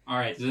All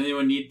right. Does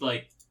anyone need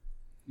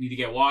to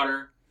get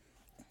water?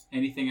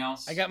 Anything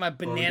else? I got my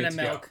banana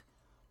milk.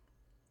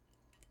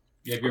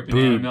 You have your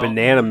banana milk?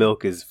 Banana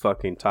milk is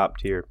fucking top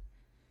tier.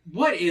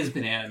 What is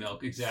banana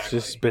milk exactly?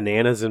 It's just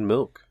bananas and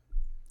milk.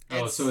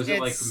 Oh, so is it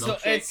like a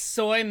milkshake? It's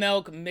soy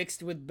milk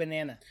mixed with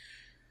banana.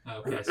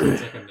 Okay, so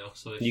it's like a milk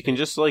solution. You can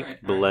just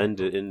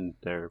blend it in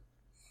there.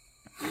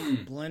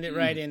 Blend it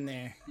right in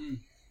there.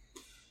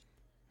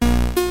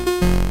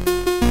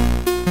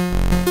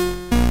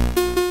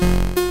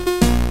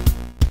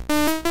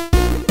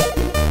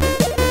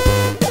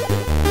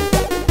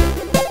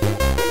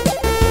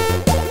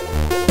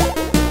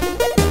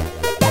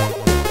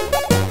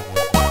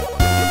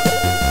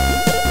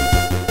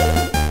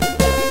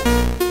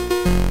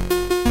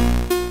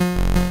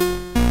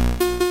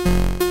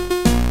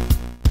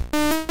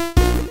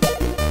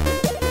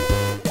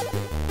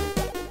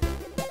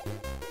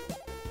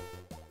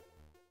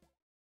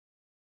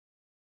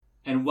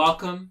 And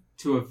welcome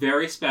to a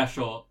very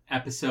special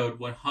episode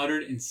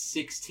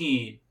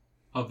 116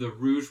 of the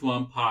Rouge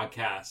One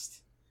podcast.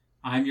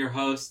 I'm your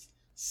host,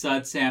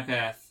 Sud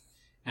Sampath,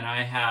 and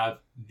I have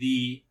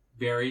the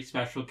very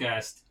special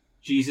guest,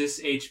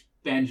 Jesus H.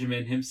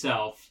 Benjamin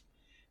himself,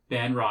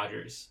 Ben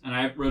Rogers. And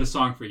I wrote a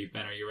song for you,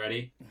 Ben. Are you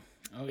ready?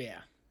 Oh,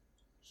 yeah.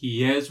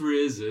 He has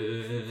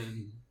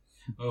risen.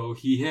 Oh,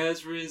 he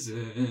has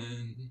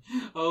risen.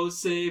 Oh,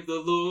 save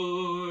the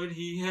Lord.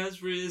 He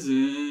has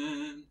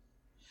risen.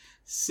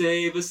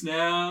 Save us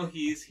now,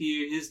 he's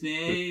here, his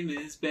name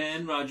is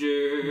Ben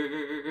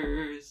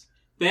Rogers.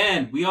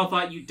 Ben, we all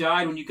thought you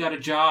died when you got a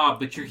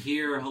job, but you're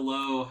here.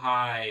 Hello,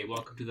 hi,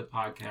 welcome to the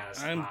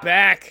podcast. I'm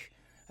back.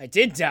 I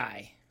did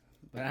die.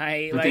 But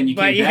then you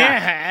came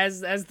back.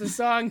 as the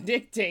song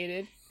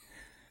dictated,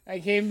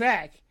 I came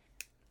back.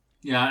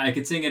 Yeah, I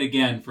could sing it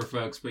again for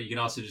folks, but you can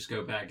also just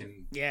go back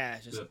and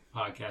just the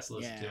podcast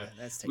listen to it.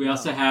 That's we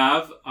also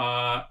have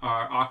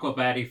our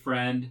Aquabatty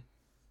friend.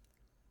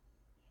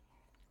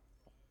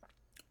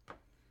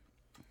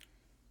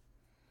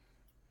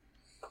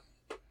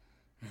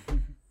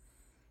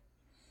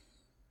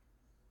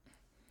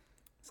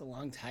 A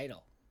long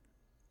title.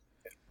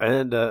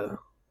 And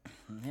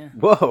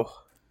whoa,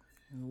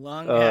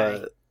 long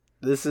guy.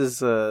 This is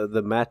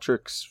the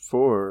Matrix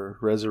 4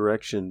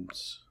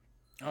 Resurrections.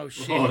 Oh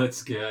shit! Oh,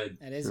 that's good.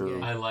 That is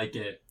good. I like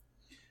it.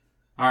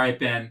 All right,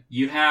 Ben,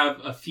 you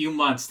have a few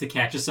months to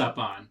catch us up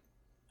on.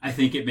 I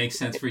think it makes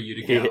sense for you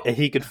to go.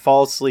 He could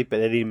fall asleep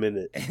at any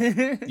minute.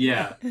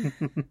 Yeah,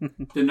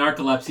 the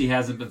narcolepsy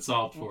hasn't been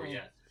solved for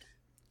yet.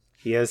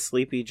 He has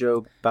Sleepy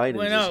Joe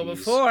Biden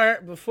disease.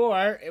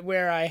 Before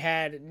where I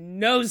had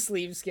no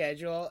sleep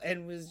schedule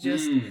and was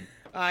just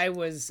I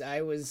was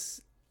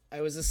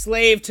a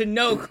slave to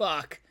no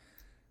clock.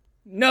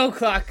 No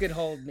clock could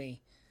hold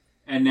me.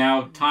 And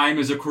now time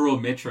is a cruel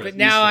mistress. But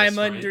now I'm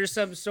under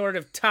some sort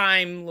of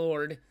time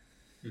lord.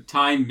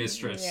 Time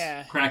mistress.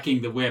 Yeah.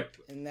 Cracking the whip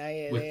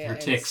with her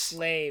ticks.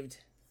 Enslaved.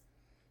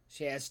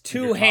 She has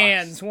two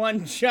hands,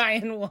 one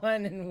giant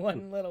one and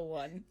one little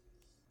one.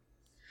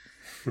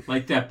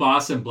 Like that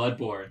boss in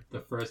Bloodborne,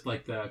 the first,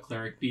 the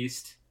cleric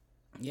beast.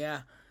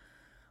 Yeah.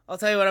 I'll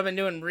tell you what I've been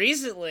doing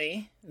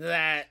recently.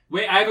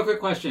 Wait, I have a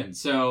quick question.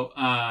 So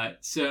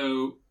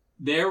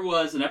there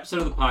was an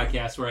episode of the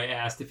podcast where I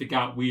asked if it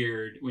got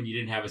weird when you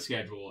didn't have a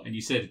schedule, and you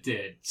said it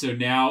did. So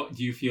now,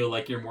 do you feel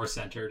like you're more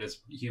centered as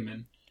a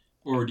human,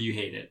 or do you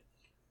hate it?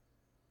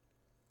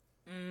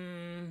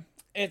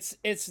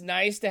 It's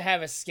nice to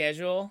have a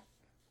schedule,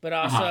 but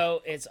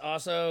also it's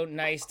also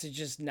nice to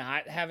just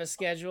not have a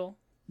schedule.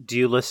 Do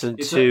you listen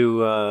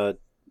to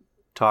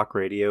talk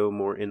radio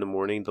more in the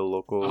morning, the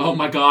local... Oh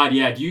my god,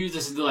 yeah. Do you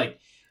listen to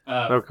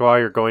while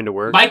you're going to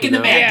work? Mike and the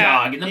Mad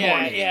Dog in the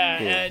morning.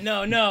 Yeah.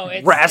 No.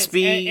 It's,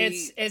 raspy...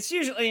 It's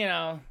usually,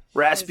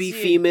 Raspy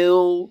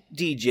female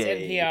DJ.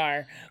 It's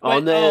NPR.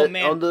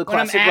 On the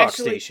classic rock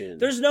station.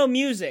 There's no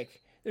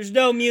music. There's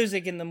no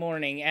music in the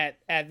morning at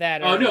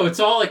that. Oh, no, it's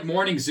all like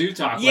morning zoo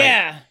talk.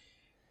 Yeah.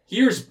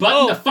 Here's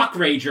Button the Fuck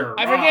Rager.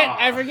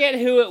 I forget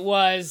who it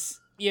was.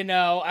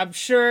 I'm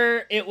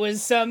sure it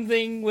was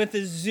something with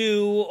a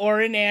zoo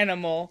or an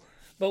animal.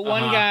 But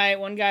one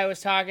guy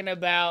was talking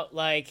about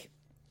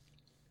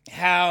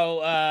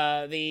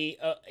how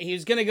he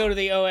was gonna go to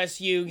the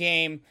OSU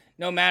game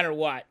no matter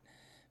what,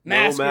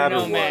 mask or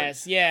no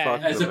mask. Yeah,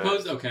 as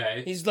opposed,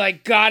 okay. He's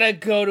gotta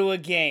go to a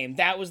game.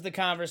 That was the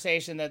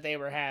conversation that they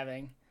were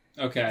having.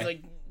 Okay,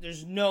 He's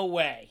there's no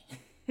way.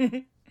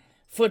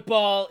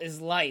 Football is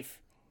life.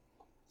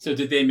 So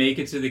did they make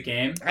it to the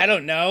game? I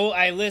don't know.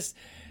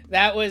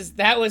 That was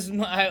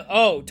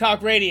my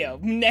talk radio.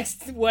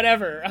 Next,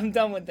 whatever. I'm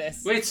done with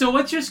this. Wait, so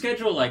what's your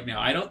schedule like now?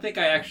 I don't think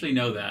I actually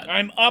know that.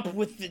 I'm up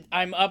with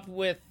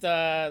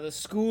the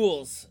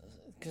schools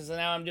because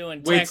now I'm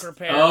doing tech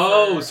repair.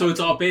 Oh, so it's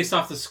all based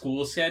off the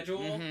school schedule.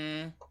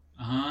 Mm-hmm.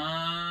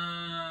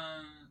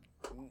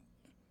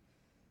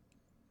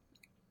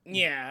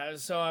 Yeah.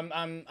 So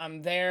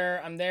I'm there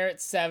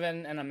at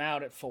 7 and I'm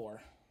out at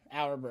 4.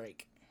 Hour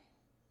break.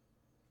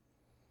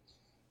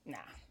 Nah.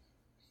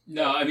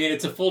 No, I mean,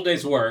 it's a full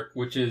day's work,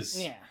 which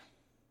is yeah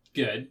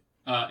good.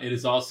 It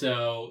is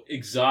also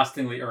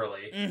exhaustingly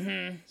early.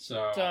 Mm-hmm.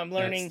 So I'm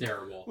that's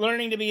terrible.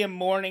 learning to be a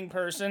morning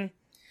person.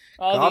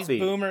 All Coffee. these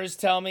boomers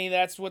tell me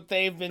that's what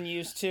they've been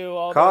used to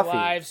all Coffee. their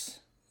lives.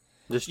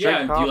 Just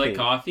drink coffee. Do you like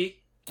coffee?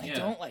 I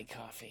don't like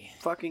coffee.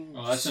 Fucking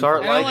that's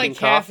start I don't liking like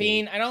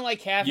caffeine. I don't like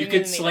caffeine. You could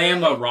in the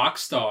slam early- a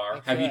Rockstar.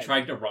 I Have you could.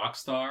 tried a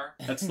Rockstar?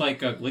 That's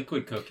like a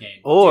liquid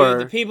cocaine. Or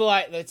Dude, the people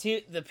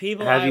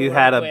have I you work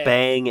had a with,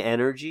 Bang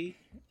Energy?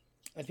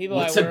 The people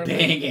What's I a work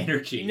Bang with,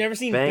 Energy? You've never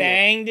seen Bang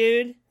Bang,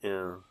 dude?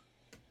 Yeah,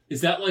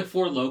 Is that like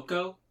Four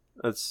Loko?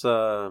 that's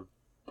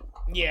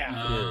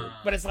Yeah.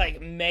 But it's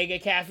like mega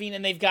caffeine,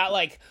 and they've got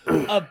like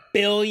a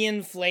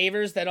billion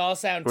flavors that all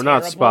sound we're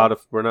terrible.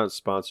 we're not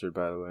sponsored,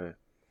 by the way.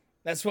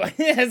 That's why.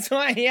 That's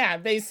why. Yeah,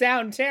 they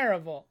sound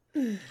terrible.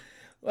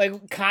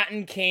 Like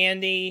cotton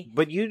candy.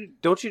 But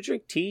don't you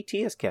drink tea?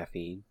 Tea has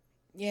caffeine.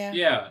 Yeah.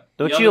 Yeah.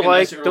 Don't have you a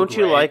nice Earl Don't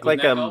you Grey. like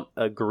Wouldn't that help?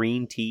 a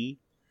green tea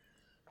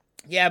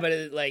Yeah, but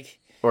it, like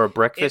or a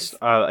breakfast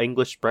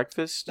English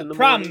breakfast in the the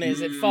problem morning?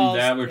 is it falls.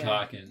 That we're yeah,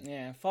 talking.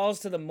 Yeah, falls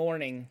to the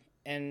morning,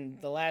 and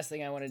the last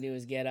thing I want to do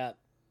is get up.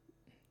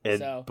 And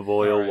so-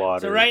 boil Alright.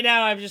 water. So right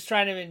now, I'm just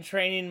trying to been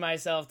training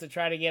myself to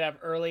try to get up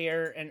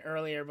earlier and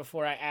earlier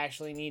before I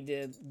actually need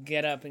to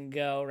get up and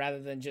go, rather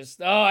than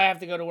just I have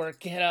to go to work,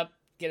 get up,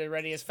 get it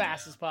ready as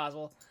fast as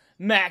possible.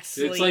 Max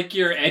sleep. It's like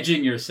you're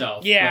edging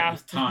yourself. yeah,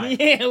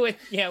 But with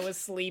time. with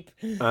sleep.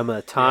 I'm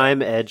a time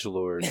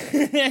edgelord.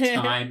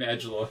 Time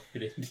edgelord,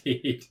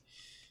 indeed.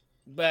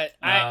 But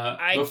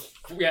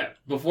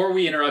Before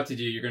we interrupted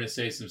you, you're going to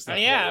say some stuff.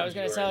 I was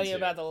going to tell you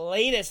about the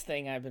latest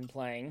thing I've been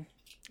playing,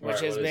 which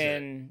Alright, has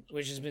what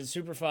is been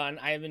super fun.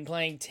 I have been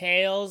playing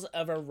Tales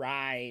of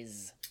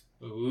Arise.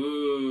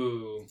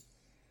 Ooh.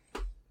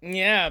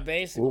 Yeah, Oh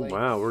basically.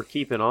 wow, we're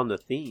keeping on the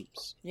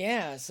themes.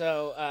 Yeah,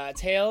 so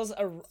Tales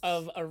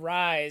of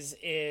Arise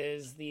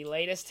is the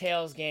latest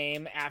Tales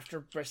game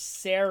after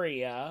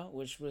Berseria,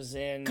 which was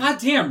in God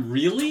damn,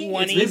 really?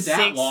 It's been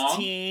that long?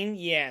 2016.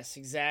 Yes,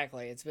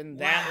 exactly. It's been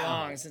that Wow.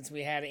 long since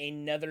we had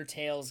another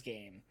Tales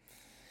game.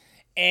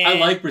 And I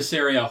like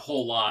Berseria a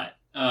whole lot.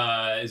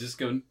 Is this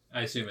going?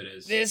 I assume it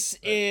is. This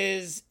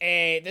is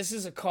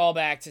a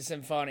callback to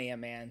Symphonia,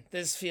 man.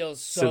 This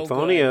feels so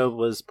Symphonia good.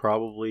 was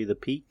probably the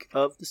peak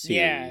of the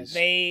series.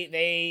 Yeah,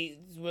 they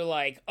were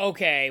like,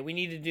 okay, we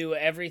need to do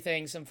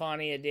everything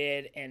Symphonia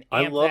did and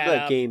I amp love that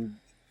that up. game.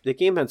 The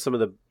game had some of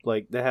the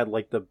they had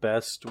the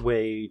best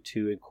way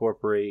to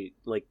incorporate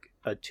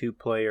a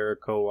 2-player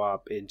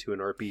co-op into an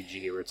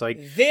RPG, where it's like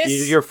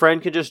This your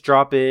friend could just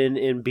drop in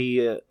and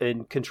be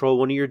and control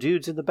one of your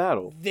dudes in the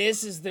battle.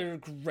 This is their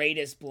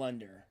greatest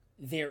blunder.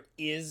 There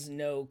is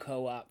no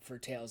co-op for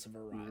Tales of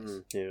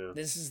Arise. Yeah,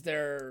 This is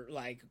their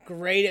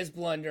greatest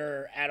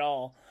blunder at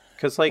all.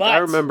 because But I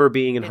remember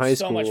being in It's high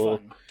so much school.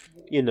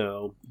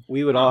 fun.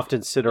 We would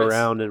often sit it's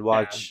around and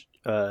watch,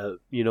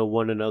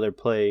 one another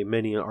play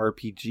many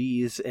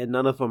RPGs, and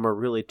none of them are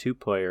really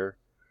 2-player.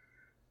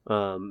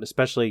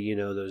 Especially,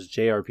 those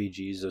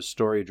JRPGs, those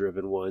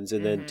story-driven ones.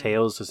 And then Mhm.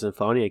 Tales of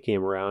Symphonia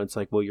came around. It's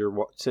like, well,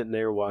 you're sitting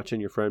there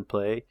watching your friend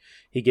play.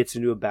 He gets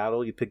into a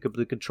battle. You pick up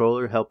the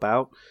controller, help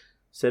out,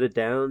 set it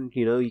down.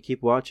 You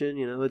keep watching.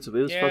 It was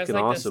Yeah, fucking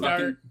awesome.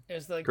 It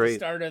was like Great. the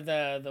start of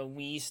the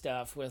Wii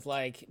stuff with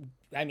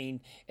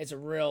it's a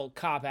real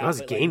cop out. That was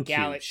but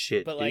GameCube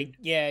shit, but dude.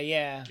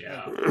 Yeah.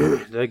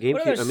 The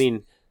GameCube, other I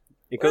mean,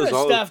 it what goes other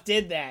all... stuff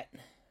did that?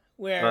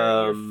 Where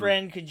your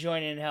friend could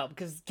join in and help,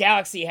 because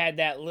Galaxy had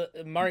that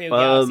Mario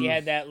Galaxy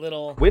had that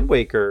little Wind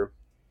Waker.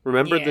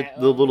 Remember Yeah,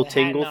 the little the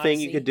tingle Hat thing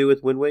you Nazi. could do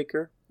with Wind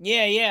Waker?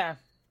 yeah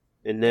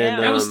And then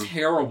Yeah. That was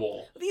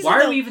terrible. These Why are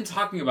are the- we even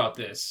talking about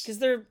this? because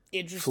they're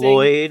interesting.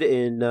 Floyd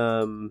and It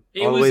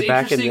all the was way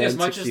back in the interesting as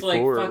much as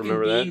N64. fucking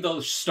Remember being that?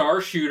 the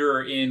star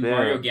shooter in Yeah.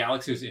 Mario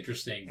Galaxy was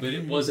interesting, but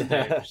it wasn't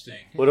that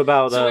interesting. What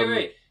about So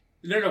wait.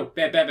 No,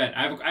 Ben.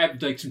 I have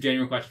some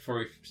genuine questions before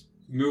we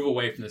move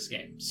away from this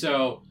game.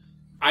 So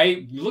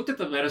I looked at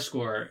the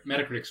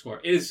Metacritic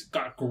score. It has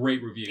got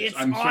great reviews. It's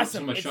I'm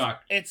awesome. so much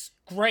shocked. It's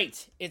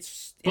great.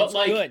 It's But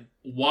good.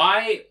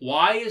 why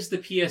is the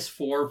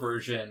PS4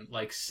 version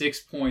 6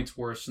 points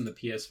worse than the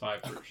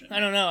PS5 version? I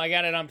don't know. I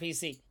got it on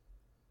PC.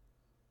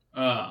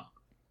 The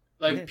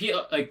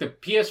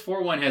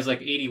PS4 one has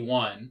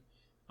 81.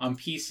 On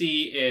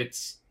PC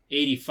it's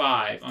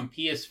 85. On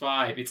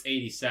PS5 it's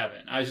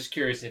 87. I was just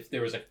curious if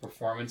there was a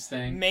performance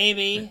thing.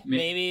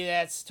 Maybe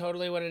that's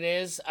totally what it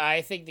is.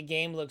 I think the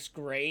game looks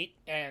great,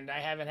 and I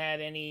haven't had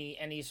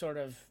any sort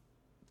of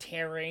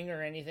tearing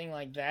or anything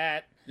like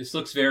that. This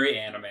looks very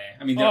anime.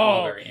 I mean, they're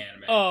all very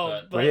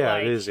anime. But yeah,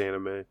 it is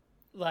anime.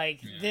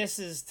 This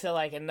is to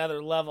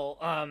another level.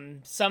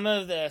 Some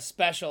of the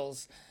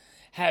specials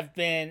have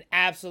been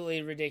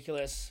absolutely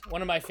ridiculous.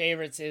 One of my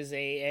favorites is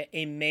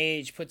a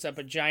mage puts up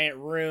a giant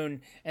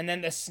rune, and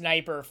then the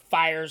sniper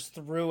fires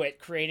through it,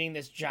 creating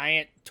this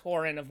giant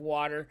torrent of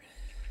water.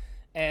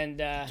 And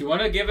do you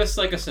want to give us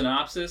a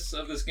synopsis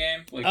of this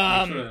game?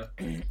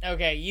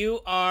 Okay, you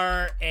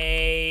are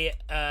a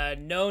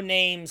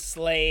no-name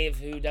slave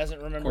who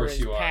doesn't remember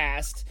his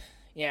past.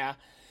 Yeah.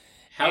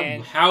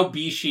 How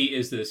Bishi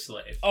is this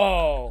slave?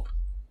 Oh,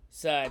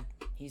 Sud.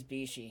 He's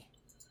Bishi.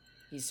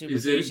 He's super.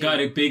 Is it Bishi. got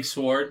a big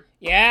sword?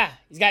 Yeah,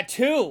 he's got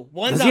two.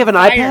 One's Does on he have an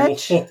fire. eye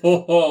patch?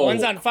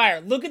 One's on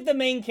fire. Look at the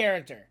main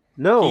character.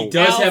 No. He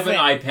does have an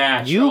Alpha. eye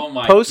patch. You oh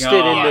my post god.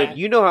 it in Yeah. the.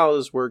 You know how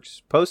this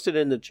works. Post it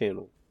in the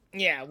channel.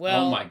 Yeah,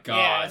 well, Oh my God.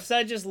 Yeah, if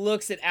Sud just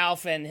looks at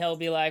Alpha and he'll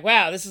be like,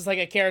 "Wow, this is like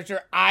a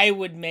character I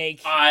would make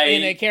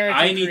in a character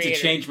I need creator."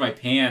 to change my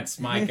pants.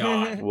 My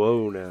god.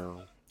 Whoa,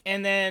 now.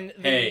 And then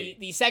the Hey,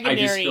 the I just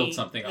secondary spilled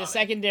something on the it.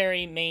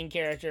 secondary main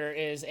character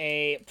is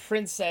a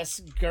princess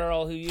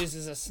girl who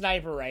uses a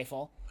sniper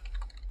rifle.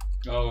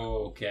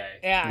 Oh, okay.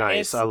 Yeah,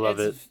 Nice, I love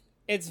it.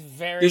 It's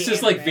very. This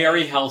is like anime.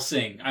 very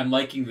Helsing. I'm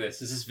liking this.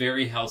 This is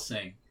very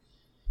Helsing.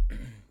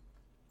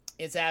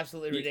 It's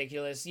absolutely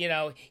ridiculous. You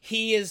know,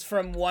 he is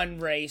from one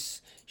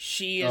race,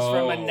 she is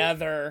from Oh.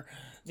 another.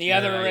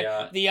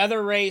 Yeah. The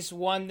other race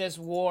won this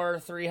war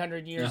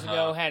 300 years Uh-huh.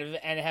 ago,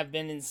 and have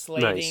been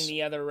enslaving Nice.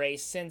 the other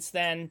race since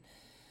then.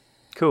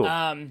 Cool.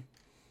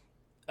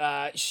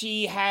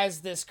 She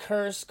has this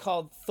curse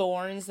called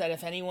thorns that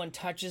if anyone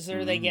touches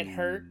her, they get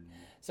hurt.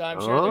 So I'm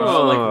sure there's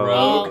Oh, like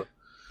Rogue?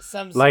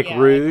 some Like yeah,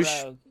 Rouge?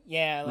 Like Rogue.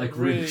 Yeah, Like like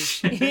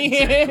Rouge.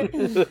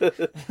 Rouge.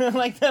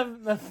 Like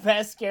the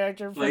best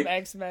character from Like-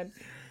 X-Men.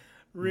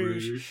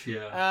 Rouge. Rouge,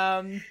 yeah.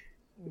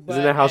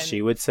 Isn't that how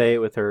she would say it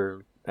with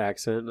her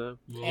accent? Though?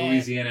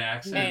 Louisiana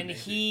accent. And maybe.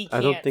 he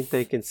I don't think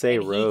they can say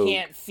rogue. He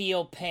can't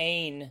feel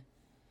pain.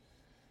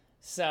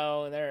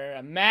 So they're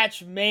a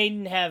match made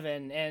in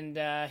heaven,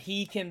 and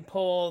he can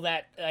pull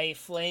a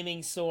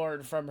flaming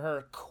sword from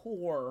her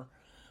core,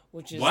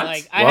 which is What?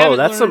 like I Whoa, haven't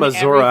that's some learned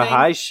Azora everything.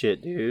 High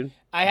shit, dude.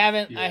 I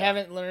haven't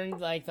Yeah. learned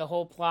like the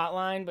whole plot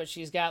line, but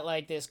she's got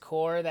like this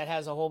core that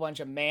has a whole bunch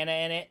of mana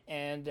in it,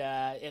 and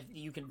if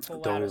you can pull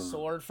out a Dome.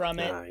 sword from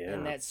it, Ah, yeah.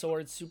 and that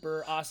sword's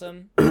super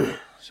awesome.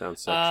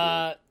 Sounds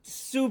sexual.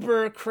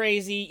 Super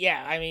crazy.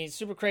 Yeah, I mean,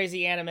 super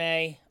crazy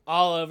anime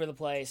all over the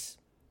place.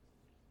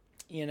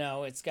 You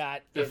know, it's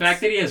The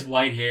fact that he has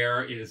white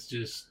hair is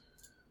just...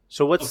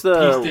 So what's a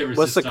piece de the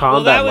resistance. combat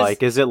Well, that was-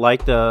 like? Is it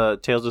like the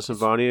Tales of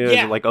Symphonia? Is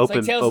yeah, it like it's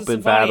open Tales of open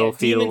Symphonia.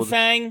 battlefield?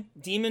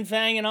 Demon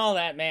Fang, and all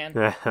that, man.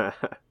 So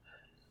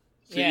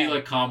Yeah. you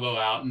like combo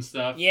out and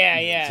stuff? Yeah,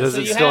 yeah. Does so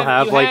it you still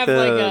have, you like, have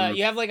the-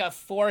 you have like a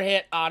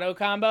 4-hit auto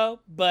combo,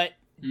 but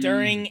Hmm.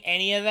 during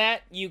any of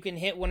that, you can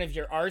hit one of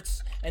your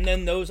arts, and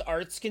then those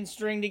arts can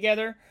string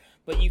together.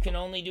 But you can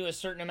only do a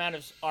certain amount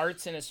of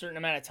arts in a certain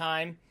amount of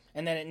time,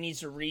 and then it needs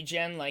to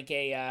regen like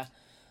a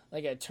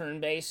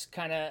turn-based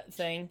kind of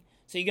thing.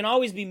 So you can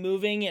always be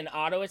moving and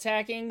auto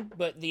attacking,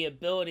 but the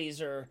abilities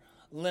are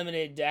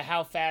limited to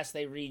how fast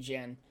they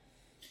regen.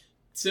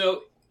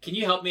 So, can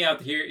you help me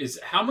out here? Is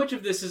how much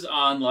of this is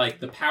on like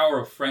the power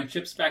of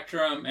friendship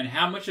spectrum, and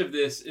how much of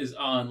this is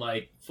on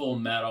like Full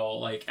Metal?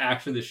 Like,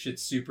 actually, this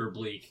shit's super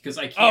bleak because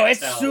I can't. Oh, it's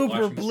tell super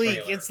watching the bleak.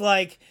 trailer. It's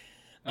like,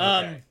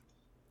 Okay.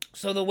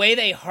 so the way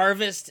they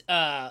harvest,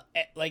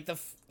 like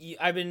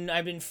I've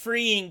been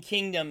freeing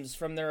kingdoms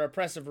from their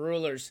oppressive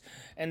rulers,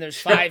 and there's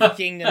 5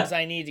 kingdoms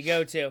I need to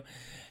go to,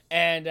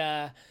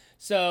 and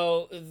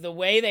so the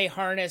way they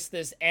harness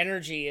this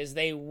energy is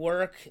they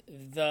work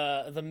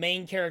the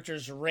main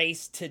character's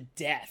race to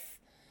death.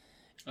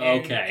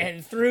 And, Okay.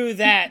 and through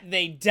that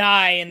they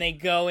die and they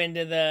go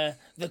into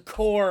the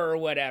core or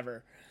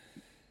whatever,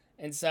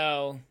 and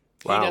so.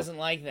 Wow. He doesn't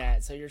like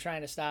that, so you're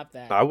trying to stop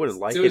that. I wouldn't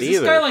like So it is this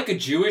either. guy like a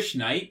Jewish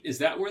knight? Is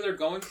that where they're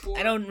going for?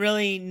 I don't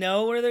really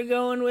know where they're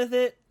going with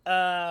it,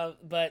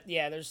 but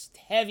yeah, there's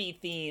heavy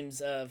themes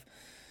of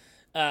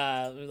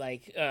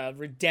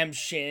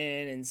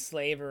redemption and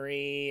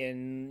slavery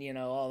and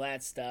all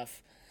that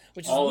stuff,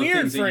 which is All the weird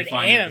things that for you an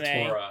find in the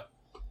anime. Torah.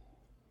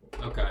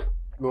 Okay.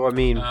 Well, I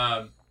mean,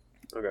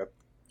 okay.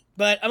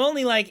 But I'm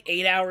only like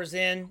 8 hours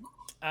in.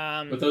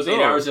 But those 8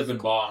 hours have been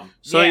bombed.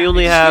 So Yeah, you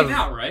only It just have came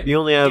out, right? you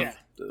only have Yeah.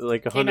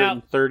 like Came out-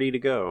 130 to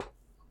go.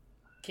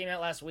 Came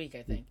out last week,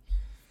 I think.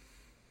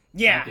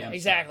 Yeah, Goddamn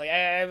exactly.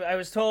 I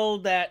was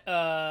told that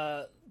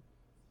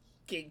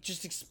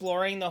just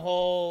exploring the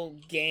whole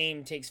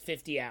game takes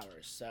 50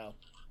 hours. So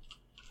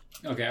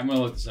Okay, I'm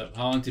gonna look this up.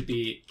 How long to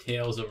beat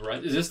Tales of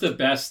Rise? Is this the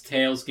best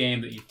Tales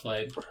game that you've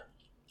played?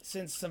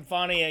 since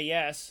Symphonia,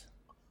 yes,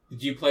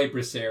 Did you play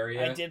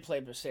Berseria? I did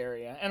play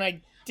Berseria, and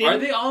I did. Are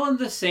they all in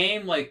the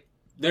same? Like,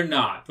 they're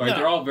not. Right? No.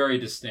 They're all very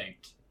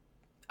distinct.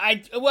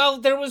 Well,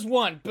 there was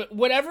one, but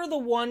whatever the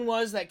one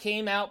was that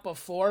came out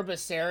before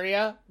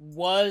Berseria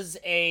was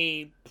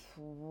a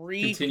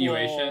prequel.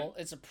 Continuation?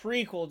 It's a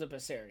prequel to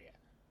Berseria.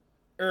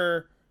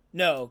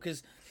 No,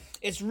 because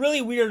it's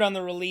really weird on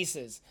the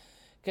releases.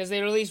 Because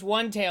they released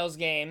one Tales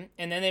game,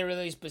 and then they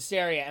released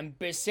Berseria, and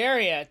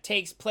Berseria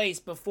takes place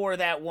before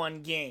that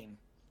one game.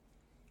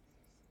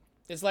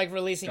 It's like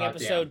releasing Goddamn.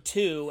 episode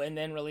 2 and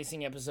then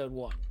releasing episode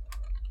 1.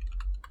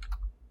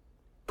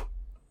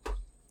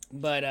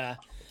 But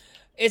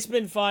it's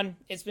been fun.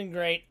 It's been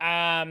great.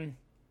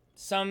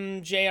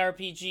 Some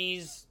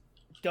JRPGs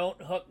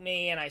don't hook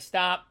me and I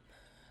stop.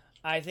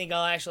 I think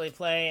I'll actually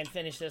play and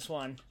finish this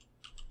one.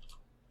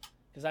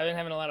 Because I've been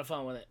having a lot of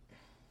fun with it.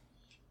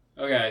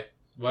 Okay.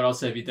 What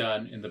else have you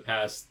done in the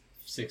past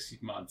 6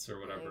 months or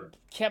whatever.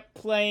 Kept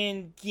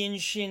playing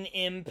Genshin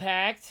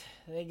Impact.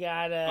 They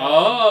got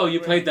you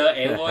played the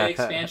Aloy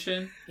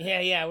expansion?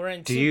 Yeah, we're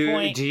in do you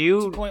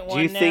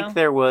 2.1 think now.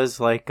 there was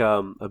like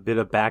a bit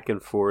of back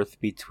and forth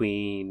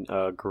between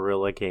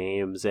Guerrilla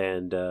Games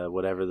and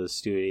whatever the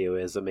studio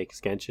is that makes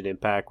Genshin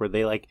Impact, where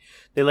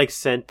they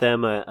sent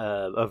them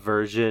a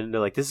version?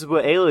 They're like, this is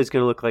what Aloy's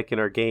going to look like in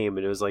our game,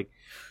 and it was like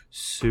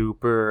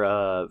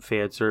super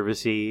fan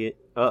servicey.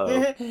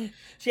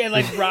 She had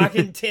like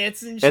rockin'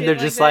 tits and shit. And they're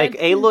just like,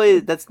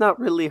 Aloy, that's not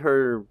really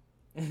her.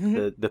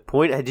 The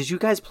point. Did you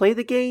guys play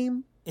the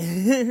game?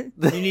 You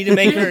need to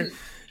make her.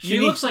 She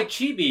looks like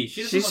Chibi.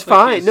 She's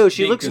fine. No,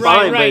 she looks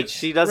fine, but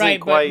she doesn't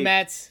quite.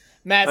 But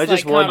Matt's I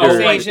just like wondered-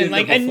 conversation,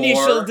 like before.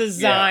 initial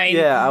design.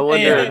 Yeah, I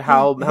wondered And-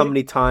 how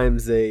many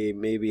times they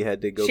maybe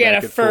had to go. She back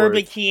had a and fur forth.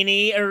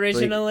 bikini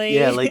originally.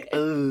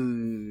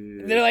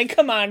 They're like,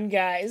 come on,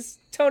 guys,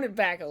 tone it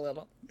back a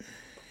little.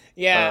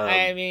 Yeah,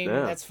 I mean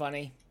that's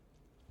funny.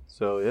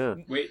 So yeah,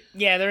 Wait,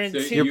 Yeah, they're in.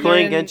 So two, you're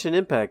playing they're in- Genshin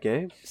Impact,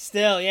 eh?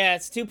 Still, yeah,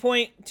 it's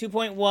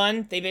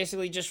 2.1. They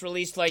basically just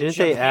released like Didn't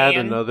Japan. they add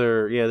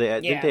another? Yeah, Yeah.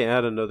 didn't they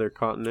add another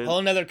continent? Whole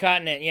another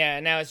continent, yeah.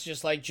 Now it's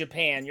just like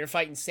Japan. You're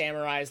fighting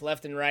samurais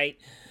left and right.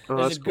 Oh,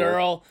 There's that's a cool.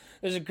 girl.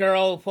 There's a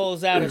girl who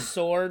pulls out a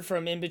sword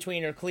from in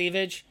between her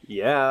cleavage.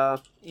 Yeah,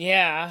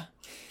 Yeah.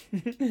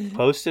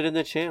 post it in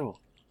the channel.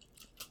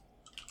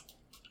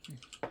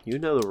 You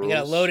know the You rules.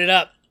 gotta load it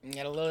up. You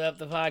gotta load up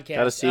the podcast.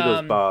 Gotta see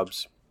those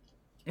bobs.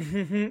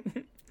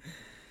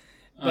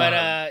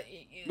 But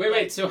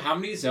wait. So how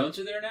many zones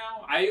are there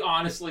now? I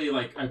honestly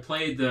I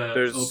played the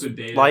There's, open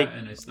beta like,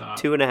 and I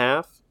stopped.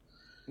 2.5.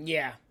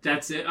 yeah.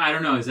 That's it. I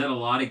don't know. Is that a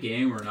lot of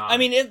game or not? I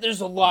mean,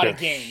 there's a lot of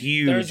They're game.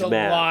 huge There's a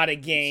map. lot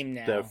of game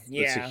now. It's a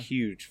Yeah,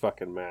 huge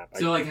fucking map.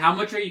 so how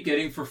much are you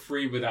getting for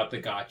free without the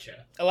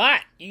gotcha? a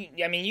lot.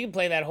 I mean, you can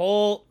play that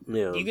whole.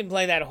 Yeah. You can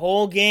play that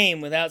whole game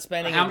without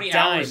spending. How a many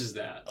dime. hours is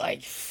that?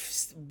 Like,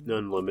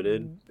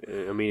 Unlimited.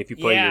 I mean, if you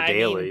play Yeah, I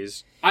your mean-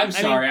 dailies, I'm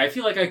sorry. I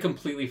feel like I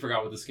completely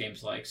forgot what this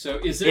game's like. So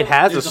is there? it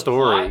has a there's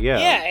story. plot? Yeah.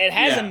 yeah, it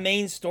has Yeah. a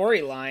main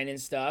storyline and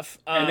stuff.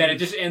 And then it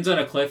just ends on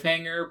a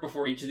cliffhanger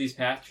before each of these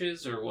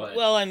patches, or what?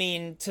 Well, I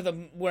mean,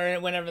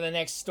 whenever the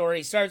next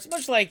story starts,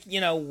 much like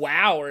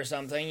WoW or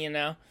something,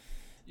 yeah.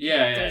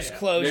 there's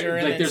closure There-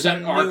 and like then there's some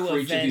an arc new for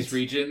each of event. these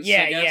regions.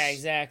 Yeah, I guess? yeah,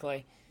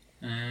 exactly.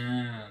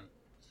 Ah.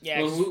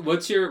 Yeah. Well,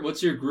 what's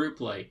your group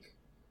like?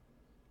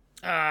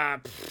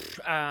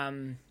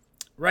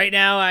 Right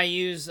now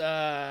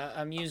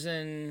I'm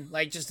using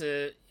like just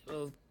a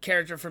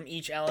character from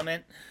each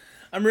element.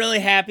 I'm really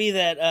happy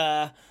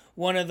that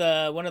one of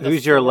the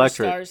Who's your 4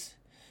 electric? stars,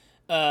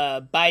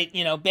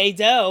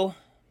 Beidou,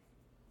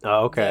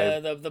 Oh,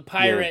 okay. the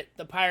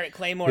pirate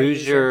Claymore. Who's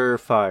user. your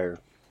fire?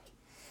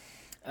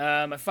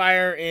 My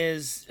fire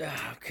is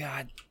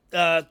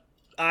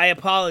I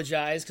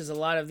apologize because a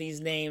lot of these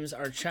names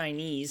are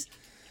Chinese.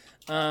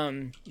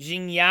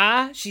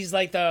 Jingya, she's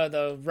like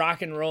the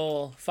rock and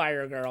roll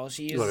fire girl.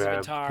 She uses Okay, a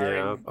guitar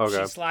yeah, and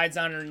okay. she slides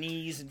on her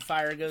knees and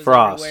fire goes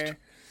Frost. everywhere.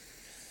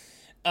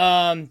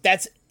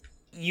 That's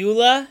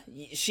Eula.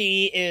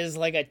 She is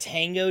like a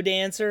tango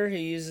dancer who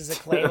uses a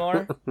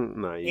claymore.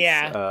 Nice.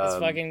 Yeah, it's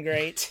fucking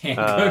great.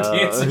 Tango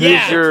dancing.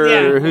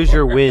 Who's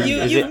your wind?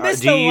 You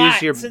missed a lot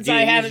since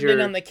I haven't been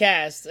on the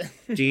cast.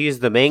 Do you use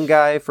the main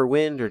guy for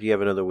wind, or do you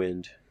have another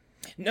wind?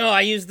 No,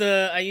 I use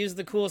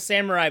the cool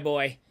samurai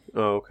boy.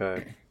 Oh,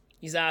 okay.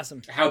 He's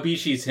awesome. How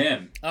Bishi's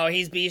him? Oh,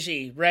 he's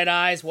Bishi. Red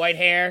eyes, white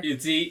hair.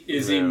 Is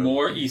he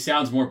more? He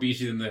sounds more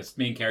Bishi than the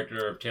main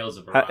character of Tales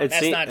of Arise.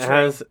 That's not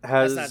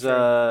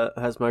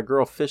true. Has my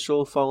girl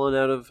Fischl fallen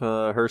out of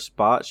her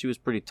spot? She was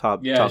pretty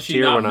top Yeah, top is she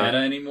tier not when meta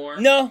anymore?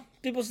 No,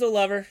 people still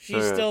love her. She's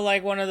Alright. still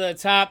like one of the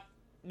top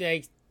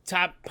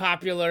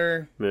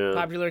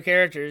popular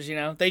characters.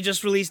 They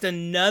just released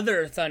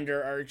another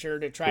Thunder Archer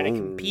to try to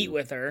compete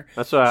with her.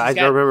 That's what I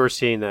got- remember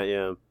seeing that.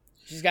 Yeah,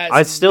 She's got.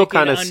 I some still wicked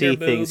kind of see underboob.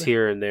 things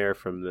here and there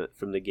from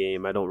the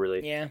game. I don't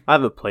really. Yeah. I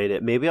haven't played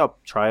it. Maybe I'll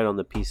try it on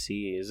the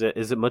PC. Is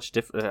it much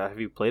different? Have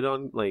you played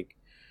on like?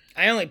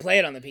 I only play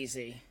it on the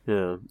PC.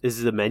 Yeah,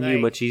 is the menu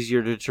Like- much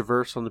easier to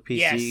traverse on the PC?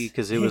 Yes.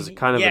 Because it was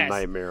kind of Yes. a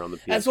nightmare on the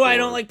PS4. That's why I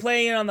don't like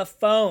playing it on the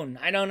phone.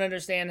 I don't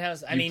understand how.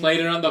 You played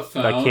it on the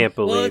phone. I can't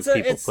believe it's a-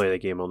 people it's- play the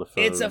game on the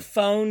phone. It's a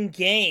phone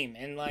game,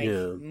 and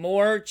Yeah.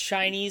 more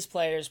Chinese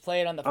players play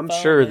it on the I'm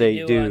phone sure than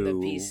they do on do. the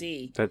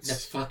PC. That's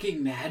That's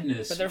fucking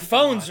madness. But their My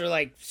phones God. are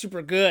like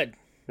super good.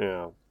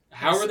 yeah.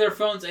 How are their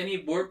phones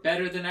any more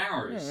better than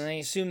ours? I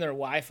assume their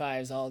Wi-Fi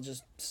is all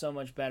just so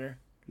much better.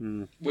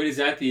 Wait, is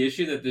that the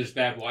issue, that there's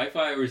bad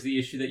Wi-Fi, or is the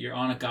issue that you're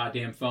on a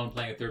goddamn phone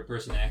playing a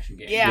third-person action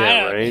game? Yeah. I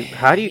Yeah, don't- right.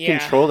 How do you yeah.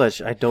 control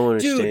that? I don't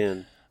Dude,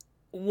 understand.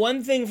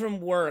 One thing from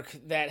work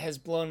that has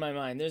blown my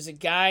mind. There's a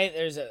guy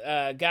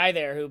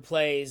there who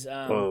plays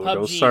don't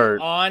PUBG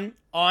start.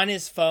 on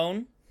his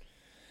phone,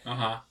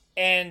 Uh-huh.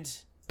 and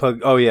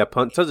Tons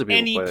of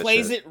people he play that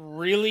plays shit. it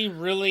really,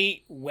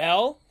 really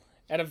well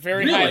at a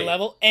very Really? high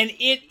level, and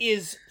it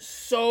is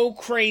so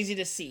crazy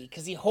to see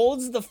because he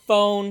holds the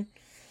phone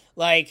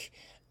like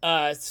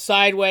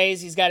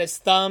sideways. He's got his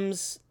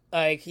thumbs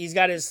Like, he's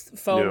got his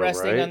phone Yeah,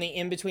 resting right? on the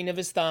in-between of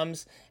his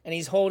thumbs, and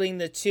he's holding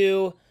the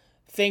 2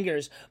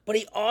 fingers. But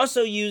he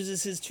also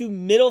uses his 2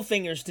 middle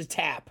fingers to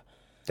tap.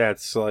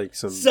 That's like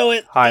some So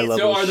high level.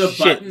 So are the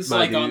shit, buttons my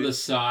like on dude. the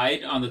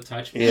side on the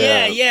touchpad?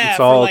 Yeah, it's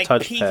for all like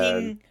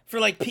touchpad.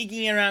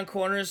 peeking around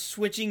corners,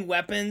 switching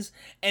weapons,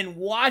 and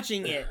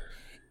watching it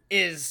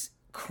is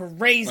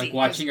crazy. Like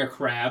watching a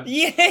crab.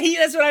 Yeah,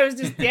 that's what I was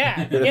just.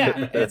 Yeah.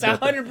 It's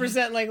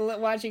 100% like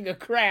watching a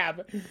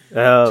crab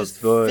Oh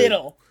just boy.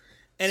 fiddle,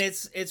 and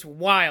it's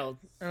wild.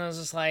 And I was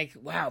just like,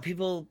 wow,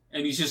 people.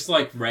 And he's just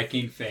like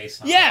wrecking face.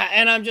 Huh? Yeah,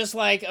 and I'm just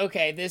like,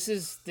 okay, this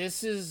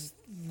is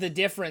the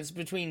difference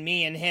between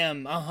me and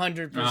him,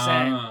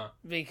 100%,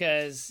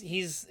 because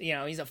he's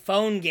a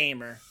phone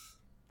gamer.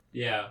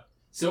 Yeah.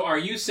 So are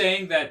you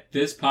saying that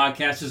this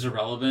podcast is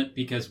irrelevant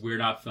because we're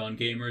not phone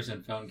gamers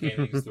and phone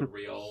gaming is the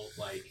real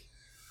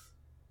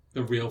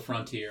the real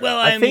frontier? Well,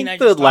 I mean, think I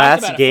the just talked last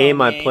about a game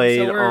phone I game, played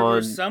so we're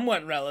on-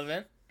 somewhat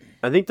relevant.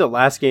 I think the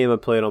last game I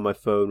played on my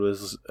phone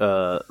was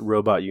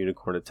Robot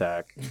Unicorn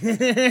Attack.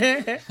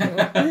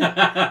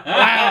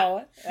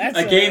 Wow, that's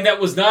a game that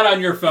was not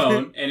on your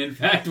phone and in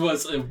fact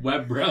was a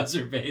web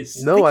browser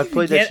based. No, I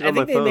played that shit on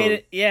my phone. Made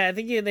it. Yeah, I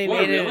think they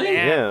What, made it really? an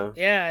app.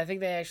 Yeah. Yeah, I think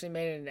they actually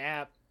made it an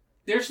app.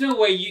 There's no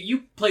way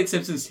you played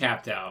Simpsons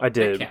Tapped Out. I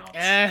did. That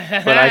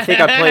counts. But I think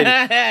I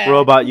played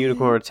Robot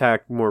Unicorn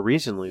Attack more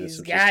recently than He's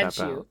Simpsons got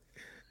Tap you. Out.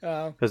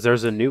 Oh. Because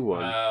there's a new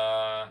one.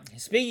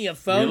 Speaking of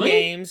phone Really?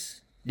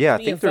 games, Yeah, I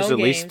speaking think of there's phone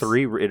at least games,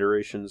 3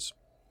 iterations.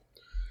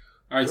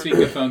 All right,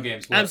 speaking of phone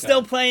games, I'm what's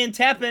still that? playing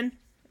Teppen.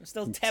 I'm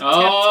still tapping in.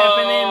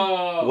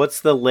 Oh, What's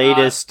the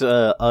latest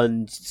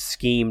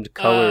unschemed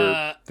color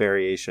Uh,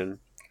 variation?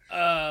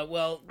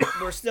 Well,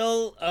 we're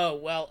still. Oh,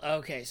 well,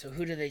 okay. So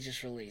who did they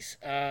just release?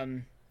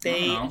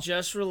 They know.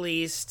 just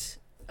released.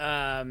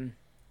 Oh,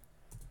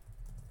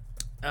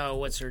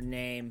 what's her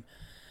name?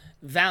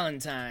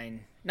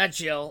 Valentine, not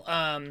Jill.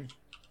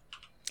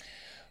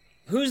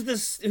 Who's the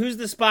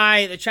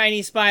spy? The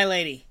Chinese spy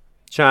lady.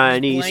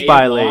 Chinese Blank.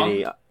 spy Ada Wong?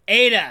 lady.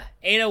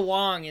 Ada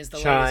Wong is the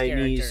Chinese.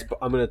 latest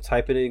I'm gonna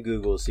type it in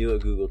Google. See what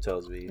Google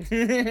tells me.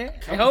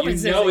 character. I hope you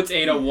it's know it's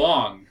Ada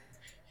Wong.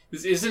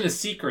 This isn't a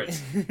secret.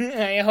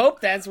 I hope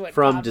that's what.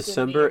 From pops into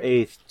December the-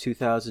 8th,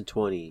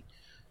 2020.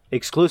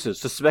 Exclusive.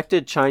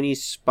 Suspected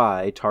Chinese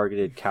spy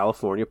targeted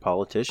California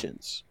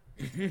politicians.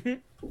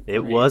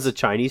 It was a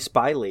Chinese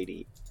spy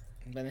lady.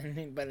 by the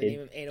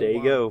name of Ada There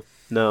Wong. you go.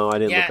 No, I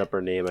didn't Yeah, look up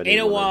her name. I didn't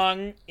Ada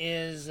wanna- Wong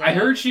is. I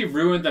heard she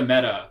ruined the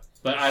meta,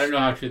 but I don't know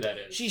how true that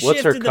is. she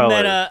What's her shifted the color?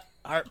 meta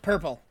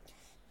purple.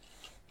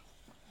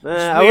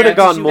 I would have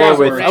That's gone what more she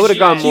with. wears. I would have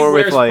gone She more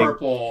with wears like.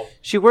 purple.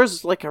 She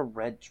wears like a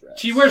red dress.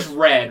 She wears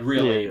red,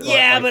 really. Yeah. but,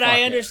 Yeah, like, but fuck I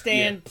it.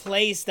 understand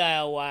play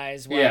style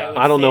wise. Yeah.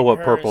 I don't know what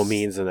purple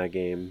means in that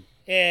game.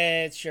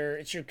 It's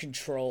your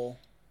control.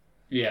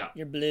 Yeah.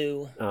 Your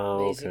blue,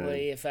 Oh, basically.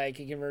 okay. If I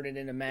could convert it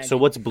into magic. So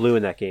what's blue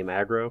in that game?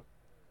 Aggro?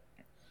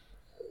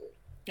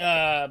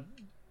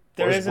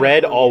 There Or is isn't a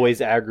red blue yet. always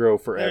aggro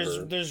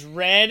forever? There's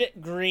red,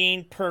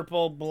 green,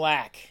 purple,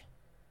 black.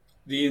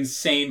 The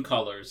insane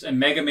colors. And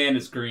Mega Man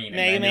is green.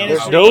 Mega and I Man know is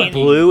There's how no green.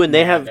 fucking blue, and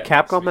they mad have that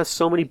Capcom makes me. has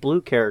so many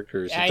blue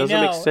characters. It I doesn't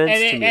know. make sense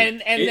and to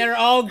me. And they're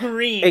all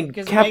green. And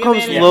 'cause Mega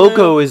Capcom's Man is logo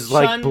blue. is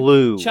like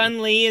blue.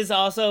 Chun-Li is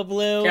also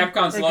blue.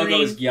 Capcom's or logo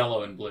green. is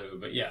yellow and blue,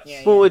 but yes.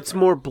 Yeah, Well, it's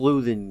more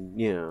blue than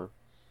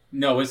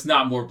No, it's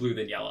not more blue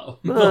than yellow.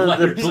 the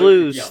letters are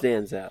blue yellow.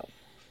 stands out.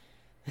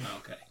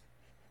 Okay.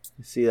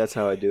 See, that's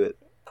how I do it.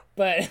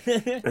 But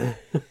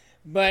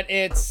but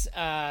it's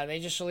they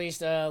just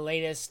released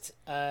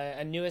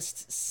a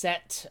newest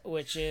set,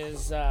 which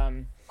is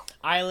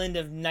Island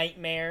of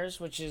Nightmares,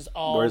 which is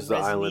all Where's the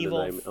Resident Island of Evil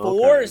Nightmares?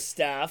 4 Okay.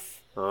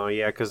 stuff. Oh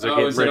yeah, because they're Oh,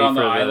 getting is it ready on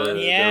for the the island?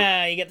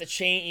 Yeah, you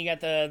got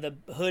the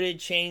hooded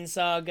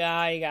chainsaw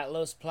guy. You got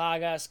Los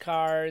Plagas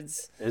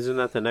cards. Isn't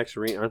that the next?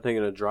 Aren't they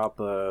going to drop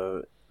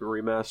a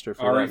remaster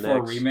for that RE4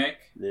 next? remake?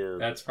 Yeah.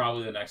 That's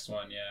probably the next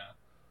one, yeah.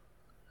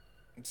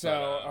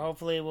 So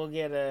hopefully we'll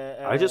get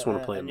a I just want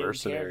to play a new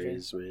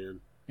Mercenaries,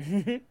 man.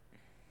 character.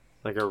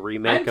 Like a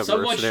remake I'm of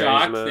somewhat Mercenaries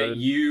shocked mode. that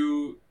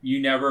you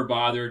never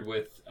bothered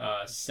with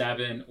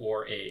 7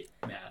 or 8,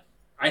 Matt.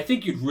 I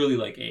think you'd really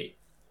like 8.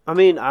 I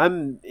mean,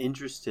 I'm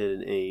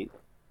interested in 8.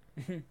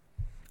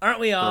 Aren't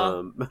we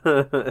all?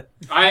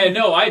 I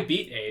know I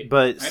beat 8.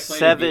 But I played and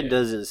 7 beat it.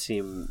 doesn't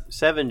seem.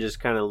 7 just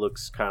kind of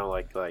looks kind of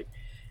like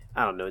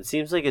I don't know. It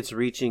seems like it's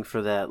reaching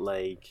for that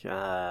like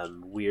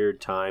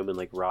weird time when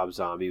like Rob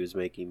Zombie was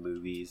making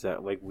movies.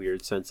 That like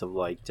weird sense of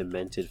like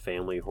demented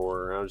family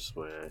horror. I'm just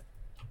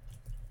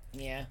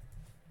Yeah.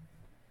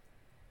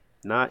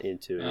 not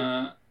into it.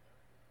 I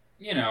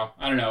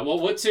don't know. Well,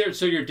 what's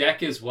your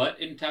deck is what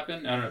in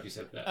Teppen? I don't know if you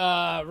said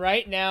that.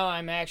 Right now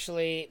I'm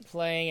actually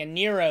playing a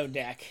Nero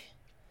deck.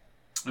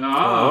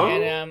 Oh.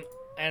 And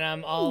and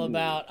I'm all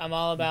about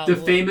The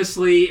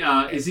famously,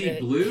 is he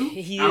blue?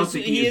 He I don't is.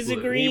 think He is a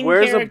blue. green He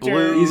wears a character.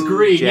 blue He's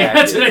green. Yeah, jacket.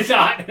 that's what I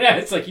thought.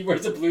 It's like he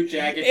wears a blue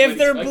jacket. If but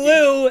they're he's fucking-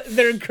 blue,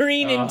 they're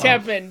green in Oh.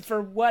 Teppen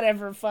for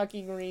whatever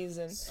fucking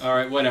reason. All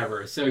right,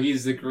 whatever. So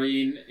he's the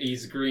green.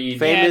 He's green.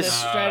 Famous-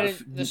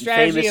 The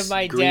strategy famous of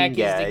my green deck is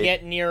guy. to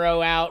get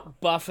Nero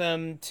out, buff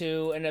him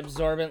to an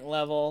absorbent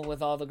level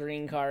with all the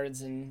green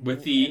cards, and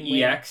with the and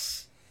win.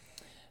 EX.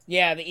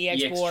 Yeah, the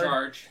EX board.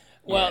 charge.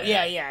 Well,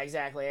 yeah,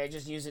 exactly. I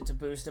just use it to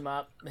boost him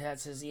up.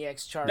 That's his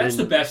EX charge. That's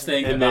the best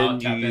thing And about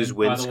then you Teppen, use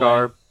by the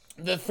Windscar.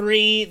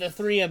 way. The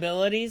three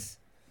abilities.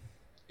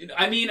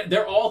 I mean,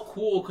 they're all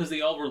cool because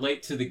they all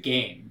relate to the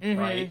game, Mhm.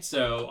 right?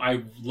 So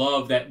I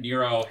love that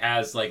Nero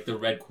has like the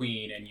Red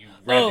Queen, and you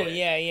rev Oh it,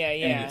 yeah,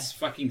 and it's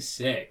fucking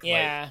sick.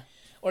 yeah.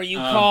 Or you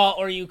um, call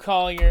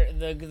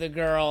the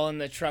girl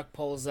and the truck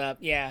pulls up.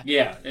 Yeah, Like,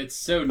 yeah, it's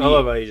so neat. I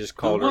love how you just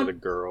called her one- the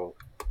girl.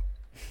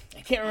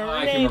 I can't remember her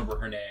I name. can remember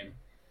her name.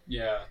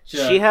 Yeah,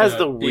 She has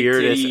the big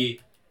weirdest-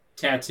 titty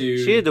tattoo.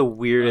 She had the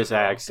weirdest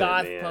Uh-huh. accent,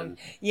 Goth man. punk.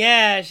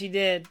 Yeah, she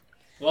did.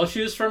 Well,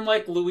 she was from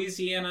like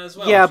Louisiana as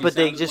well. Yeah, She but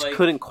they sounded just like-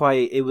 couldn't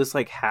quite. It was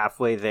like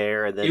halfway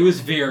there, and then It was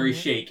very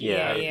shaky.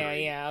 Yeah, I Yeah,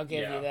 agree. I'll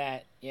give Yeah. you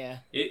that. Yeah.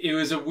 It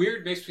was a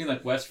weird mix between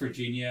like West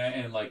Virginia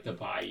and like the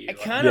Bayou. I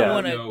kinda Yeah.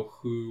 wanna- don't know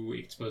who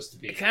it's supposed to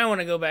be. I kind of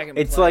want to go back and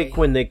It's play. like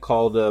when they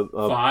called a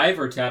 5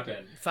 or Teppen?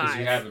 'Cause 5.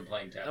 you have been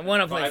playing Teppen. I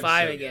want to play 5's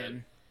 5 so again.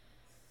 good.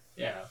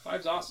 Yeah,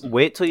 5's awesome.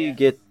 wait till you Yeah.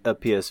 get a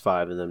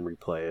PS5 and then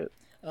replay it.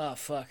 Oh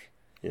fuck.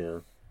 Yeah,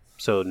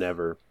 so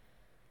never.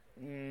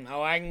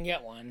 Oh, I can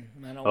get one.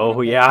 I don't wanna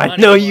Oh pay yeah, I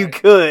money know for you it.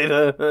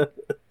 could.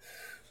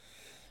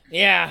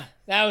 Yeah,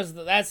 that's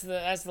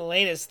the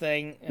latest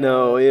thing.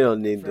 No, you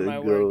don't need for to my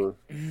go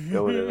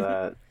into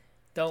that.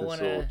 Don't That's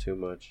want a little to. too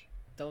much.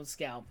 Don't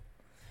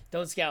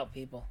scalp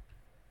people.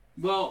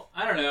 Well,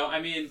 I don't know. I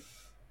mean,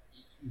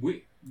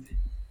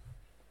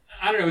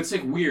 I don't know. It's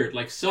like weird.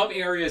 Like some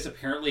areas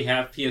apparently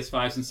have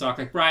PS5s in stock.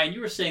 Like Brian,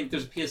 you were saying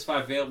there's a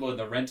PS5 available in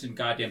the Renton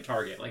goddamn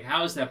Target. Like,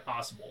 how is that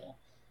possible?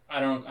 I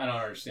don't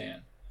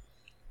understand.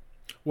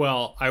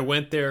 Well, I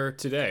went there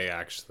today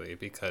actually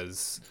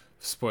because,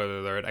 spoiler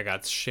alert, I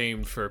got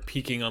shamed for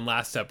peeking on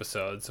last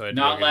episode. So I had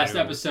to Not go get last new-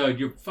 episode.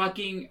 You're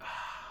fucking.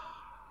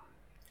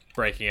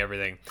 breaking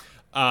everything.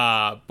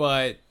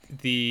 But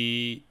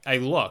I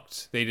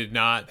looked. They did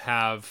not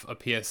have a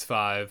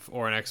PS5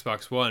 or an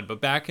Xbox One. But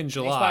back in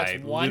July,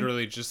 Xbox One?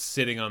 literally just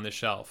sitting on the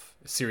shelf.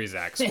 Series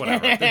X,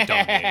 whatever. They're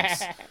dumb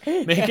names.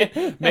 Make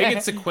it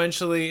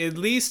sequentially. At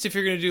least if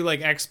you're gonna do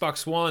like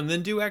Xbox One,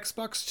 then do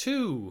Xbox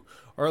 2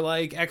 or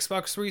like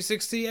Xbox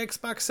 360,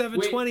 Xbox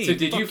 720. Wait, so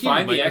did Fuck you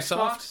find the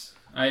Microsoft. Xbox?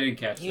 I didn't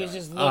catch He that. was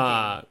just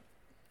looking.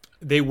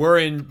 They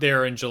were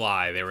there in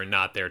July. They were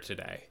not there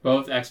today.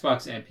 Both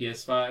Xbox and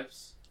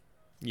PS5s?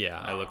 Yeah,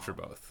 I looked for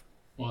both.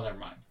 Well, never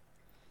mind.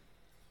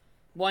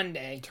 One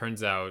day.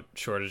 Turns out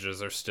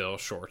shortages are still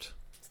short.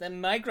 It's the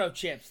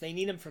microchips. They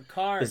need them for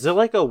cars. Is there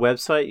like a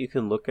website you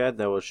can look at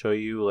that will show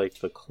you like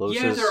the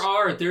closest? Yeah, there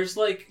are. There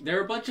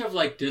are a bunch of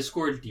like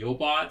Discord deal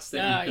bots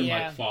that you can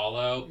yeah. like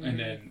follow, and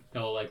then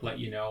they'll like let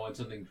you know when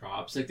something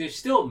drops. Like they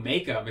still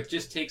make them. It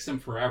just takes them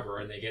forever,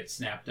 and they get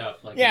snapped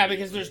up. Like Yeah,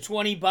 because immediately. there's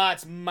 20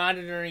 bots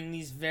monitoring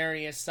these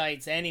various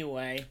sites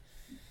anyway.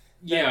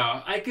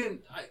 Yeah,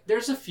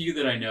 there's a few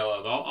that I know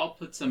of. I'll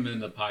put some in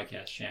the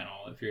podcast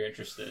channel if you're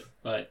interested.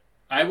 But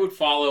I would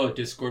follow a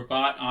Discord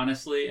bot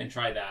honestly and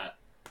try that.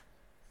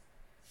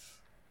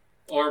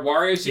 Or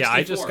Wario 64. Yeah,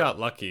 I just got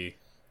lucky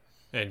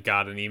and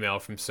got an email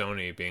from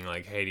Sony being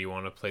like, "Hey, do you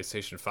want a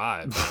PlayStation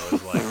 5?" And I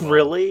was like, well,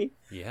 Really?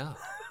 Yeah.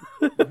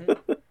 I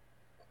would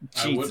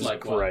Jesus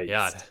like one. Christ.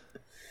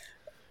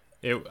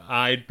 Yeah.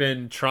 I'd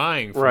been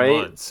trying for Right.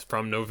 months,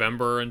 from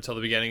November until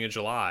the beginning of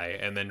July,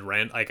 and then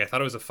I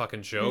thought it was a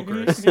fucking joke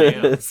or a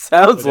scam. It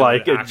sounds But then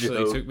like it a actually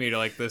joke. took me to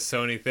like this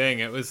Sony thing.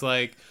 It was one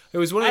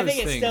I of those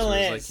think it things still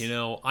where it's is.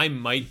 like, I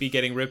might be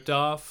getting ripped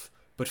off,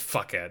 but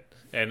fuck it.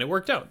 And it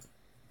worked out.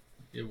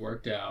 It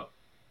worked out.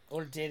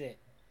 Or did it?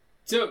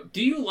 So,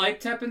 do you like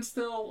Teppen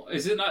still?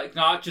 Is it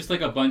not just like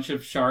a bunch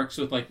of sharks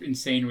with like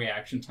insane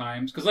reaction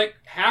times? Because like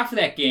half of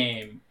that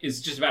game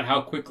is just about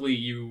how quickly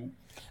you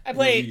I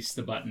play. release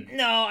the button.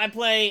 No, I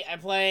play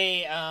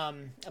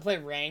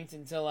ranked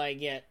until I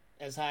get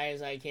as high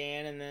as I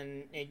can, and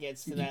then it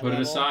gets to You that put level.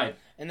 it aside.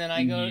 And then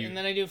I go, and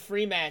then I do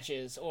free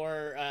matches,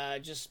 or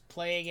just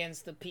play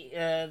against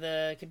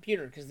the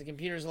computer, because the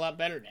computer's a lot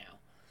better now.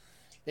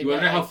 They've You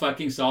want to got, know how like-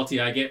 fucking salty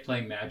I get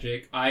playing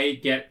Magic? I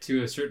get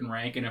to a certain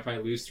rank, and if I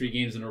lose 3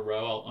 games in a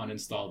row, I'll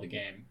uninstall the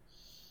game.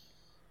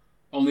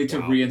 Only to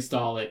Wow.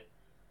 reinstall it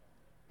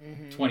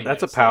 20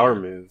 That's a minutes power later.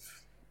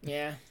 move.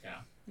 Yeah. Yeah.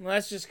 Well,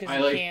 that's just because I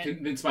he like can't.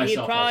 convince He myself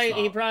I'll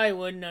probably stop.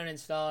 wouldn't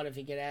uninstall it if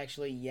he could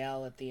actually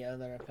yell at the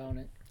other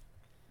opponent.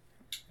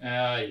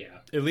 Yeah.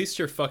 At least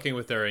you're fucking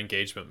with their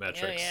engagement Yeah,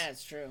 metrics. yeah,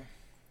 it's true.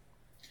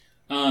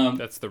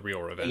 That's the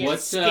real revenge. They get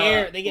What's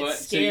scared- they get what-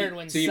 scared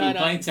when so you've been Sudon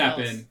playing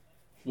tells. Teppen.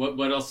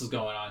 What else is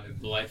going on in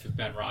the life of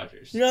Ben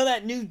Rogers? You know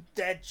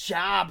that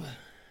job,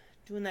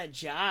 doing that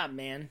job,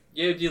 man.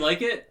 Yeah, do you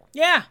like it?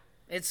 Yeah,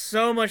 it's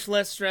so much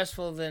less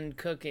stressful than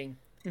cooking.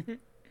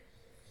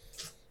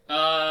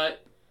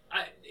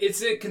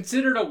 Is it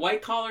considered a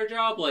white collar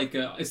job? Like,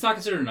 it's not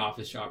considered an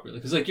office job, really,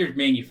 because like you're a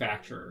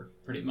manufacturer,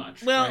 pretty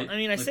much. Well, right? I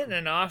mean, I sit in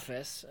an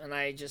office and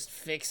I just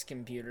fix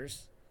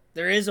computers.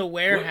 There is a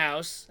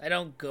warehouse. I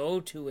don't go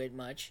to it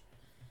much.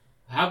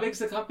 How big's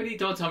the company?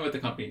 Don't tell me what the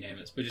company name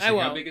is, but just I say,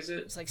 won't. how big is it?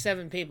 It's like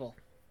 7 people.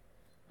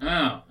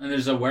 Oh, and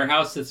there's a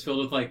warehouse that's filled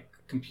with like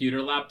computer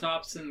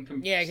laptops and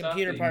Yeah, stuff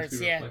computer that you parts,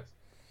 can yeah. reflex.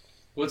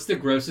 What's the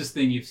grossest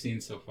thing you've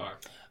seen so far?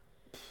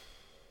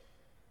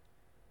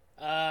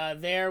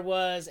 There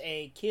was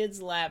a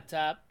kid's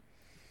laptop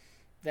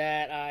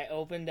that I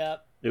opened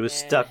up. It was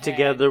and stuck had-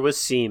 together with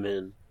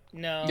semen.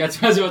 No. That's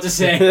what I was about to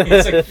say.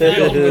 It's like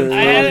filled with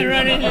I haven't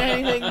run into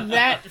anything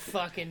that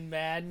fucking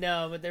bad.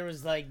 No, but there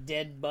was like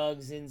dead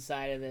bugs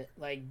inside of it,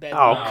 like bed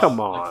Oh, bugs. come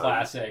the on.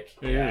 classic.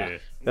 Yeah.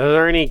 Are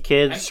there any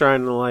kids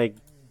trying to like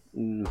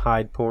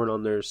hide porn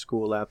on their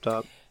school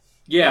laptop?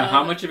 Yeah,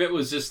 how much of it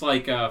was just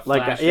like Like,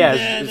 flash?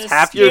 yeah, The is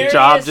half your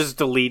job scariest- just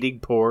deleting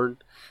porn?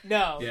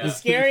 No, Yeah. the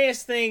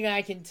scariest thing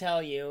I can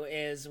tell you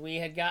is we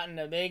had gotten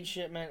a big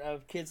shipment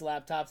of kids'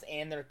 laptops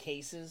and their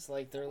cases,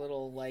 like their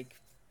little like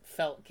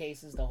felt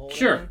cases to hold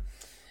Sure. them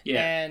in.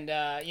 Yeah.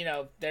 And you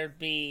know, there'd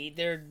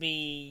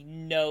be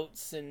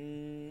notes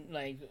and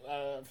like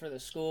for the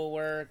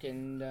schoolwork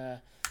and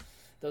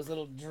those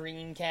little not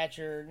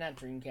Dreamcatcher, the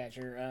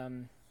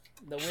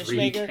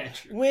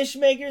Dreamcatcher.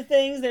 Wishmaker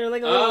things. They were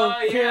like a Oh,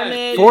 little yeah.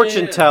 pyramid.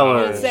 Fortune Yeah.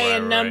 teller. You'd say a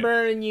Right.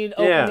 number and you'd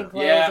open Yeah. and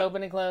close, Yeah.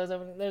 open and close,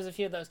 open. There's a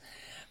few of those,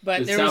 but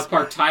The there South was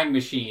Park Time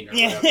Machine or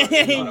yeah, whatever.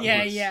 I thought it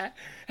yeah, was. yeah.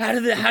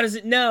 How does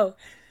it know?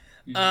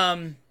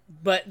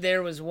 But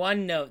there was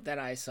one note that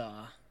I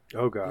saw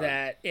Oh god.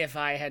 that if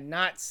I had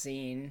not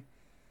seen,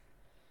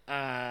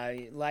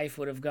 life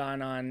would have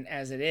gone on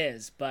as it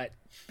is. But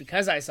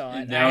because I saw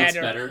it, Now I it's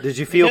had to. better. Did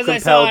you feel Because I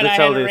saw compelled it, to I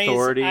tell had the raise-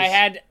 authorities?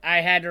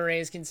 I had to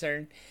raise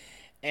concern,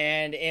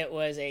 and it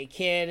was a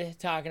kid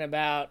talking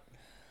about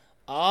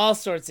all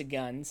sorts of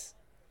guns.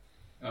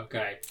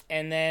 Okay.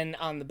 And then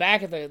on the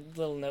back of the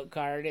little note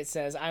card, it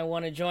says, "I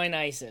want to join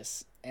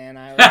ISIS." And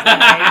I was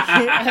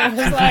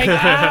like,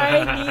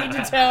 I need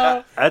to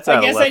tell. That's I out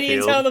of guess I left need to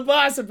field. tell the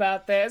boss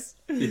about this.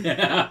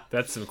 Yeah.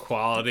 That's some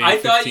quality. I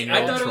thought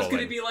 15-year-old it was going to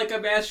trolling. be like a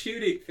mass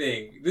shooting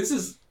thing. This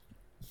is,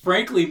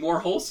 frankly, more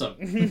wholesome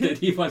that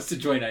he wants to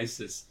join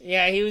ISIS.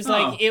 Yeah, he was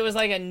like, Oh. it was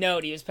like a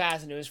note he was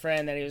passing to his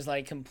friend that he was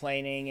like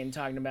complaining and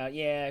talking about.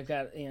 Yeah, I've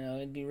got,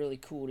 it'd be really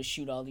cool to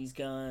shoot all these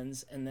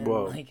guns, and then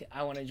Whoa. like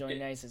I want to join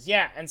ISIS.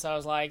 Yeah, and so I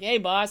was like, hey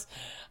boss,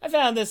 I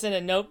found this in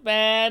a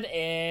notepad,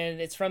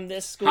 and it's from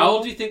this school. How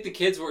old do you think the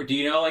kids were? Do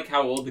you know like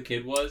how old the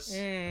kid was?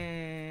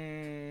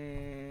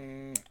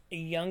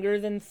 Younger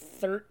than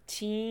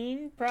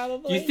 13,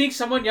 probably. Do you think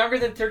someone younger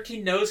than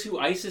 13 knows who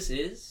ISIS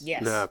is?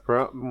 Yes. Nah,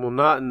 well,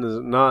 not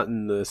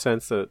in the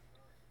sense that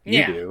you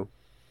Yeah. do.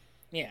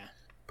 Yeah.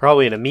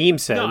 Probably in a meme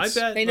sense. No, I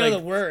bet They know like, the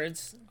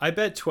words. I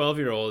bet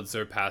 12-year-olds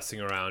are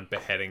passing around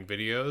beheading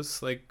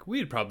videos. Like we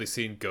had probably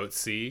seen Goat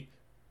C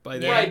by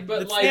then. Right,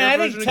 but, It's like- their Yeah, I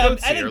version think of Goat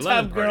C I or think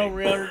Lemon Tub Girl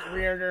Party.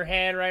 reared her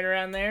head right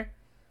around there.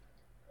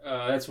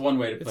 That's one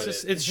way to put It's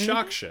just it. it's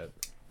shock shit.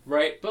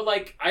 Right, but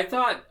like I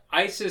thought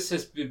ISIS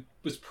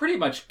was pretty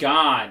much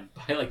gone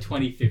by like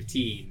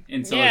 2015,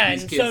 and so Yeah, like,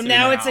 these and kids so are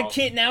now it's a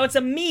kid. Now it's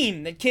a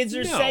meme that kids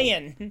are No.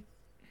 saying.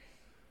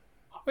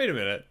 Wait a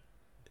minute.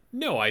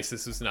 No,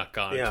 ISIS was not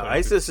gone. in Yeah,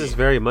 2015. ISIS is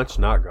very much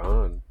not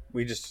gone.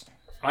 We just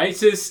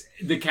ISIS,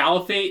 the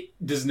caliphate,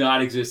 does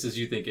not exist as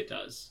you think it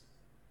does.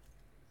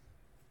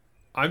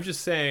 I'm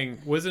just saying,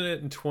 wasn't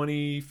it in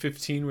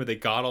 2015 where they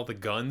got all the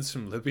guns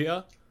from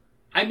Libya?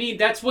 I mean,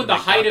 that's when And the they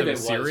got height of them it in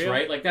was, Syria?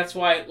 right? Like that's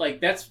why, like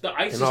that's the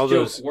ISIS And all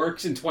joke those-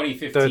 works in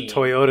 2015. the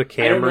Toyota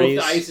I don't know if Camrys.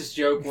 the ISIS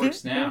joke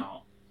works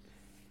now.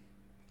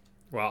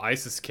 Well,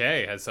 ISIS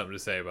K has something to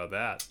say about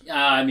that.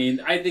 I mean,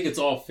 I think it's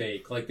all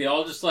fake. Like they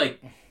all just just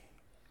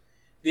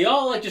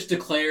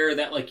declare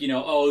that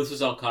oh, this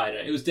was Al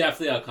Qaeda. It was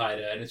definitely Al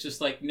Qaeda, and it's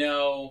just like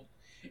no.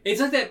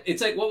 It's like that.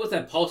 It's like what was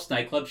that Pulse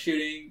nightclub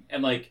shooting?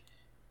 And like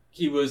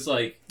he was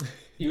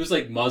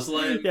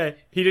Muslim. Yeah,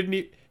 he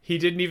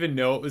didn't even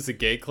know it was a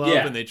gay club,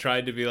 Yeah. and they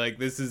tried to be like,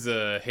 this is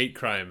a hate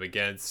crime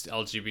against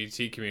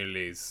LGBT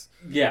communities.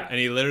 Yeah. And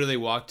he literally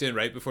walked in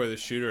right before the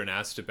shooter and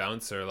asked a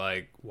bouncer,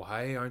 like,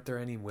 why aren't there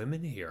any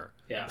women here?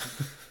 Yeah.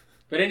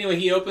 But anyway,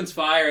 he opens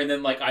fire, and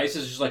then like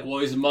ISIS is just like, well,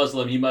 he's a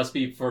Muslim. He must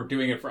be for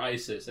doing it for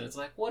ISIS. And it's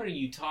like, what are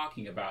you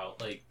talking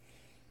about? Like,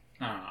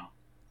 I don't know.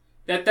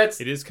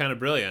 That's It is kind of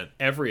brilliant.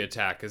 Every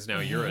attack is now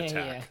your Yeah,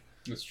 attack. yeah.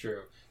 That's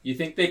true. You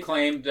think they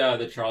claimed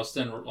the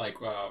Charleston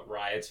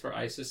riots for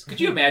ISIS? Could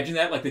you imagine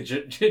that? Like the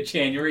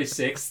January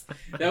 6th?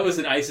 That was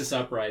an ISIS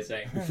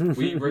uprising.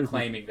 We were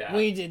claiming that.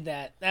 We did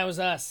that. That was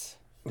us.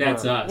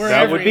 That's us. We're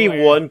that would be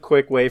everywhere. one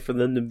quick way for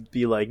them to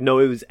be like, no,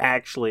 it was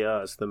actually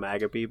us, the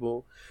MAGA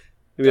people.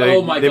 They'd be like,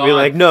 Oh my they'd be God.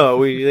 like,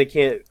 no, they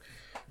can't.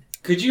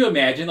 Could you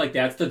imagine, like,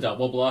 that's the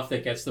double bluff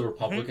that gets the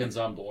Republicans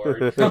on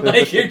board?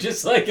 Like, you're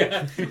just like,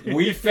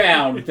 we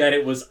found that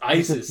it was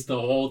ISIS the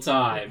whole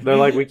time. They're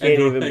like, we can't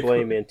And we're even like,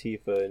 blame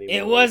Antifa anymore.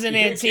 It wasn't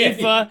Okay.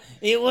 Antifa.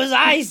 It was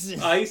ISIS.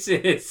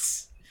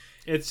 ISIS.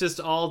 It's just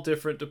all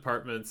different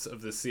departments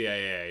of the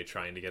CIA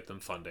trying to get them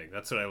funding.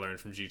 That's what I learned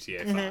from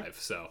GTA 5,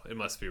 so it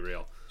must be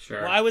real.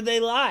 Sure. Why would they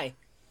lie?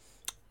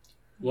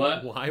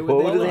 What? Why would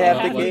What they do they lie? have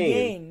to Have to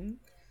gain?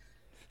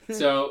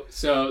 gain.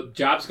 So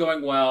job's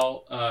going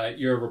well.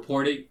 You're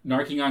reporting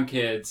narking on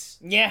kids.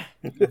 Yeah.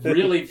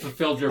 Really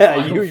fulfilled your Yeah,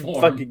 final you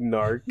form. fucking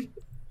narc.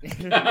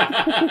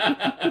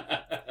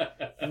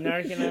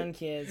 Narking on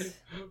kids.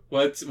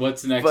 What's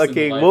next? in the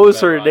Fucking, life what of was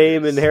Ed her name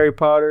in Rogers? Harry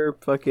Potter?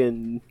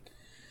 Fucking.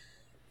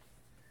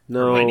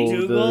 No, Hermione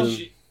Dougal?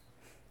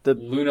 the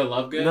Luna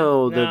Lovegood.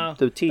 no, No,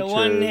 the teacher,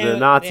 one the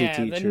Nazi yeah,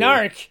 teacher, The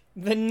narc.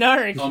 The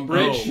narc.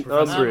 Umbridge.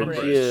 Professor Umbridge,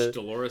 Umbridge, yeah.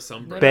 Dolores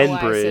Umbridge. Ben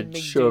Don't know why I said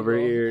Bridge McDougal. over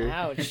here.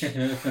 Ouch.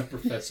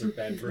 Professor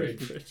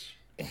Benbridge.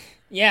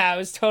 Yeah, I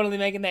was totally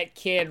making that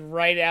kid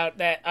write out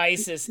that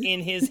ISIS in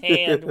his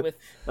hand with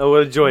I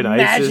want to join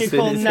ISIS in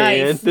Magical his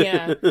knife,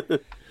 hand.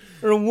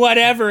 or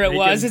whatever it Make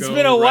was. him It's go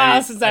been a while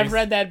right since I've ice-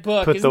 read that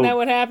book. Put Isn't the- that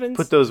what happens?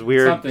 Put those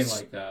weird Something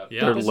like that.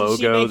 Yeah. their Doesn't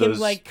she logo, make him those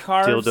like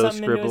carve dildo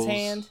something into scribbles. his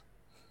hand?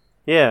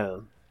 Yeah,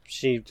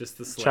 she Just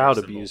the Slayer child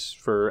symbol. abuse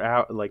for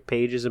out like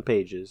pages and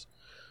pages.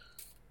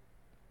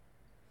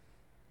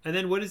 And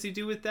then what does he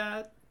do with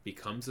that?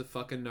 Becomes a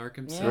fucking narc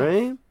himself. Yeah.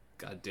 Right?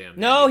 God damn.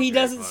 No, Harry he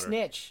doesn't Potter.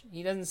 snitch.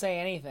 He doesn't say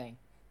anything.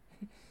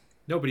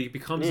 No, but he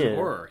becomes Yeah. an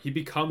horror. He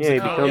becomes Yeah, a he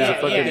cop. becomes a yeah,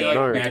 fucking yeah, like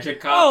narc. magic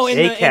Oh, cops. in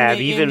the, ACAB, in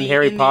the, even in the,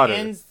 Harry in Potter. The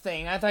end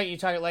thing. I thought you were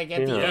talking like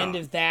at the Yeah. end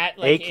of that.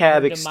 Like in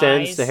ACAB her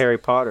extends demise. to Harry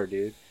Potter,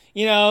 dude.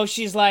 You know,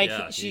 she's like,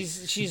 Yeah,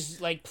 she's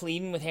like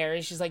pleading with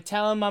Harry. She's like,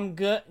 tell him I'm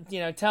good.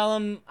 You know, tell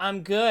him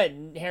I'm good.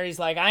 And Harry's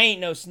like, I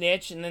ain't no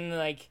snitch. And then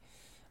like,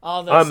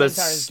 all the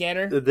centaurs get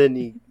her, Then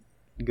he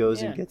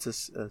goes Yeah. and gets a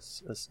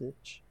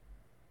snitch.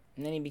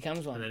 and then he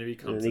becomes one. And then he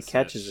becomes And then he a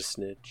catches a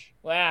snitch. snitch.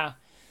 Wow,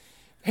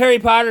 Harry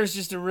Potter's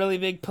just a really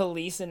big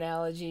police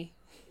analogy.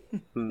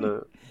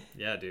 No,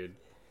 Yeah, dude.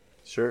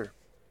 sure.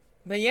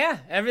 But yeah,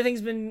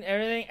 everything's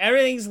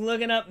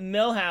looking up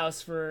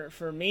Millhouse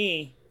for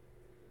me.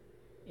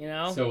 You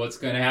know, So what's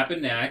going to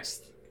happen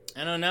next?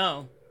 I don't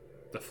know.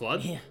 The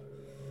flood? Yeah,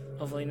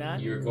 hopefully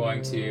not. You're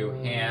going to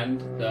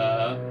hand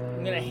the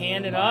I'm gonna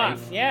hand it mic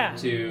off. Yeah.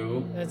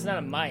 to. It's not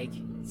a mic.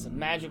 It's a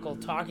magical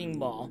talking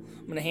ball.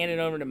 I'm gonna hand it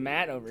over to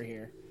Matt over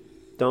here.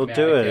 Don't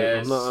do it.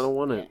 Maticus. I don't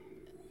want it.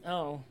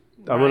 Oh.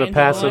 I'm gonna Brian,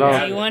 pass do you it want-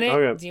 off. Do you want it?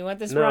 Okay. Do you want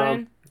this, No.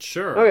 Brian?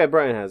 Sure. Okay,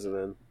 Brian has it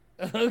then.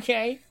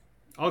 Okay.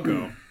 I'll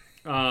go.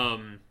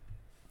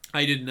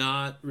 I did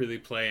not really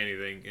play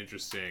anything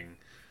interesting,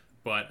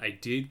 but I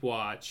did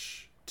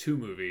watch 2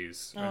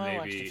 movies, or I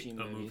watched maybe a few a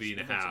movies, movie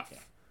and a but that's half,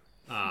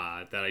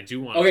 okay. that I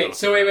do want to Okay, talk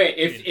so about. wait.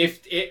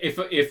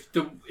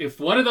 If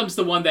one of them's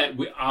the one that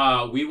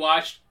we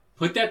watched,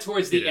 put that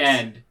towards the It is.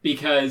 end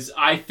because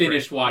I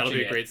finished Great. watching That'll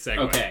be a it. great segue.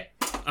 Okay.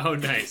 Oh,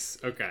 nice.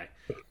 Okay.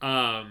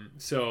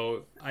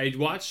 So I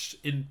watched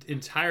in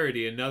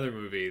entirety another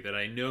movie that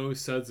I know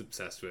Sud's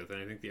obsessed with,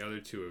 and I think the other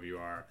 2 of you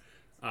are.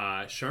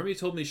 Sharmy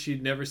told me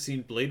she'd never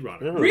seen Blade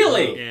Runner. Oh,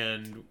 Really?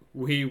 And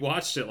we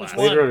watched it last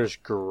one? Blade Runner's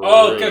great.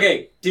 Oh,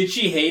 okay. Did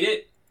she hate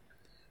it?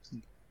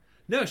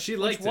 No, she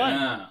liked one?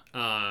 it.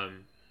 Ah.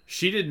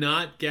 She did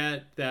not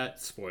get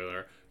that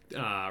spoiler.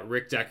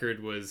 Rick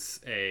Deckard was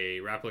a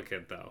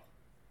replicant, though.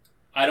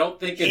 I don't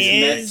think it's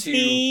Is meant to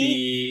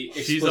he?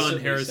 be. She's on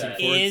explicitly Harrison said.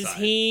 Ford. Is side.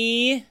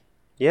 he?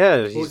 Yeah,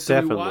 Well, he's so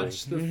definitely. we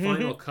watched the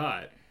final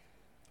cut,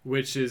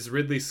 which is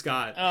Ridley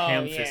Scott Oh,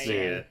 ham-fisting yeah.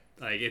 it.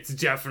 Like, it's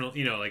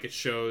definitely, like it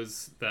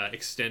shows the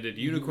extended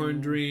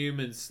unicorn dream,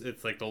 and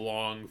it's like the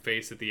long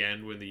face at the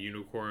end when the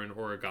unicorn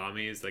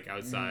origami is like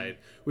outside,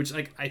 which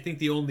like I think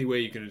the only way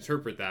you can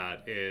interpret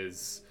that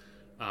is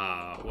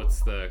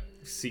what's the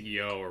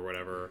CEO or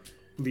whatever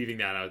leaving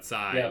that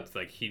outside. Yeah. It's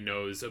like he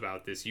knows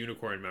about this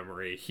unicorn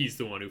memory. He's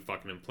the one who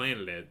fucking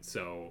implanted it.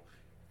 So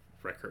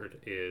Deckard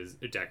is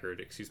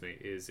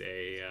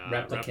a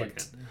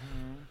replicant.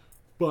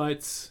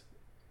 But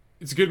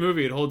it's a good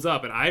movie. It holds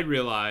up. And I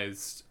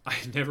realized I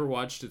never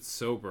watched it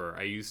sober.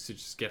 I used to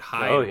just get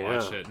high Oh, and yeah.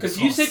 watch it. Because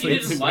and you fall said you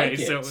asleep didn't anyway, like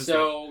it, it was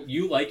so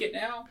you like it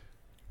now?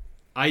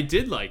 I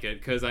did like it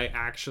because I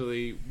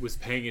actually was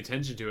paying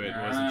attention to it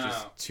and wasn't Wow.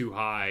 just too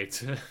high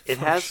to. It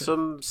has function.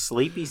 some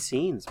sleepy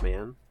scenes,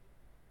 man.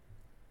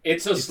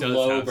 It's a It does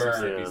slow have some burn.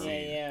 sleepy Yeah.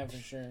 scenes. Yeah, for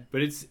sure.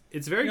 But it's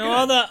very You good. know,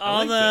 all the I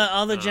liked it.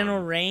 all the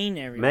general rain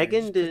everywhere.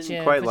 Megan Just didn't put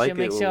you- quite put like you- it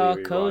makes when you all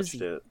we cozy.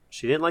 rewatched it.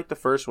 She didn't like the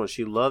first one.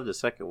 She loved the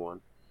second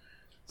one.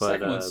 But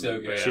Second one's so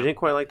good. she didn't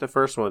quite like the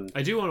first one.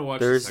 I do want to watch.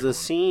 There's the the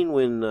second scene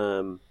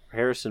when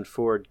Harrison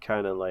Ford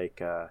kind of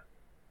like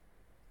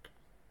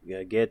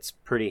gets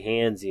pretty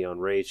handsy on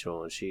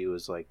Rachel, and she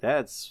was like,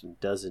 "That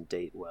doesn't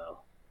date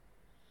well."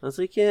 I was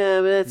like,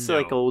 "Yeah, but that's No.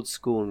 like old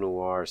school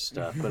noir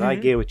stuff." But I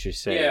get what you're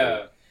saying. Yeah.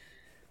 one.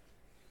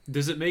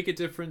 Does it make a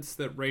difference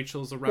that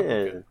Rachel's a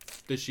replicant?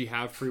 Does she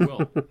have free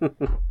will?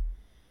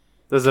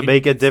 Does it Can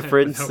make you a consent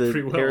difference without that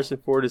free will? Harrison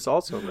Ford is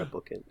also a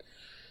replicant?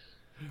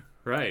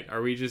 Right?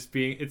 Are we just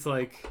being? It's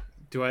like,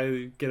 do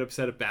I get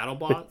upset at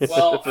BattleBots?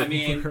 Well, I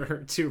mean,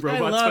 Or 2 I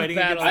robots love fighting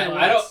against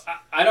BattleBots. robots?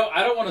 I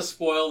don't want to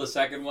spoil the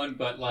second one,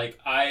 but like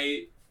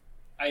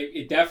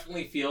it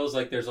definitely feels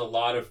like there's a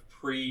lot of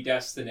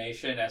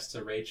predestination as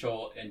to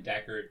Rachel and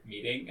Deckard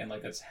meeting, and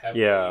like that's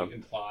heavily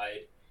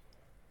implied.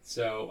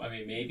 So I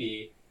mean,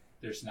 maybe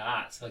there's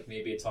not. Like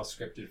maybe it's all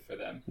scripted for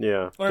them.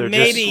 Yeah, or they're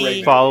maybe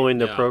just following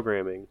the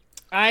programming.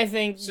 I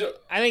think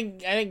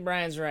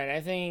Brian's right.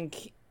 I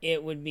think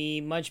it would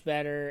be much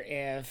better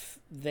if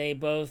they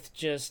both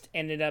just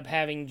ended up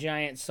having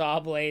giant saw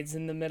blades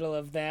in the middle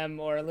of them,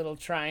 or little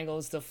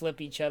triangles to flip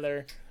each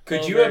other.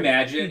 Could you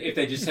imagine if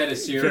they just had a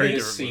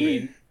serious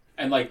scene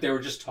and like they were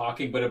just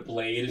talking, but a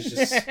blade is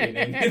just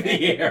spinning in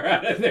the air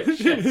out of their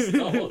chest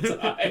the whole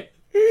time?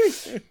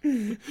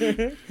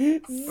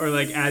 Or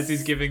like as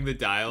he's giving the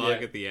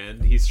dialogue at the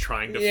end, he's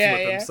trying to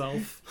flip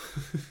himself.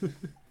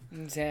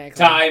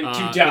 Exactly. Time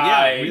to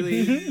die. Yeah,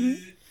 really,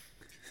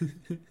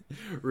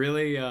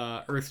 really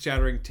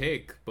earth-shattering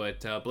take,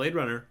 but Blade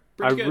Runner.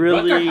 Good.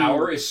 Rutger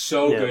Hauer is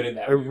so good in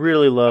that movie. I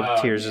really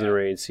love Tears in the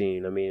Rain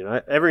scene. I mean,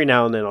 every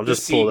now and then I'll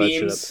just pull that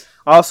shit up.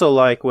 I also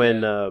like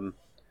when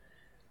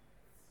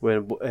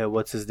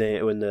what's his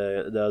name? When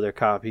the other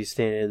cop, he's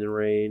standing in the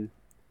rain,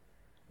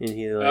 and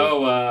he like,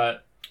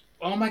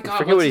 oh my god, I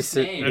forget what his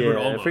name?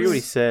 I forget what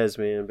he says,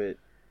 man, but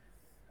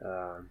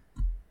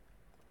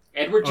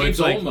Edward James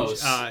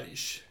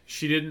Olmos.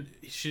 She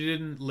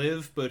didn't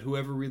live, but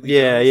whoever really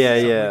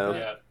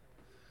yeah.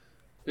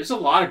 There's a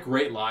lot of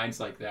great lines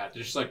like that.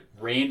 They're just like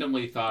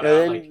randomly thought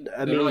out. Like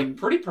they're like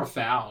pretty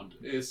profound.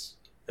 And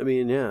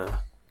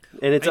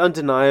it's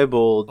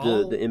undeniable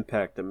the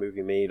impact the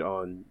movie made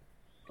on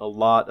a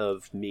lot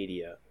of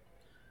media.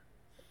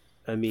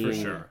 I mean, for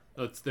sure.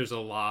 There's a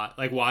lot.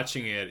 Like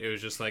watching it, it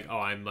was just like, oh,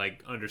 I'm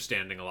like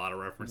understanding a lot of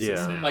references.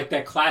 Yeah. Now. Like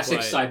that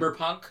classic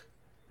Cyberpunk,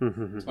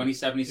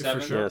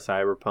 2077. For sure. Yeah,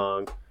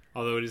 Cyberpunk.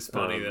 Although it is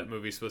funny that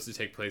movie's supposed to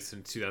take place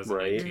in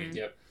 2019. Right?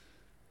 Yep.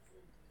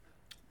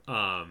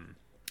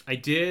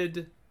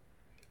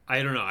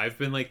 I don't know. I've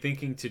been like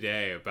thinking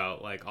today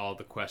about like all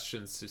the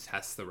questions to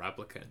test the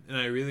replicant, and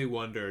I really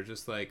wonder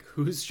just like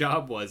whose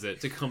job was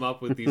it to come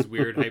up with these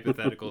weird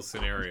hypothetical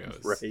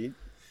scenarios, right?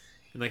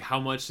 And like how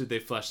much did they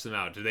flesh them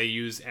out? Did they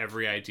use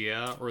every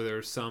idea, or there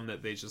were some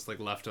that they just like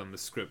left on the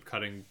script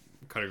cutting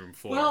room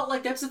floor? Well,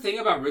 like that's the thing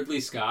about Ridley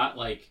Scott.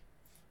 Like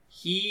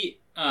he's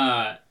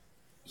not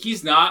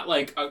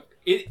like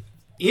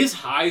his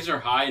highs are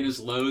high and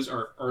his lows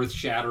are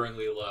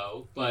earth-shatteringly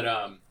low, but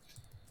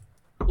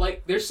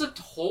like there's a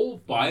whole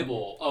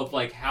Bible of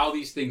like how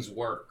these things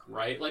work,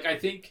 right? Like I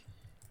think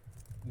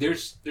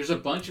there's a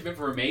bunch of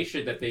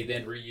information that they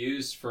then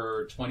reuse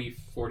for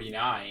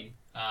 2049,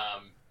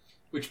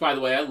 which by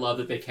the way, I love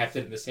that they kept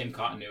it in the same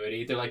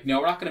continuity. They're like,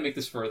 no, we're not going to make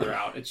this further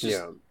out. It's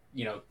just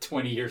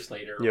 20 years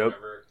later or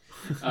whatever.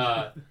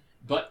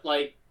 But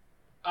like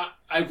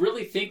I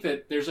really think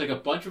that there's like a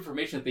bunch of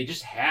information that they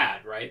just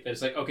had, right?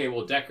 That's like, okay,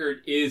 well, Deckard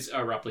is a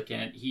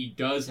replicant. He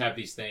does have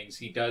these things.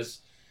 He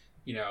does,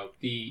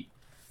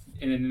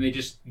 and then they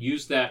just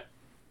use that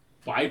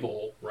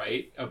Bible,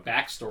 right, of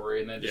backstory,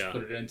 and then just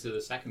put it into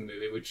the second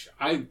movie, which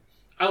I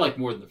like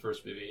more than the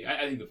first movie.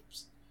 I think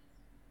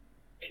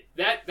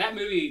that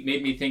movie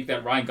made me think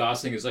that Ryan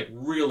Gosling is like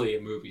really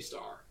a movie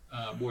star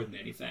more than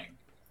anything.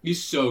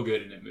 He's so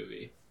good in that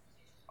movie.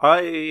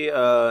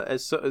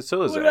 So is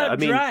what about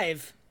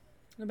Drive?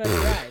 What about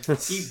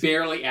Drive? He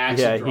barely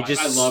acts in Drive.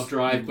 I love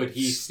Drive, but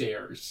he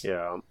stares.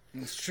 Yeah.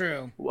 It's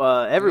true.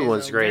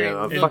 Everyone's great.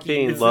 I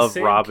fucking love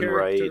Robin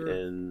Wright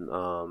and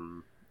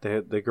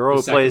the girl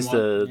who plays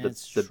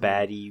the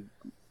baddie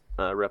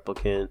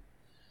replicant.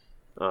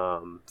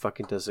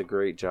 Fucking does a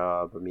great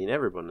job. I mean,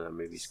 everyone in that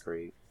movie's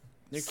great.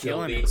 They're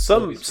killing it.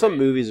 Some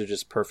movies are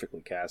just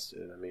perfectly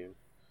casted. I mean,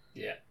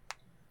 yeah.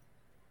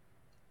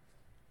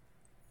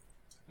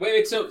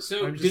 Wait. So did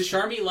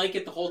Sharmie like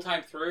it the whole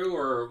time through,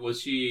 or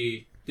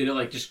did it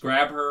like just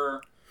grab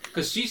her?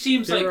 Because she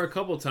seems there were a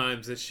couple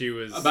times that she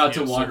was about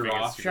to wander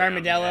off.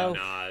 Charmadello,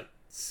 not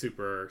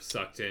super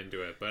sucked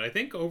into it, but I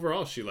think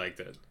overall she liked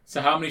it. So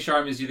how many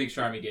Sharmies do you think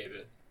Sharmie gave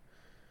it?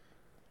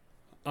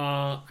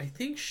 I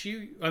think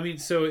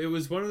so it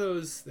was one of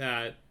those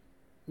that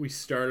we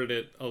started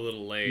it a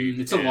little late.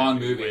 It's a long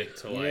movie.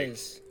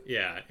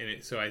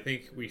 So I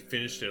think we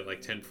finished it at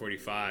like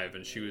 10:45,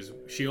 and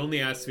she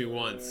only asked me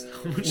once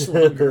how much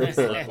longer was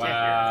left in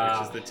here,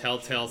 which is the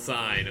telltale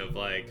sign of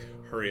like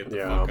hurry the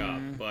fuck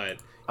up. But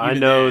I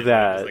know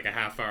that it was like a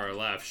half hour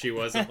left. She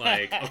wasn't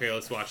like, okay,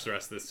 let's watch the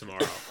rest of this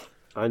tomorrow.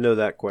 I know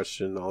that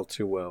question all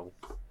too well.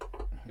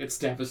 It's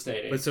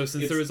devastating. But so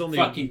since there was only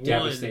fucking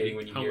devastating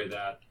when you hear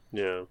that.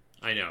 Yeah.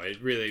 I know,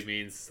 it really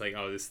means like,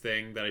 oh, this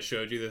thing that I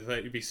showed you that I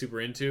thought you'd be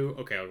super into.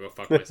 Okay, I'll go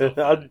fuck myself.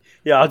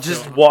 I'll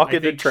just walk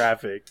into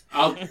traffic.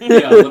 Let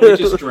me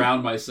just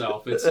drown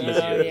myself. It's easier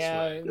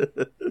this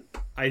way.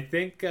 I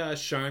think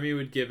Sharmie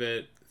would give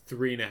it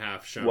 3.5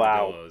 Sharmadillos.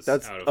 Wow,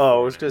 that's out of I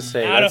was gonna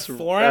say out that's of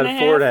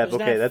 4.5.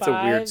 Okay, that's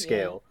a weird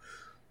scale.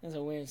 That's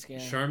a weird scale.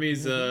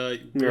 Sharmie's a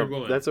weird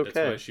woman. That's okay.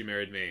 That's why she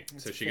married me,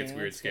 so she gets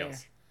weird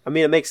scales. I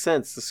mean, it makes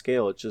sense. The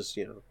scale, it's just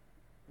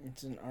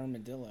It's an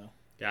armadillo.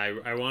 Yeah,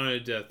 I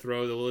wanted to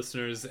throw the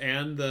listeners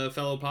and the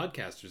fellow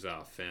podcasters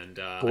off, and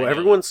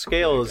everyone's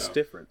scale is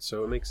different,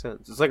 so it makes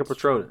sense. It's like a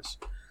Patronus.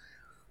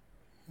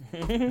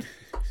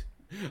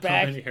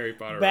 back, How many Harry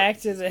Potter back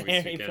to references the can we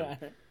Harry sneak in?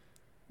 Potter.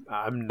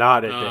 I'm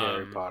not into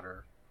Harry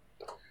Potter.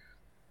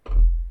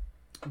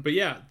 But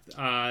yeah,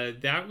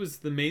 that was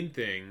the main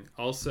thing.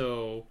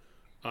 Also,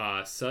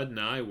 Sud and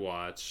I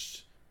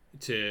watched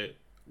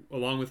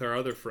along with our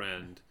other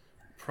friend,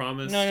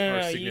 Promised Our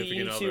No. Significant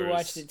You Others. two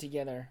watched it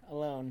together,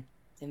 alone,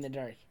 in the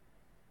dark.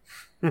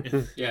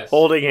 Yes.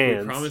 Holding We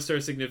hands. promised our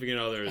significant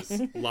others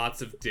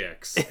lots of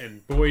dicks,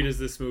 and boy does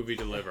this movie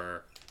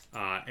deliver.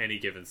 Any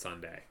Given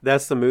Sunday.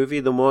 That's the movie.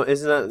 The one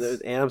isn't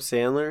that Adam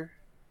Sandler?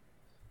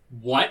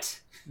 What?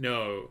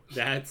 No,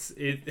 that's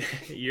it.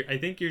 I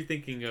think you're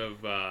thinking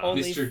of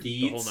Only Mr.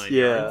 the whole Deeds? nine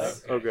Yeah.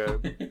 yards.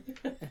 Okay.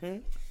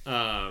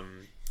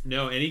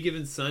 No, Any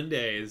Given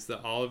Sunday is the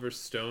Oliver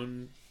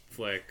Stone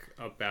flick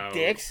about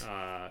Dicks?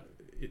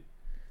 It's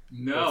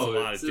No, a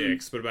lot of it's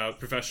dicks, but about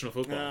professional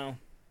football. No.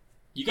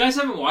 You guys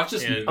haven't watched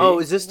this And- movie? Oh,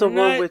 is this the We're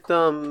one not- with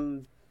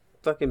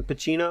fucking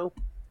Pacino?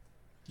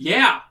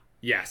 Yeah.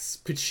 Yes,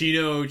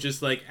 Pacino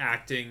just like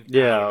acting out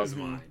Yeah. of his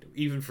mind,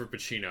 even for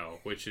Pacino,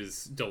 which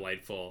is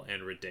delightful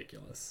and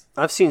ridiculous.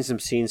 I've seen some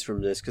scenes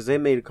from this because they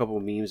made a couple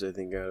memes, I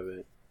think, out of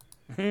it.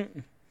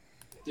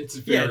 It's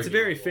very Yeah, it's a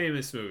very good.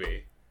 famous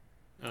movie.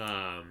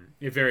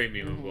 Very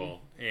memeable,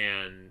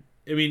 and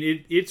I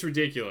mean it's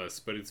ridiculous,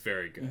 but it's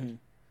very good.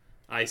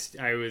 I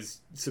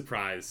was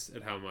surprised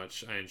at how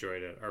much I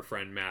enjoyed it. Our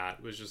friend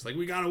Matt was just like,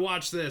 "We gotta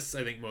watch this."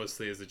 I think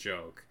mostly as a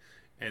joke,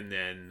 and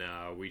then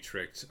we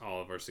tricked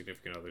all of our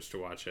significant others to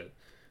watch it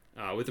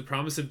with the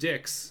promise of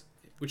dicks.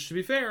 Which, to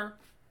be fair,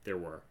 there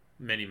were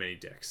many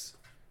dicks.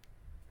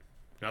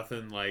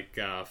 Nothing like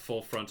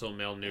full frontal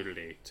male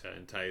nudity to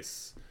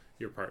entice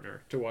your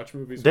partner to watch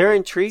movies. They're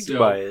intrigued So-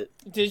 by it.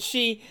 Did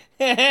she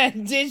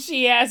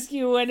ask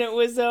you when it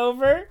was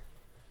over?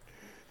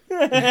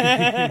 One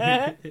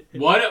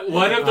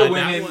of the that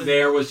women one-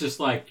 there was just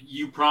like,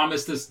 "You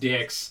promised us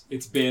dicks.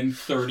 It's been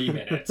 30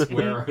 minutes.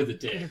 Where are the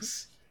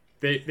dicks?"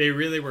 They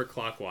really were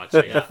clock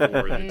watching for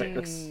the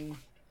dicks.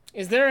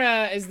 Is that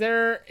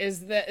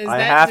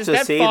I have does to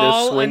that see the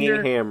fall swinging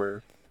under,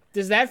 hammer.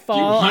 Does that Do you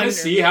fall want under to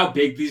see how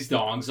big these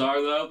dongs are,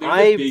 though? They're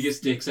I- the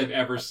biggest dicks I've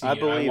ever seen. I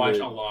believe watch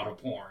it. a lot of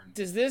porn.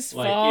 Does this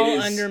Like, fall it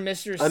is- under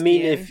Mr. Skin? I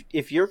mean,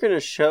 if you're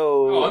gonna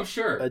show Oh, I'm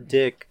sure. a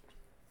dick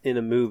in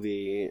a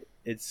movie,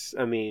 it's.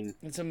 I mean,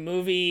 it's a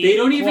movie, They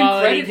don't even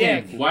quality credit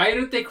dick. him. Why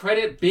don't they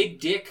credit Big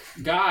Dick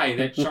Guy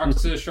that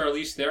sharks to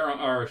Charlize Theron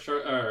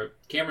or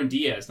Cameron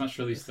Diaz? Not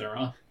Charlize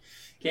Theron.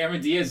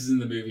 Cameron Diaz is in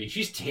the movie.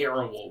 She's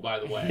terrible, by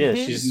the way. yeah,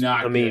 she's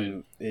not. I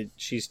mean,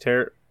 she's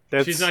terrible.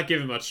 She's not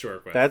given much to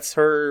work with. That's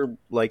her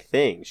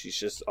thing. She's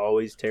just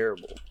always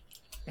terrible.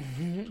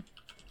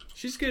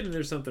 She's good, and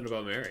there's something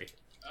about Mary.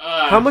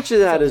 How much of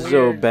that it's is a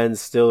though weird- Ben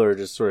Stiller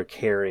just sort of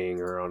carrying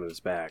her on his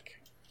back?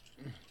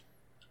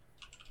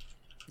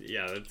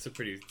 Yeah, that's a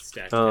pretty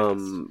stacked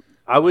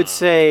I would cast.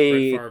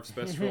 say Brett Favre's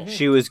best role.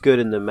 she was good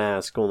in The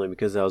Mask only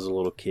because I was a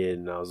little kid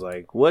and I was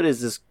like, "What is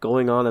this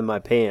going on in my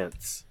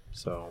pants?"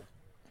 So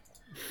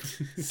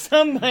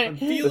I'm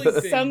feeling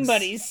things.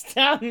 Somebody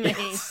stop me.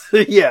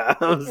 yeah,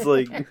 I was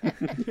like,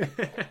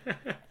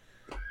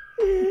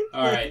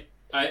 All right,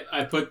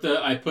 I put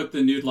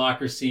the nude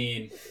locker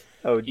scene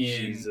 "Oh in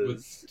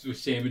Jesus!" with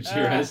Shane and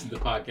Shiraz in the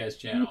podcast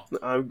channel.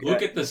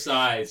 Look at the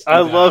size. I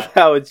of love that.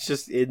 how it's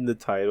just in the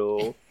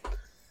title.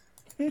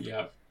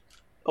 Yep.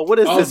 Oh, what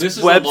is Oh, this is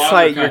a longer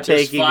website you're cut.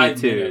 There's taking me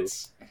 5 to?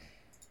 minutes.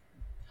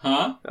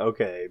 Huh?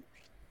 Okay,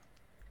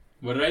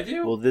 What did I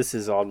do? well, this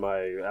is on my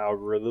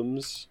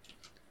algorithms.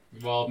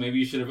 Well, maybe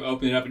you should have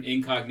opened it up in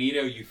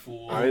incognito, you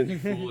fool. I- You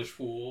foolish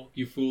fool.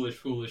 You foolish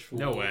fool.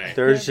 No way.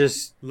 There's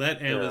just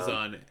Let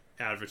Amazon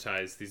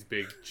advertise these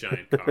big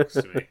giant cocks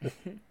to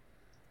me.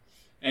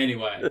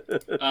 Anyway,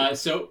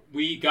 so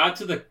we got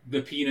to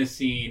the penis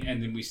scene,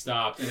 and then we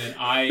stopped, and then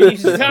I... You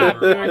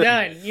stopped. We're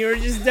done. You were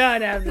just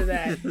done after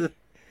that.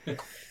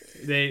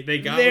 They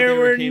got There what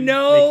were they came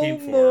no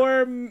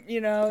for. more,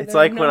 it's there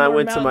like were when no I more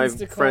went to my mountains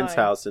to friend's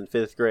climb. house in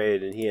 5th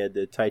grade and he had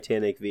the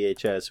Titanic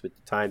VHS with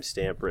the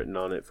timestamp written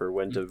on it for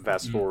when to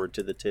fast forward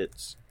to the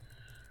tits.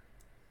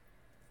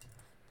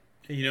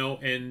 You know,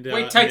 and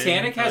Wait, and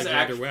Titanic has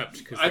Alexander act-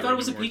 wept 'cause I there thought were it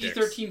was a no more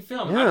dicks. PG-13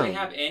 film. Yeah. How do they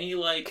have any,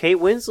 like... Kate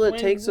Winslet When-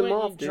 takes him when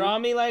off, you dude. Draw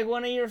me like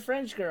one of your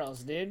French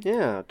girls, dude.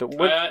 Yeah.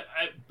 What?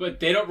 but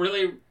they don't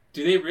really...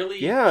 Do they really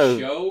Yeah.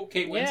 show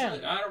Kate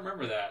Winslet? Yeah. I don't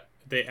remember that.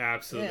 They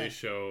absolutely Yeah.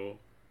 show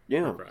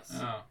Yeah. her breasts.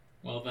 Oh.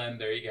 Well, then,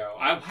 there you go.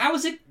 How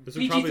is it Those are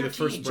PG-13? probably the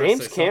first breasts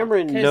James I saw.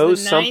 Cameron 'Cause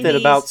knows the something 90s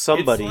about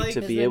somebody it's like- to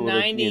Because be the able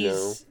 90s, to, you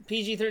know.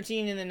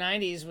 PG-13 in the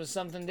 90s was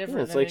something different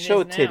Yeah, it's than like it show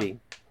a is now. titty.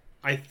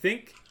 I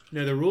think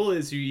no. The rule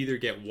is you either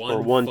get one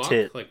Or one fuck,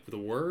 tit. like the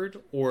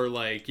word, or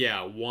like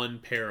one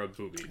pair of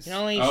boobies. You can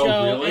only Oh,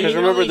 show. really? you Because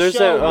can remember, only there's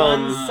show that.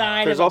 one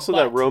side There's of a also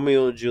that butt.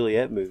 Romeo and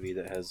Juliet movie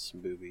that has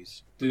some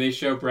boobies, Do they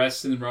show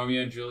breasts in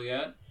Romeo and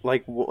Juliet?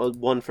 like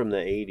one from the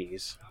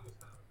 '80s,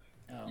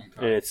 Oh,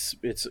 and it's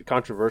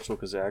controversial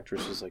because the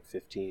actress is like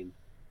 15.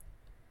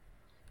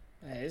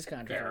 that is Fair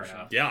controversial.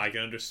 enough. Yeah, I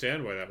can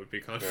understand why that would be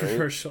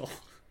controversial.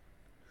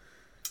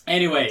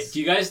 Anyway, do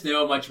you guys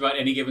know much about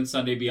Any Given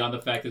Sunday beyond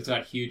the fact that it's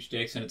got huge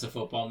dicks and it's a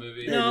football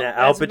movie? No. And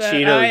Al that's about-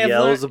 Pacino I have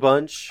yells a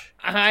bunch.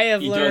 I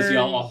have He learned. does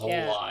yell a whole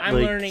lot. I'm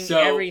Like, learning so-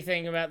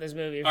 everything about this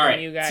movie from All right,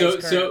 you guys so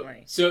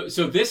currently.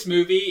 so this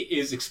movie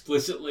is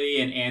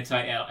explicitly an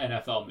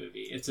anti-NFL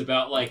movie. It's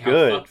about like how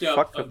Good. fucked up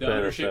Fuck of the the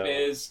ownership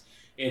NFL. is.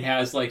 It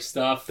has like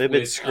stuff. They've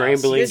been with,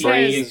 scrambling this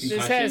brains. has,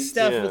 this has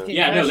stuff with concussions.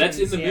 Yeah, no, that's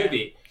in the yeah.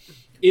 movie.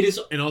 It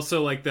is. And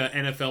also, like, the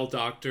NFL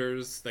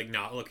doctors, like,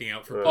 not looking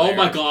out for Oh Oh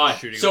my players, god!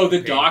 shooting So up the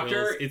pain doctor,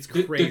 pills. It's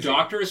the crazy.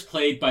 doctor is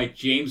played by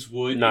James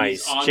Wood. and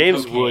Nice. he's on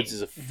James cocaine. Woods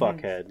is a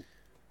fuckhead.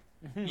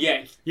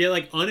 Yeah, Yeah,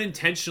 like,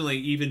 unintentionally,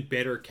 even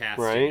better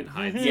casting Right? in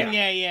hindsight.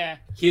 Yeah. Yeah.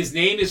 his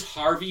name is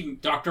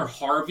Dr.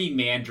 Harvey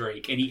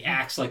Mandrake, and he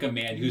acts like a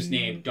man who's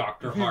named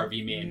Dr.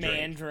 Harvey Mandrake.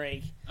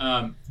 Mandrake.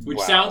 Which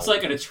Wow. sounds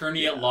like an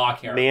attorney at law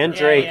character.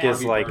 Mandrake Yeah, yeah.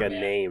 is like a Harvey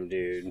Birdman. name,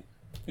 dude.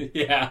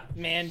 Yeah.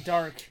 Man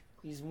Dark.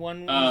 He's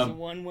one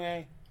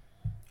way.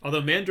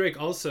 Although Mandrake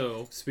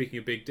also, speaking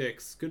of big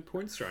dicks, good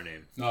porn star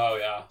name. Oh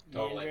yeah,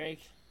 totally.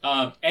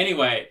 Mandrake.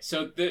 Anyway,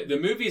 so the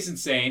movie is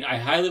insane. I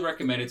highly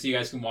recommend it so you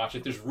guys can watch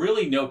it. There's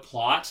really no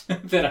plot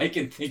that I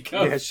can think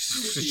of. Yeah,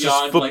 it's just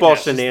beyond, football like,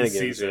 shenanigans.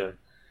 season. Yeah.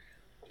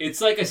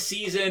 It's like a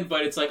season,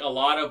 but it's like a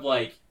lot of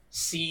like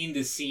scene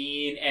to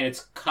scene, and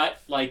it's cut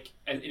like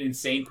an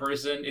insane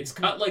person. It's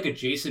cut like a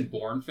Jason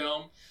Bourne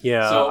film.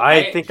 Yeah, So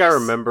I think I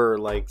remember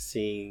like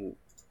seeing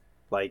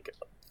like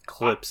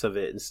clips of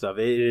it and stuff.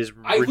 It is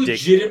I ridiculous.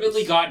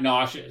 legitimately got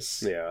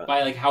nauseous Yeah.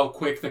 by like how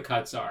quick the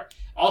cuts are.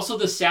 Also,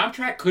 the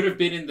soundtrack could have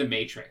been in The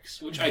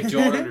Matrix, which I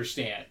don't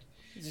understand.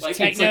 Just Like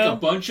techno. it's like a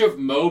bunch of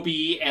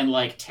Moby and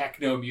like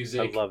techno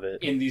music I love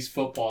it. in these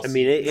football I scenes.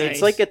 mean, it's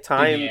Nice. like a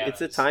time. Bananas.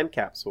 It's a time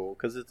capsule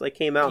because it like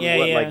came out Yeah, in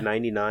what, yeah. like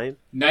 99.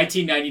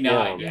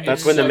 1999. Yeah, Yeah,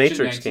 that's it's when The such a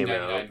Matrix came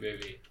 1999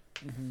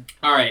 movie.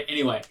 All right.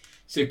 Anyway,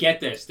 so get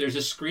this. There's a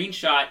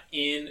screenshot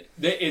in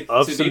the.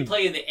 Of So they some-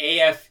 play in the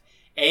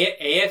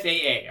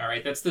AFAA. All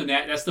right, that's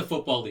the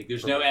football league.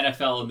 There's no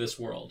NFL in this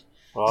world.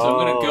 So I'm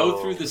going to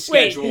go through the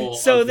schedule. Wait,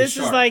 so of the this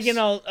is like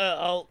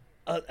Sharks.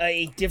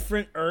 a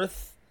different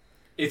Earth?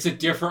 It's a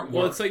different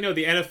Well, world. it's like, no,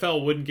 the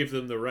NFL wouldn't give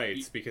them the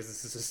rights because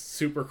this is a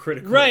super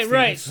critical. Right, to the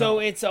right. NFL. So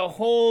it's a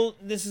whole.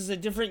 This is a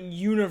different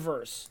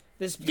universe.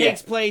 This Yeah.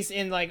 takes place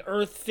in like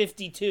Earth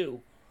 52.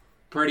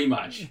 Pretty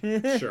much.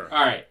 Sure.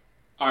 All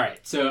right.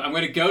 So I'm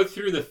going to go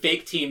through the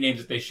fake team names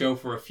that they show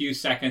for a few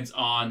seconds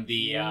on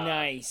the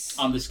Nice.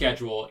 on the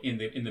schedule in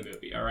the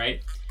movie. All right.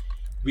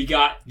 We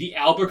got the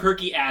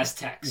Albuquerque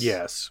Aztecs.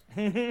 Yes.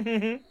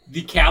 The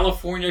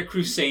California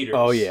Crusaders.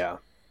 Oh yeah.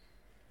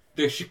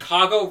 The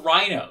Chicago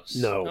Rhinos.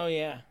 No. Oh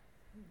yeah.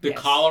 The Yes.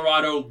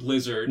 Colorado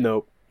Blizzard.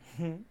 Nope.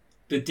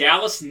 The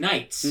Dallas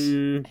Knights.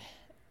 Mm,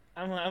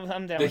 I'm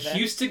down The with that.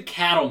 Houston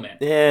Cattlemen.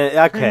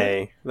 yeah.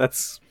 Okay.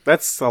 That's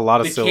a lot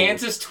of The syllables.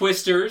 Kansas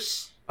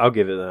Twisters. I'll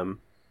give it them.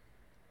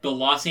 The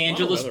Los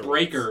Angeles other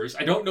Breakers.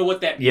 I don't know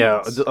what that means.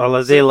 Yeah.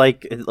 Are they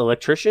like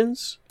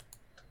electricians?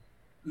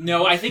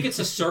 No, I think it's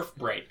a surf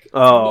break.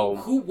 Oh.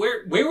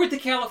 Where would the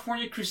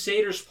California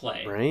Crusaders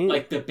play? Right?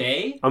 Like the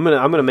Bay? I'm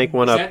gonna make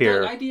one Is up that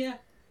here. the idea?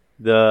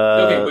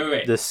 The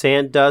wait. the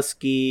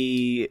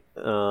Sandusky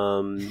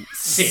Sandusky.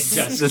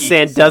 the Sandusky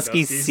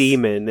Sandusky's.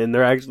 seamen, and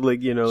they're actually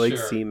like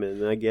Sure.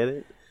 seamen. I get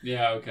it.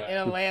 Yeah, In okay.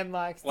 a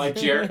landlocked. Like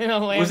Jerry. in a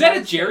Was that a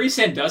landlocked- Jerry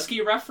Sandusky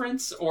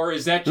reference, or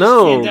is that just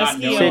No, him not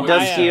Sandusky, knowing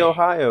Sandusky, what-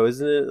 Ohio,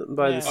 isn't it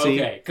by Yeah. the sea?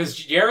 Okay, because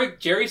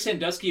Jerry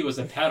Sandusky was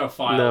a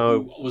pedophile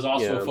No, who was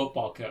also yeah. a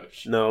football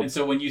coach. No. And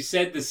so when you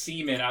said the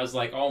seaman, I was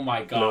like, oh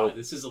my god, No.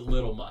 this is a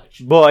little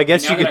much. Well, I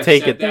guess Now you that could I've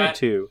take said it there that-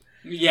 too.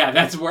 Yeah,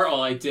 that's where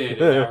all I did. And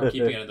now we're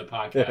keeping it in the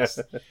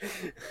podcast.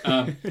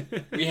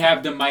 We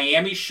have the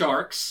Miami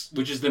Sharks,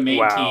 which is the main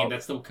Wow. team.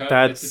 That's the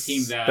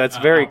team that that's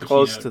very Al Pacino-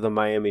 close to the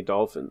Miami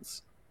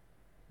Dolphins.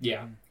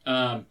 Yeah.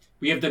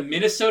 We have the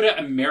Minnesota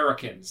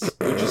Americans,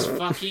 which is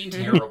fucking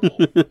terrible.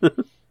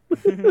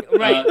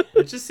 Right.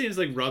 It just seems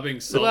like rubbing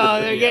salt. Well,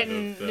 in they're the getting,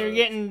 end of the-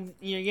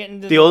 you're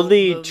getting to The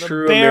only the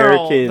true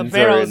barrel, the Americans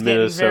barrel are is in getting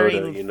Minnesota. very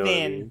You know what I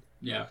thin. mean?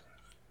 Yeah.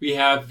 We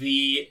have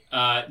the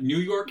New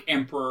York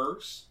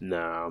Emperors.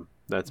 No,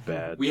 that's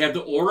bad. We have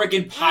the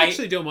Oregon I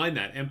actually don't mind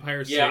that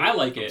Empire State. Yeah, I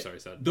like I'm it. sorry,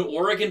 son. The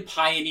Oregon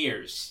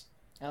Pioneers.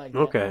 I like that.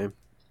 Okay,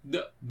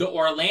 The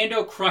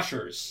Orlando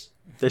Crushers.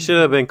 they should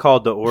have been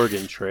called the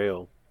Oregon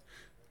Trail.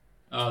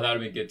 Oh, that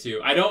would have been good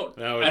too. I don't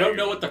That would know be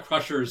good. what the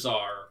Crushers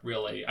are,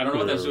 really. I don't know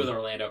what that's to do with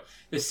Orlando.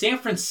 The San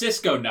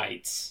Francisco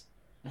Knights.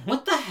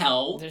 What the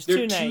hell? There's They're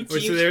two Knights.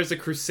 Wait, so teams. there's a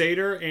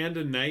Crusader and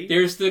a Knight?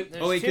 There's the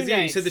There's oh, wait, because two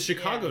you said the Knights,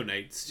 Chicago yeah.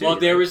 Knights, too. well,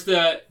 there right?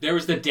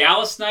 was the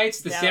Dallas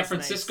Knights, the San Dallas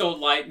Francisco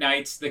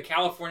Knights, the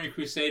California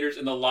Crusaders,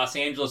 and the Los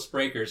Angeles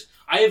Breakers.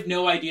 I have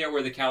no idea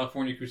where the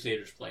California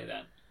Crusaders play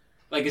then.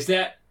 Like, is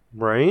that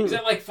Right?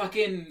 like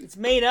fucking It's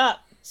made up.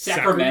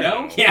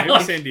 Sacramento? Maybe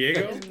like, San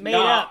Diego? It's made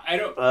nah, up. I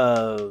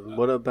don't.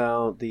 What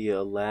about the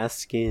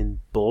Alaskan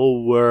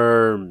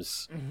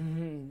bullworms?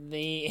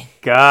 The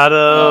Got 'em.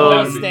 Oh, that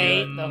whole would be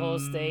state, good. the whole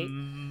state.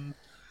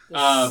 The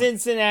Um,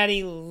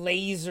 Cincinnati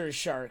Laser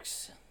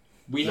Sharks.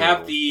 We No.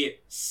 have the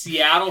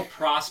Seattle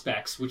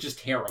Prospects, which is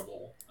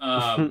terrible.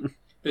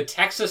 the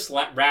Texas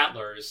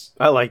Rattlers,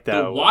 I like that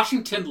the one.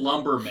 Washington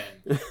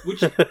Lumbermen,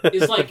 which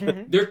is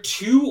like they're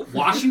two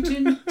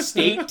Washington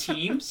State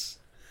teams.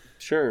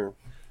 Sure.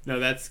 No,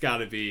 that's got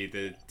to be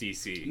the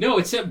DC. No,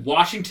 it said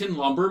Washington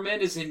Lumbermen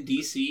is in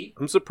DC.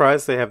 I'm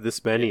surprised they have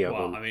this many of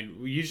Well, them. I mean,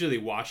 usually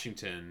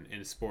Washington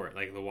in sport,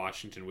 like the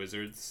Washington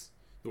Wizards,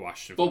 the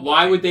Washington. But football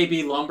why team. would they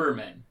be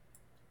lumbermen?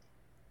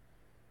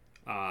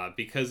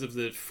 Because of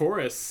the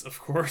forests, of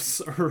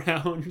course,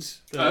 around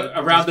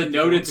Around the District of noted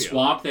Columbia.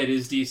 swamp that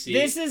is DC.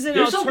 This is an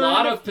There's a lot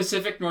alternative- of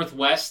Pacific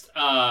Northwest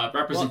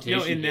representation.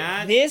 Well, no, in here.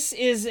 that This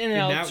is an in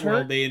that world,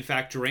 alternative. they in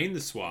fact drained the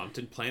swamp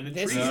and planted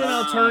This trees. is an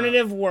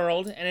alternative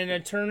world and an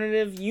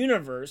alternative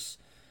universe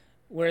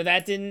where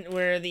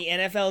the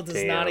NFL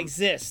does not Damn.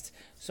 exist.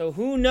 So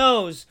who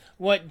knows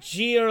what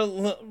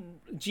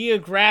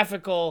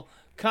geographical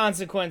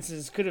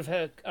consequences could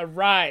have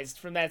arisen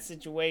from that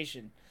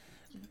situation.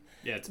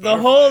 Yeah, it's The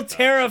butterfly whole effect,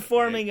 right?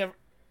 terraforming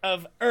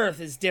of Earth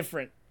is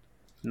different.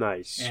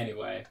 Nice.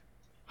 Anyway,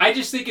 I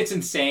just think it's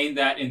insane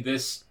that in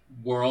this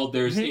world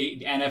there's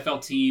Mm-hmm. an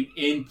NFL team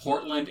in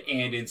Portland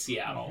and in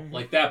Seattle.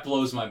 Like, that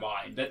blows my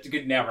mind. That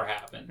could never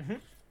happen.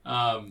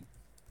 Mm-hmm.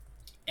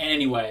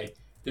 Anyway,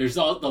 there's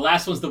the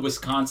last one's the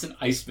Wisconsin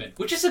Icemen,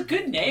 which is a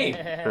good name.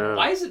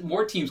 Why is it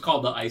more teams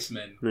called the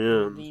Icemen?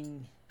 Yeah.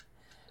 The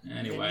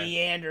Anyway,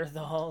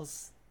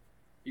 Neanderthals.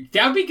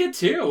 that would be good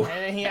too.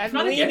 I'd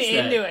not lean against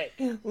that. into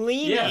it.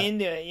 Lean Yeah.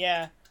 into it.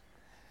 Yeah.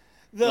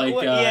 Like,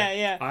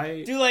 yeah.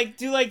 I Do like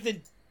the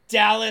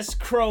Dallas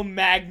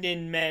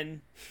Cro-Magnon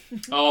men.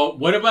 Oh,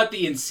 what about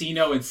the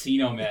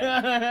Encino men?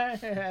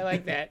 I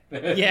like that.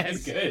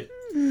 Yes. That's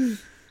good.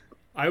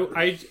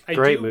 I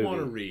Great do movie. want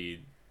to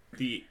read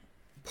the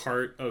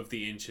part of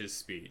the Inches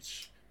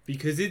speech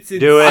because it's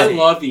Do it. I insane,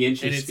 love the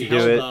Inches and it's speech. Do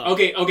held it. up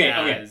Okay.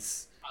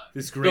 as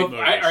this great All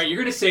motivation. right, you're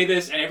gonna say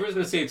this, and everyone's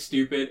gonna say it's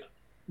stupid,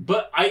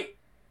 but I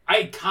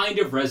kind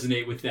of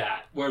resonate with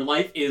that, where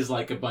life is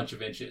like a bunch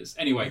of inches.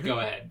 Anyway, go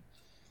ahead.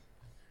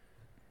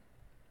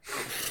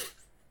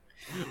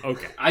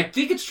 Okay. I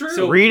think it's true.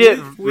 So Read it,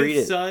 With read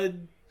it.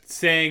 Sud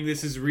saying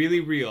this is really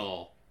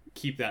real,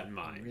 keep that in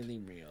mind. Really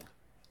real.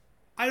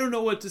 I don't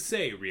know what to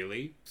say,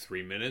 really.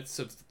 3 minutes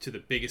to the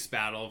biggest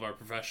battle of our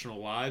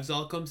professional lives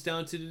all comes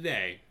down to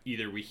today.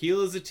 Either we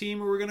heal as a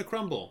team or we're going to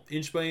crumble.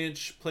 Inch by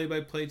inch, play by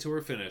play till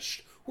we're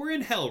finished. We're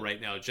in hell right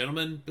now,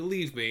 gentlemen.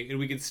 Believe me. And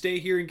we can stay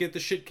here and get the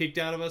shit kicked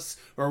out of us,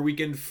 or we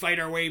can fight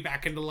our way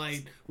back into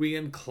light. We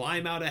can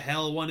climb out of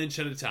hell 1 inch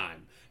at a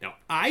time. Now,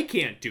 I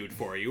can't do it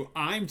for you.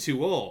 I'm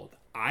too old.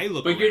 I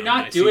look but you're around and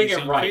I not see doing these it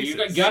young right. You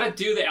faces. gotta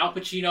do the Al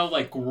Pacino,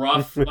 like,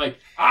 gruff, like,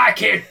 I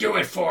can't do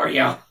it for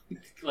you.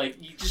 Like,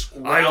 you just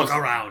I look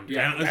growl. around.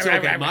 Yeah. And so,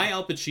 okay, my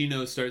Al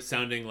Pacino starts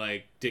sounding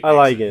like Dick I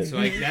like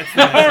Nixon. it. So that's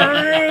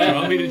do you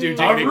want me to do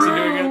Dick Nixon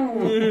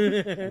doing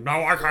it? No,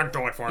 I can't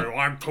do it for you.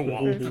 I'm too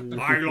old.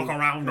 I look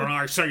around and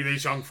I see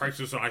these young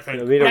faces and I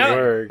think, I mean, it Now-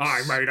 works.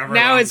 I made every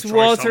Now wrong it's choice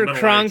Walter some little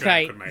agent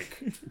Cronkite. could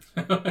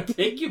make.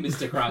 Thank you,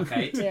 Mr.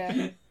 Cronkite.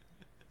 Yeah.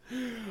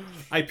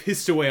 I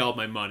pissed away all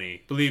my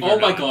money. Believe it Oh or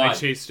my not. God. I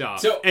chased off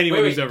So,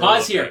 anyone wait, who's ever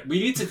pause loved here. it. We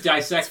need to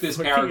dissect this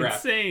fucking paragraph.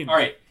 insane. All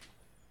right.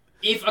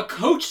 If a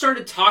coach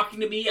started talking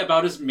to me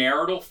about his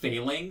marital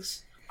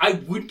failings, I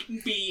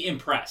wouldn't be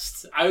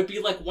impressed. I would be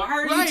like, "Why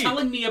are Right. you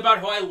telling me about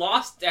how you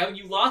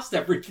lost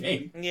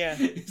everything?" Yeah.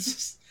 It's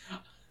just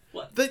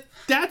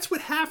That's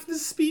what half the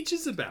speech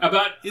is about.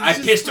 It's I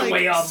just, pissed like,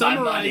 away all my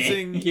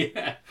summarizing money.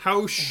 Yeah.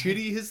 how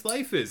shitty his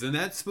life is, and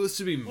that's supposed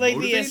to be Like the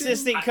motivating?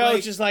 assistant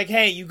coach is like,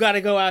 "Hey, you got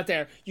to go out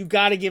there. You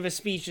got to give a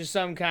speech of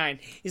some kind."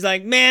 He's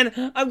like,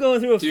 "Man, I'm going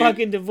through a Dude,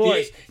 fucking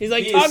divorce." He's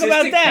like, the "Talk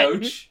about assistant that."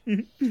 Coach,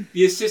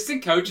 the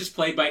assistant coach is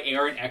played by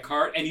Aaron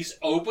Eckhart, and he's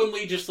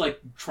openly just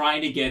like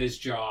trying to get his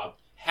job.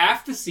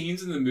 Half the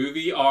scenes in the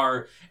movie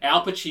are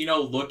Al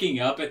Pacino looking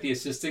up at the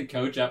assistant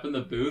coach up in the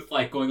booth,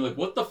 like going like,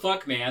 "What the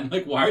fuck, man?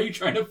 Like, why are you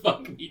trying to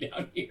fuck me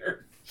down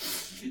here?"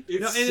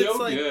 It's so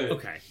good.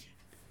 Okay,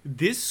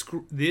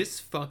 this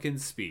fucking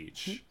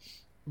speech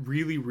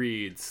really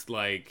reads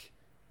like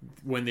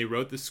when they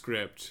wrote the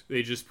script,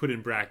 they just put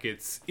in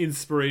brackets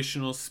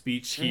inspirational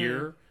speech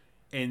here,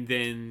 and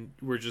then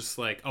we're just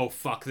like, oh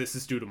fuck, this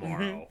is due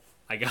tomorrow.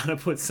 I gotta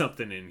put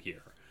something in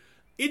here.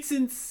 It's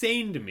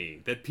insane to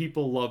me that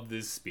people love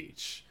this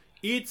speech.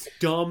 It's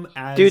dumb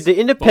as Dude, the I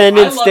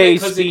Independence love it Day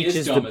 'cause it speech is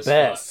is dumb the as fuck.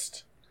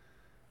 best.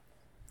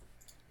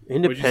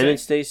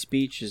 Independence say? Day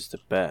speech is the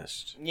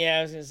best. Yeah,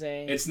 I was gonna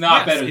say. It's not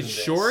Yes, better than it's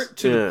this. short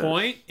to Yeah. the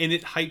point, and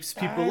it hypes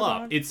people I up.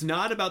 want- It's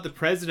not about the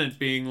president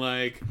being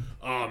like,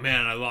 "Oh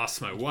man, I lost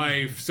my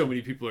wife. So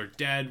many people are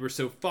dead. We're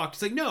so fucked."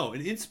 It's like, no,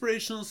 an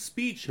inspirational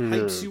speech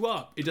hypes you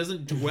up. It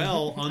doesn't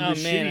dwell on Oh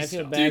the man, shitty I feel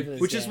stuff, bad for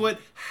this which is guy. what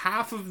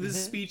half of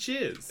this speech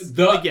is.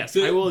 The- yes,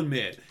 the- I will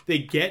admit they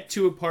get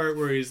to a part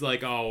where he's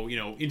like, "Oh,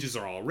 inches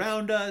are all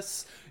around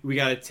us. We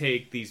got to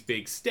take these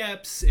big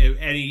steps.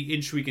 Any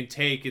inch we can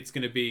take, it's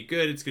going to be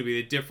good. It's going to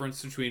be the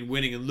difference between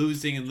winning and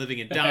losing and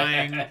living and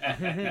dying."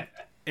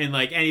 And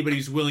like anybody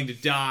who's willing to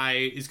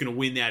die is going to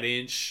win that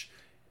inch.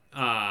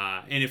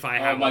 And if I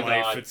have a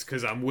life, it's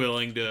because I'm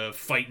willing to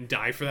fight and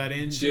die for that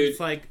inch. Dude, it's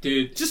like,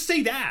 dude, just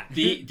say that.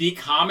 The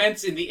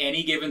comments in the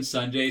Any Given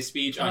Sunday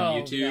speech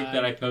on YouTube God.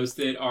 that I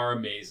posted are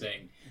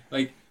amazing.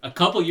 Like, a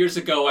couple years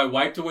ago, I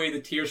wiped away the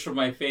tears from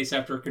my face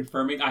after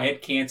confirming I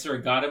had cancer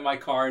and got in my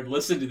car and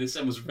listened to this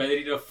and was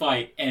ready to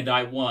fight, and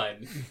I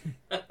won.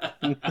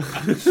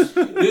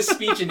 This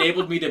speech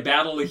enabled me to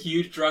battle a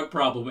huge drug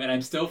problem, and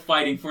I'm still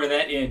fighting for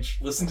that inch.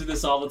 Listen to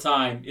this all the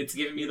time. It's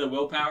given me the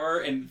willpower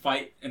and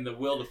the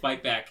will to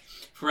fight back.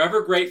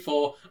 Forever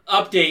grateful.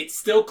 Update.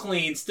 Still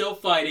clean. Still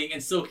fighting.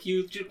 And still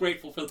hugely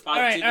grateful for the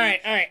positivity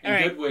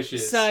and good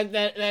wishes. So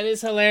that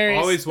is hilarious.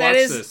 Always watch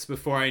this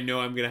before I know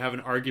I'm going to have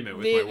an argument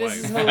with my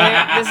wife.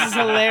 This is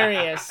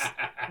hilarious.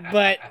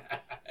 But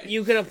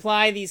you could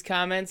apply these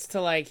comments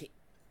to like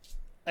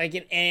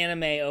an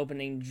anime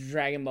opening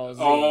Dragon Ball Z.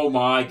 Oh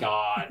my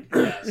god.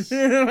 Yes.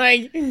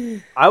 Like,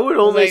 I would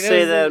only like,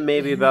 say that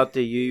maybe about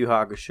the Yu Yu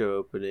Hakusho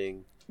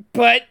opening.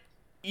 but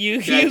you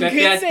could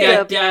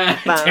say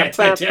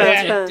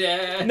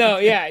no,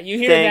 yeah, you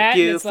hear that. Thank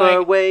you it's for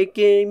like,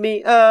 waking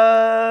me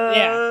up.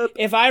 yeah,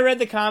 if I read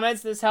the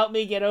comments, this helped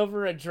me get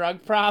over a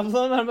drug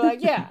problem. I'm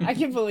like, yeah, I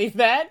can believe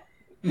that.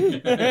 For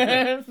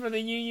the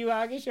Yu Yu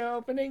Hakusho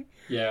opening,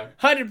 Yeah.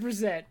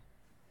 100%.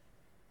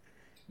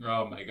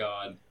 Oh my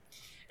god.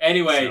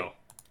 Anyway,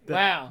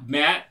 Wow.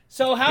 Matt.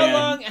 So how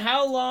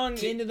Ben, long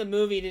into the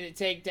movie did it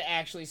take to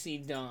actually see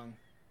Dong?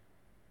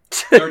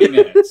 30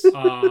 minutes.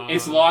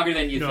 It's longer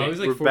than you no, think. it was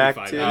like We're 45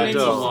 back to minutes.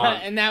 Dong.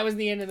 And that was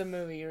the end of the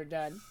movie. You were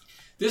done.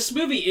 This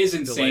movie is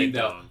insane, Delayed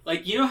though. Dawn.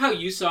 Like, you know how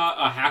you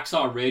saw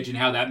Hacksaw Ridge and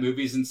how that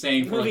movie's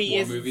insane for Movie like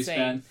is 4 movies, insane.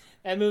 Ben?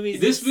 That movie's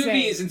This insane.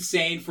 movie is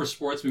insane for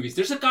sports movies.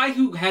 There's a guy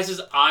who has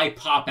his eye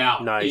pop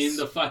out Nice. in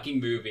the fucking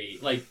movie,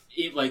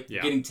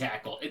 Yeah. getting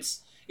tackled.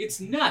 It's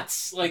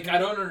nuts. Like, I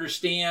don't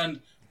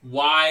understand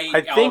why.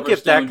 I think Oliver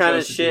if that Stone kind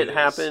of chose to do shit this.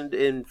 happened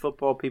in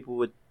football, people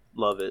would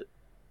love it.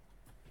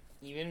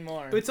 Even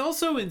more. But it's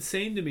also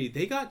insane to me.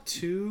 They got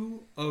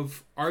 2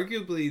 of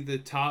arguably the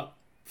top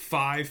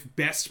 5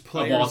 best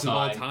players of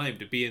all time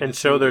to be in And this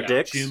show their movie.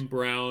 dicks? Jim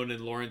Brown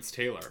and Lawrence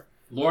Taylor.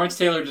 Lawrence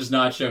Taylor does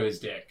not show his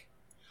dick.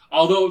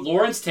 Although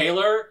Lawrence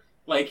Taylor,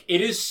 like,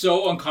 it is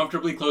so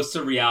uncomfortably close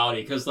to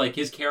reality because, like,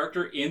 his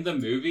character in the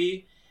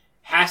movie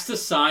has to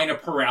sign a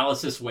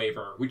paralysis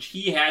waiver, which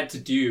he had to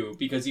do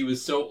because he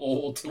was so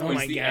old towards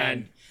my the God.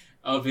 end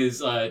of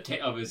his of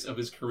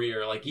his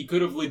career. Like, he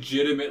could have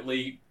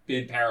legitimately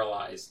been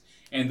paralyzed,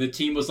 and the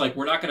team was like,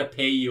 "We're not going to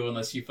pay you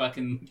unless you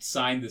fucking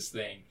sign this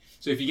thing.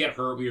 So if you get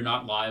hurt, you're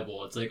not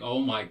liable." It's like, oh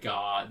my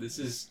god, this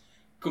is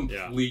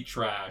complete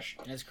trash.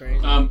 That's crazy.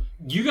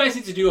 You guys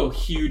need to do a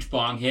huge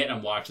bong hit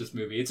and watch this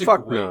movie. It's a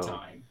Fuck great no.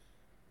 time.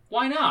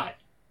 Why not?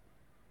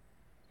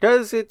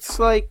 Because it's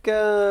like, I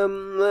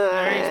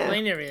already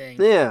explained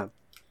everything. yeah.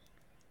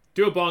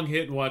 Do a bong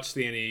hit and watch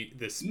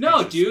this. No,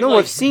 pictures. dude. No, like,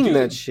 I've seen dude,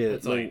 that shit.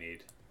 That's all you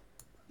need.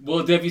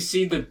 Well, have you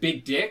seen the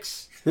big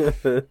dicks?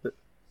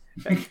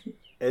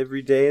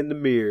 Every day in the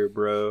mirror,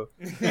 bro.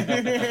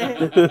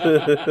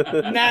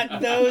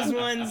 Not those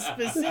ones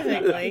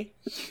specifically.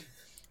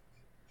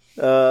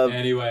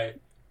 Anyway,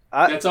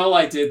 that's all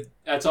I did.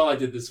 That's all I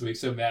did this week.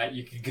 So Matt,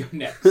 you can go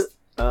next.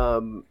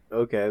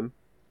 Okay.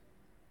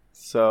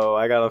 So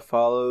I gotta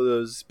follow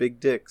those big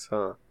dicks,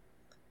 huh?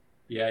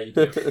 Yeah, you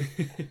do.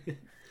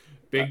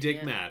 Big Dick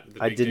Yeah. Matt.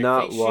 The I Big did Dick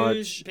not Big watch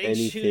shoes, big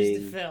shoes to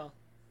anything fill.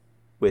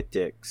 with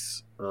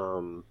dicks.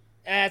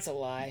 That's a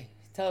lie.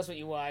 Tell us what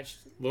you watched.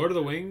 Lord of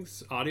the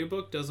Wings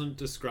audiobook doesn't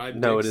describe.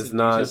 No, dicks it is and-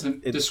 not. Doesn't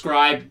It's-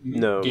 describe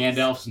no.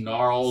 Gandalf's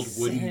gnarled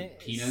wooden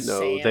penis. No,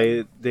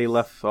 Sam. they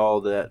left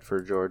all that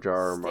for George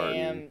R. R.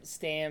 Martin.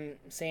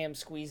 Sam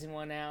squeezing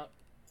one out.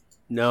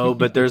 No,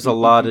 but there's a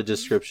lot of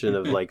description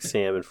of like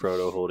Sam and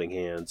Frodo holding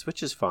hands,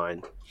 which is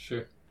fine.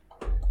 Sure.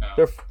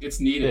 They're- It's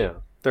needed. Yeah,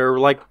 they're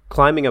like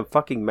climbing a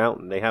fucking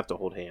mountain. They have to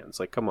hold hands.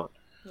 Like, come on,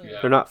 Yeah.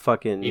 they're not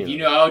fucking. If you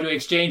know how to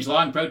exchange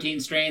long protein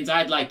strains,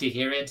 I'd like to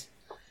hear it.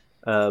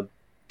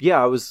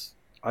 Yeah,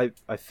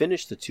 I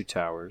finished the Two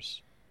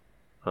Towers.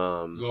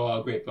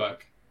 Oh, great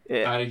book.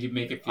 Yeah, How did you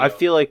make it feel? I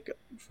feel like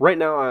right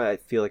now I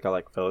feel like I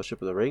like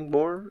Fellowship of the Ring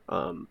more.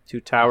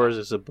 Two Towers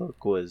as a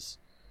book was.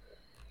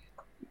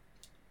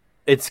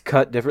 It's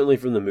cut differently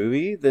from the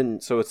movie,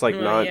 so it's like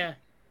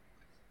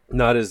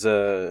not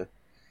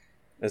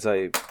as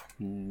I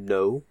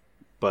know,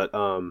 but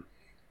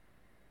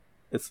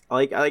it's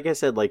like I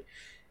said, like,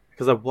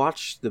 because I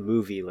watched the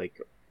movie like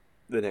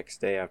the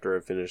next day after I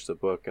finished the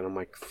book, and I'm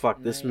like,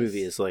 fuck, this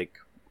movie Nice. is like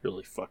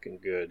really fucking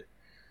good.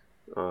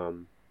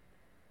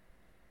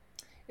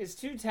 Is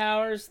Two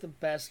Towers the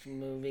best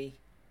movie?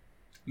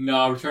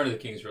 No, Return of the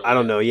King's really I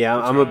don't good. know. Yeah,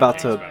 I'm Return about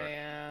of to. the King's better.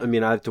 I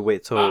mean, I have to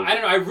wait till. I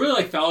don't know. I really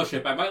like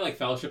Fellowship. I might like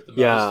Fellowship the most.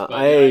 yeah, but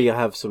I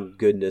have some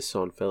goodness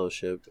on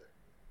Fellowship.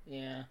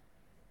 Yeah.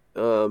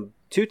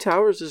 Two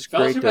Towers is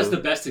Fellowship great. has Though.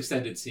 the best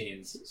extended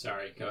scenes.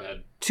 Sorry, go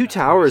ahead. Two That's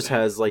what I'm Towers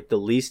saying. has like the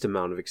least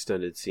amount of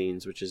extended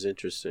scenes, which is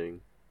interesting.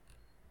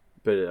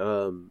 But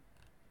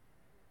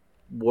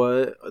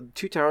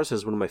Two Towers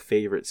has one of my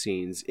favorite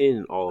scenes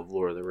in all of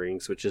Lord of the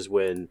Rings, which is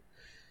when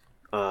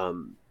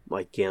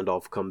like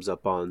Gandalf comes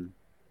up on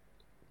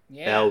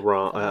Yeah.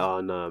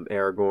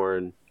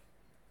 Aragorn,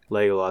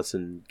 Legolas,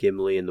 and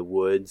Gimli in the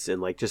woods,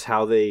 and like just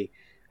how they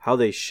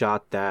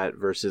shot that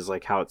versus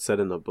like how it's said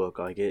in the book.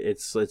 Like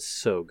it's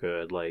so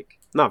good. Like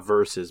not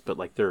verses, but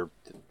like they're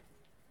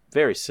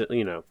very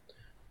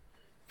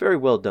very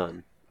well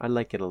done. I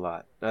like it a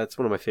lot. That's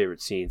one of my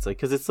favorite scenes. Like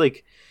because it's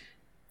like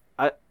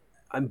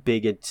I'm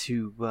big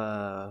into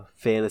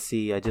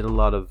fantasy. I did a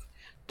lot of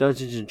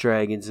Dungeons and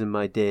Dragons in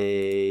my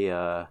day.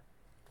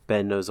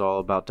 Ben knows all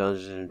about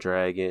Dungeons and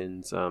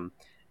Dragons. And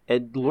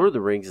Lord of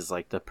the Rings is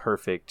like the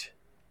perfect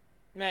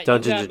Matt,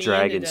 Dungeons and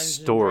Dragons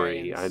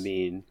story. I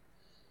mean,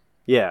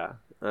 yeah.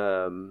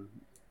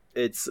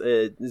 It's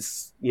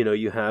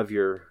you have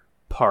your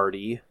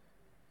party,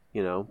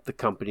 the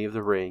Company of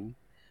the Ring.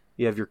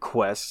 You have your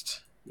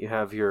quest. You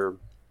have your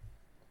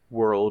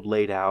world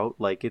laid out.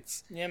 Like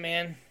it's yeah,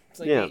 man. It's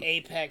like the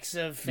apex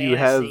of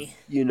fantasy.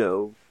 You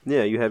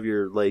have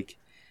your like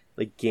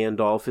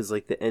Gandalf is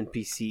like the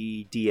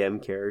NPC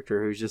DM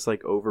character who's just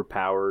like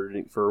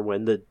overpowered for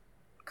when the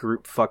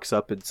group fucks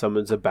up and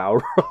summons a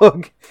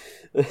Balrog.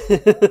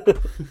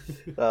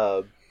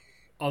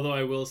 Although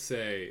I will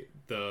say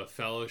the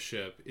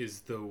Fellowship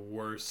is the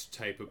worst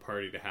type of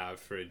party to have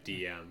for a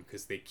DM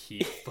because they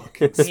keep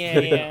fucking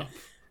splitting up.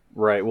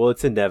 Right, well,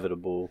 it's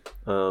inevitable.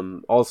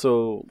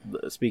 Also,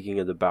 speaking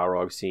of the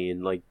Balrog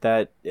scene, like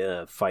that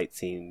fight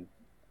scene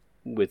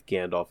with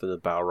Gandalf and the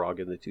Balrog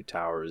in the Two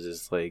Towers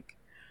is like,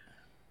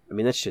 I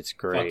mean, that shit's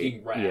great.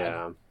 Fucking rad.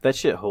 Yeah, that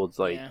shit holds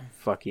like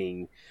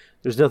fucking.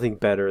 There's nothing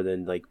better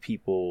than like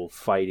people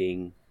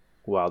fighting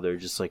while they're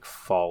just like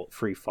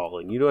free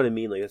falling. You know what I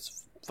mean? Like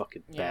that's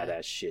fucking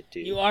badass shit,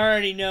 dude. You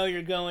already know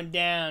you're going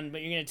down,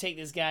 but you're gonna take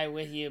this guy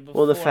with you.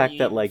 Before the fact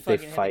that like they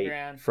fight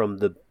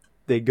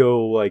they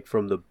go like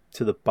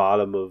to the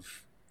bottom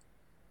of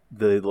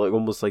the like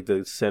almost like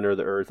the center of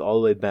the earth all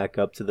the way back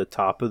up to the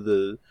top of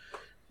the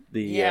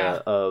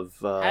how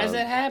does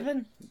that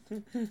happen?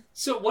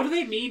 So what do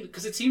they mean?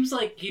 Because it seems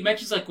like he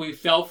mentions like we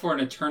fell for an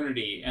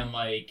eternity, and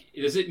like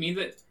does it mean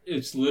that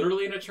it's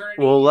literally an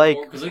eternity? Well, like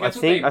because that's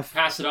what they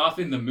pass it off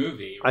in the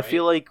movie. Right? I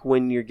feel like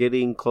when you're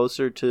getting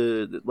closer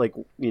to like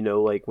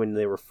like when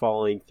they were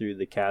falling through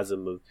the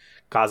chasm of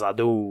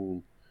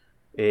Khazad-dûm,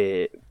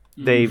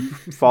 they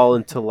fall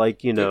into like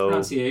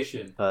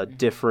pronunciation.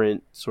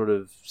 Different sort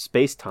of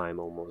space time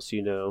almost,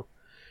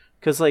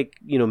 because like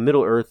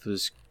Middle Earth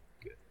was.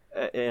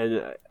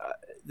 And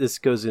this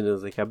goes into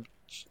like I'm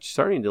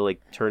starting to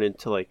like turn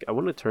into like I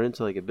want to turn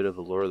into like a bit of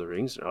a Lord of the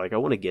Rings. Like I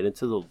want to get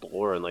into the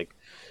lore and like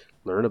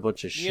learn a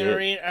bunch of shit.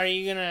 Are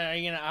you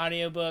gonna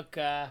audiobook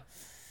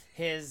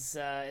his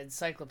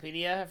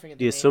encyclopedia? I forget.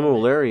 The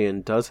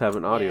Silmarillion does have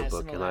an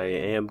audiobook, and I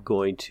am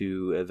going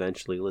to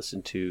eventually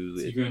listen to.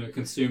 So you're going to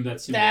consume that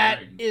Silmarillion.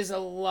 That is a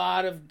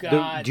lot of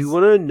gods. Do you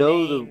want to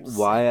know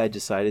why I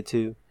decided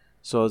to?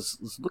 So I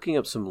was looking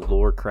up some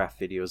Lorecraft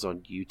videos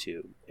on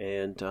YouTube,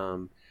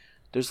 and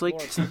there's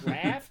like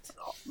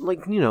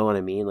like you know what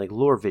I mean, like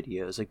lore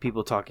videos, like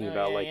people talking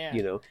about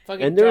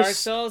fucking and Dark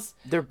Souls.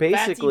 They're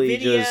basically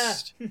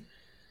just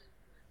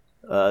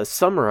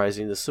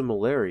summarizing the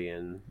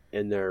Silmarillion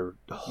in their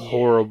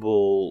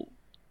horrible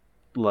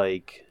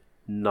like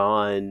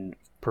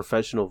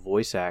non-professional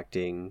voice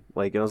acting.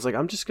 Like, and I was like,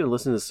 I'm just gonna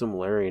listen to the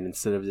Silmarillion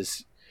instead of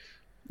this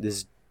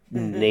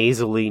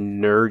nasally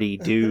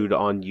nerdy dude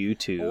on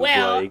YouTube.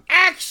 Well,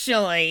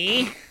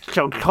 actually,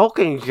 so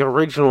Tolkien's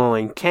original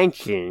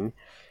intention.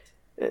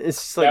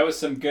 It's like, that was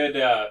some good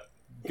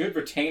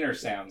retainer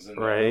sounds in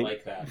there. Right? I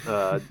like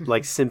that.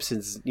 Like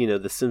Simpsons,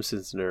 the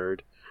Simpsons nerd.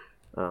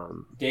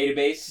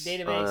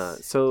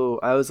 Database. So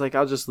I was like,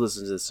 I'll just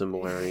listen to the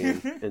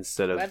Silmarillion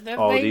instead of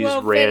all these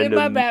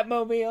random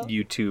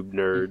YouTube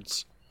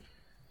nerds.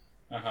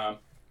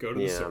 Go to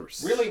the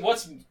source. Really,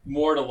 what's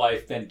more to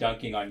life than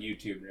dunking on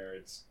YouTube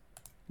nerds?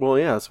 Well,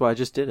 yeah, that's why I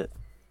just did it.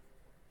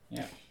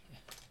 Yeah.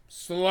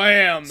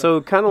 Slam.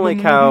 So kind of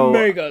like how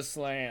Mega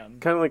Slam.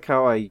 Kind of like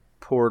how I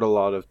poured a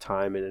lot of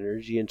time and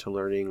energy into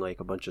learning like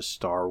a bunch of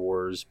Star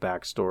Wars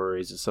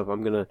backstories and stuff.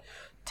 I'm gonna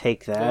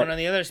take that going on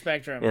the other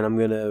spectrum, and I'm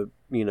gonna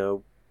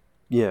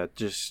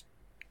just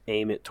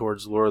aim it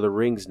towards Lord of the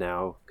Rings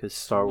now because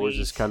Star Wars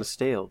is kind of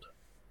staled.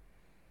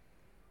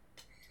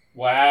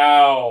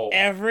 Wow.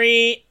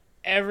 Every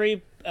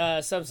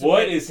subsequent.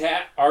 What is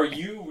that? Are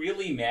you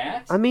really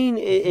mad? I mean,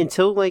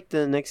 until like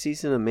the next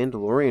season of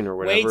Mandalorian or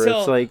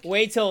whatever,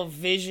 wait till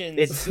Visions.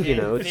 It's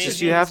it's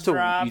just you have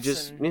to. You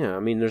just I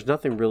mean, there's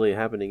nothing really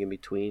happening in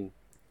between.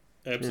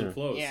 Ebbs and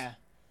flows. Yeah.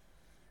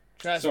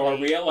 So are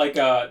we at like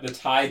the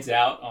tides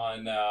out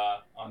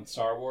on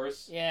Star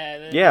Wars?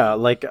 Yeah.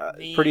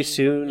 Pretty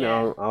soon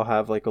I'll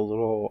have like a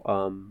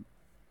little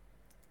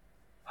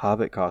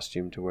Hobbit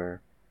costume to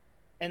wear.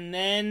 and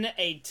then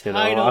a You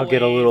tidal know, I'll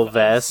get a wave little of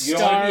vest. You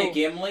don't want to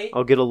be a Gimli?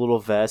 I'll get a little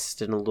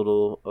vest and a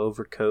little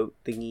overcoat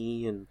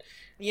thingy, and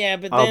Yeah,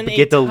 but I'll then a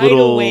get the tidal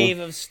little- wave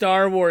of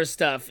Star Wars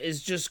stuff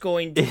is just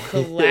going to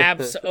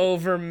collapse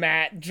over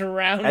Matt,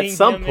 drowning at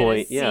some him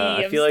point, in a yeah,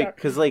 sea I of feel like Star-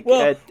 because like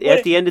Well,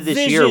 at the end of this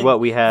year, Vision- what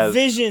we have,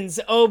 Visions,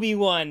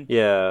 Obi-Wan,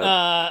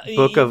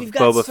 Book of we've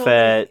got Boba so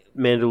Fett,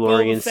 many-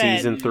 Mandalorian Boba Fett,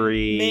 season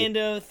 3.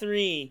 Mando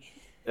 3.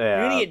 You're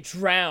Yeah, gonna get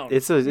drowned.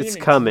 it's You're it's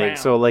gonna coming. drown.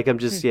 So like I'm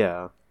just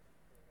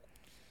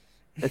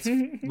It's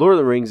Lord of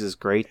the Rings is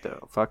great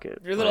though. Fuck it.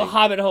 Your little like,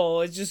 hobbit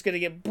hole is just gonna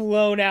get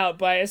blown out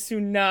by a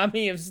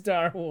tsunami of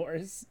Star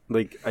Wars.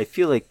 like I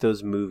feel like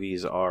those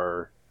movies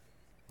are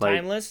like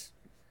Timeless.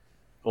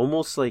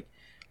 almost like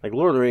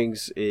Lord of the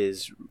Rings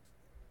is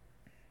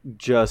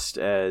just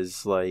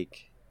as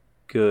like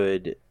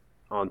good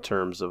on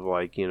terms of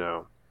like, you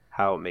know,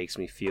 how it makes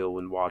me feel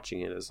when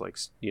watching it as like,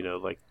 you know,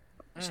 like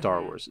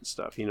Star Wars and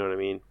stuff. You know what I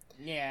mean?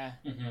 Yeah.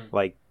 Mm-hmm.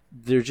 Like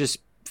they're just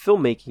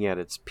filmmaking at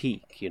its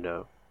peak, you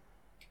know.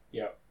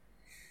 Yeah.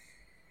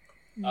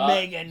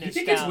 Mega You think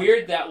it's nostalgia.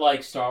 weird that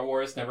like Star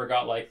Wars never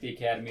got like the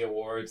Academy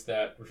Awards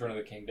that Return of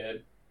the King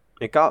did?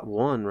 It got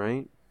one,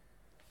 right?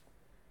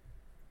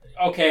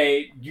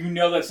 Okay, you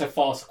know that's a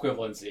false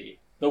equivalency.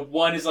 The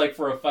one is like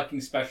for a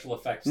fucking special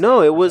effects. No,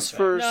 thing it or was something.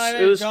 for No, I it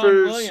meant was John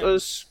for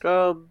Williams.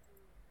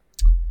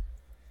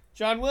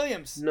 John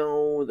Williams.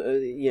 no,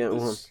 yeah,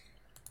 well,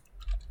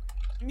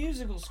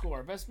 Musical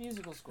score. Best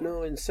musical score.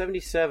 no, in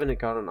 '77 it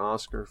got an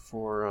Oscar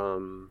for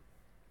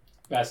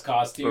Best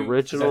costume.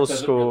 original 'cause that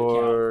doesn't really count.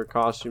 score,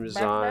 costume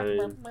design.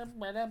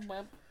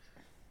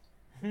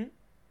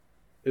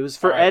 It was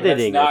for Alright, but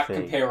editing, That's I not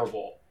think.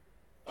 comparable.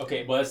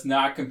 Okay, but that's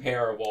not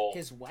comparable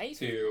His wife?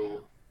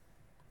 to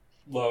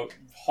the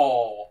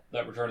haul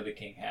that Return of the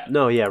King had.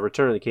 No, yeah,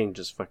 Return of the King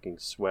just fucking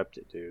swept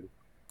it, dude.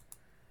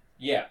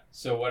 Yeah.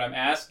 So what I'm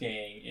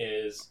asking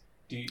is,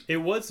 do you It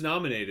was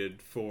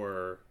nominated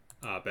for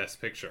Best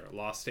Picture,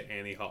 lost to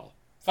Annie Hall.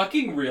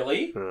 fucking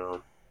really You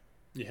know.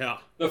 Yeah,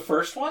 the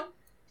first one?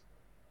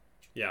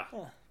 yeah.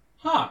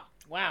 Huh.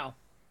 Wow.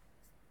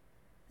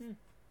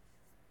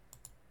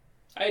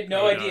 I had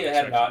no I would not idea it have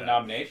had expected that.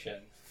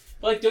 nomination.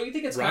 But, like, don't you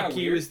think it's kind of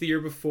Rocky weird? was the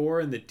year before,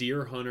 and The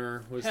Deer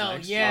Hunter was Hell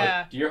next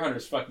yeah. Deer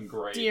Hunter's fucking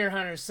great. Deer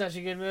Hunter's such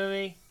a good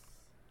movie.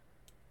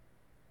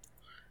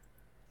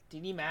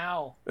 Diddy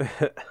Mao.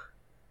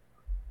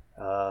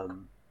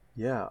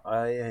 Yeah,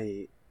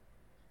 I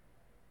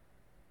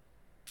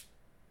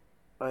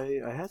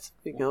had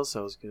something else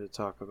I was going to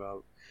talk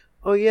about.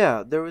 Oh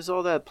yeah, there was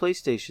all that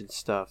PlayStation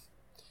stuff.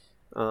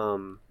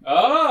 Oh,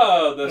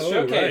 the Oh,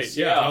 showcase. right.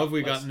 Yeah, how have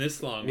we Let's- gotten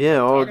this long? Yeah,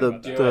 all talking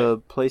about that? the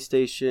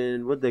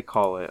PlayStation. What'd they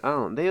call it? I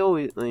don't. They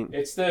always like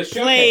It's the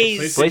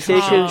showcase.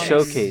 PlayStation Comics.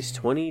 Showcase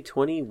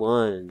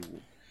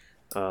 2021.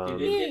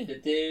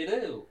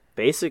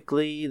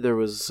 Basically, there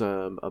was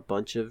a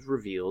bunch of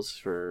reveals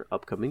for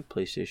upcoming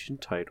PlayStation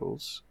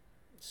titles.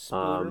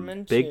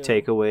 Spooderman Big 2. Do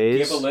you takeaways.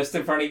 have a list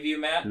in front of you,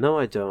 Matt? No,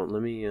 I don't.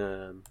 Let me.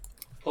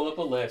 Pull up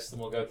a list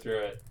and we'll go through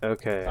it.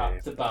 Okay. Top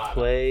to bottom.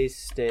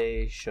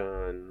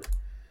 PlayStation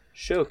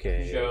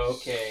Showcase.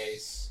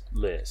 Showcase.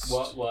 List.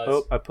 What was-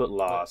 Oh, I put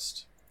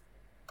Lost.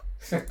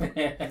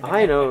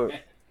 I know.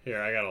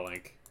 Here, I got a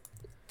link.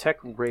 Tech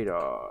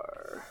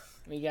Radar.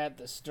 We got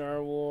the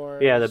Star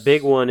Wars. Yeah, the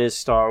big one is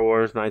Star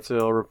Wars: Knights of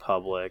the Old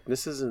Republic.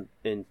 This isn't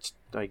in.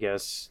 I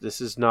guess this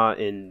is not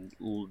in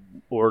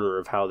order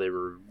of how they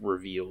were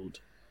revealed.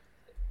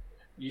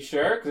 You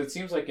sure? Because it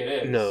seems like it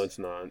is. No, it's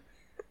not.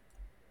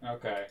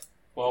 Okay.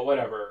 Well,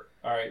 whatever.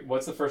 All right.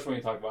 What's the first one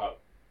you talk about?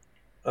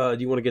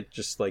 Do you want to get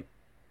just like?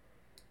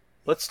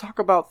 Let's talk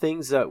about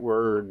things that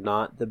were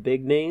not the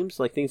big names,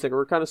 like things that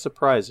were kind of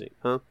surprising,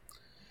 huh?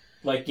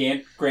 Like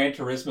Gran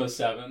Turismo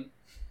 7?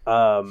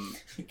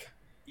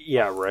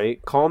 Yeah,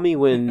 right. Call me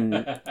when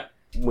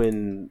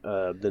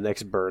the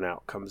next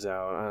Burnout comes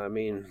out. I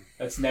mean,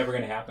 That's never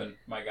going to happen,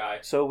 my guy.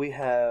 so we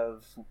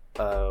have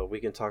we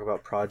can talk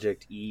about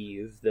Project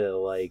Eve, the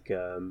like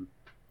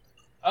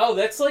Oh,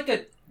 that's like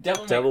a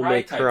Devil May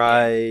May Cry.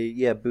 Cry,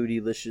 yeah,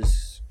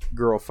 bootylicious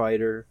girl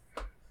fighter.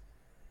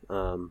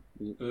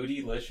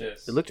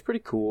 Bootylicious. It looked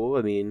pretty cool.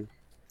 I mean,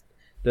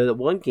 the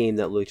one game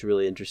that looked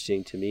really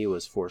interesting to me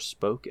was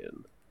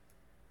Forspoken.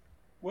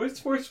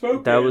 What's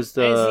Forspoken? That was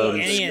I the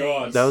didn't see any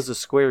of these. that was a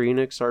Square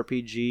Enix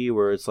RPG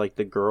where it's like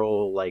the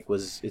girl like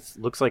it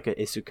looks like a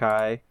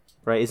isekai,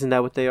 right? Isn't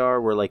that what they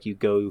are? Where like you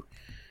go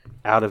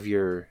out of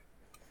your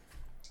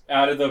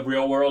out of the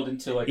real world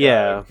into like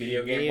Yeah. a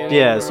video game Yeah. world.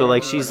 yeah. So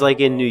like she's like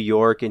in New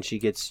York and she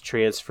gets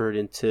transferred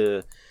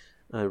into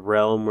a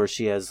realm where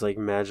she has like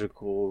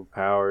magical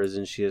powers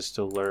and she has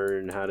to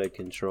learn how to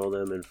control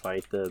them and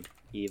fight the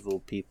evil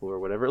people or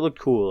whatever. It looked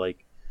cool,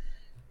 like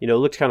it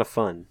looked kind of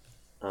fun.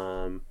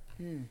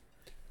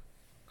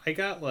 I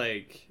got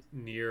like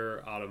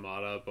Near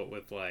Automata, but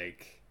with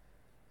like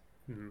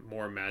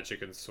more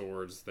magic and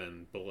swords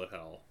than Bullet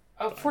Hell.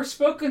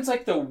 Forspoken's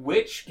like the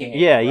witch game.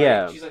 Yeah, right?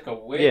 yeah. She's like a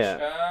witch.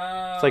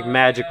 Yeah. It's like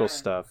magical yeah.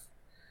 stuff.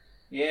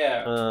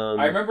 Yeah. Um,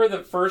 I remember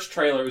the first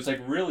trailer was like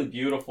really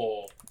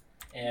beautiful.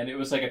 and it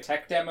was like a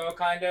tech demo,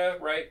 kind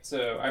of, right?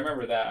 So I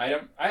remember that.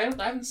 I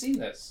haven't seen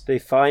this. They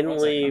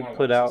finally I wanna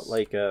put watch out this.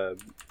 like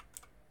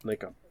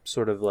a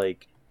sort of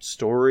like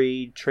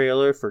story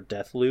trailer for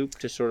Deathloop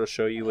to sort of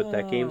show you what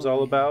that game's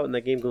all about, and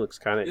that game looks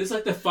kind of. This is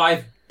like the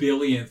 5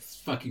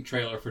 billionth fucking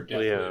trailer for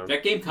Deathloop. Yeah.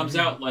 That game comes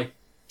out like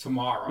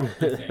tomorrow.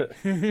 I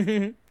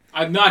think.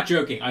 I'm not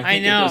joking. I think I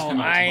know. it does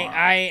come out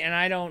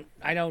tomorrow.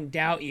 I don't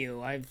doubt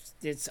you.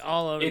 It's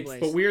all over the It's- place.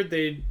 But weird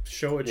they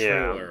show a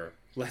Yeah. trailer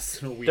less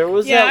than a week. There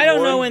was Yeah, that I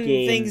don't know one when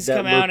game things that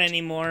come out looked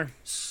anymore.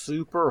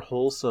 super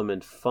wholesome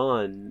and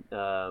fun.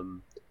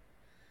 I'm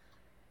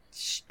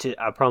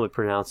probably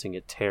pronouncing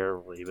it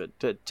terribly, but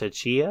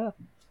Tachia.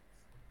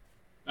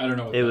 I don't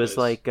know what It that was is.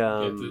 like You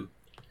have to-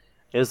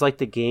 it was like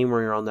the game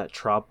where you're on that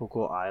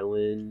tropical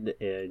island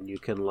and you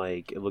can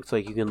like it looks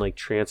like you can like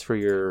transfer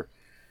your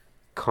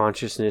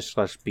consciousness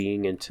 /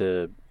 being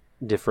into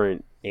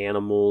different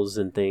animals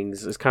and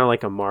things. It's kind of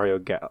like a Mario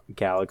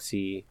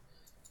Galaxy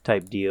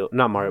type deal,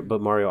 not Mario, but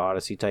Mario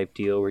Odyssey type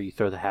deal where you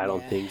throw the hat on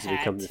Yeah, things and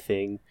become hat. the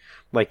thing.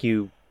 Like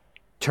you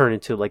turn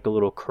into like a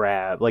little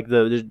crab. Like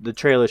the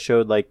trailer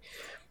showed, like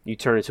you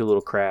turn into a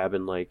little crab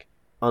and like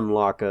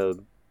unlock a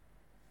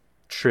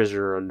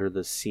treasure under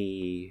the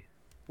sea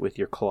with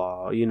your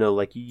claw. You know,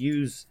 like you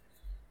use,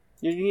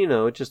 you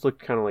know, it just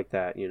looked kind of like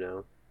that. You know,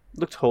 it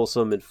looked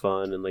wholesome and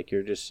fun, and like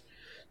you're just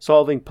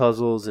solving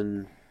puzzles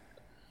and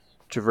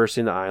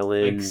traversing the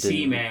island Like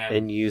Seaman.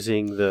 and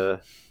using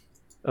the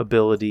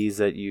abilities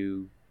that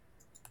you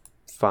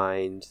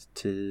find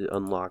to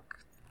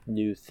unlock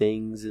new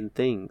things and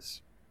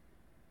things.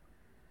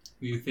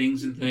 New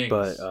things and things.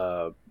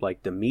 But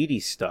like the meaty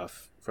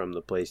stuff from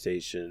the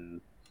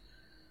PlayStation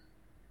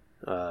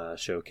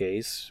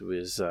showcase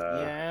was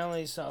Yeah, I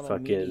only saw the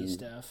fucking- meaty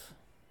stuff.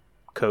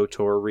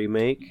 KOTOR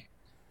remake.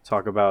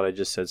 Talk about, I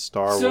just said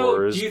Star so,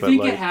 Wars, do you but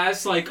think like it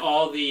has like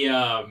all the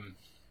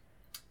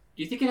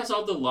do you think it has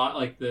all the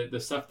like the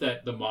stuff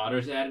that the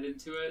modders added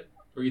into it,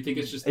 or you think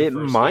it's just the it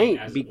first game might,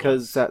 as it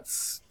because was?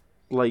 that's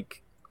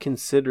like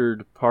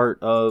considered part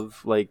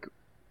of like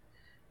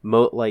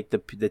like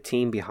the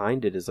team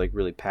behind it is like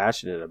really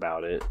passionate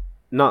about it.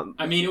 Not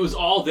I mean, it was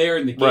all there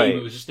in the game. Right.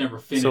 It was just never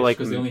finished So, like,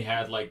 because they only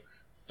had like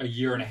a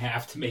year and a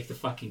half to make the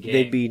fucking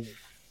game.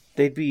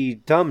 they'd be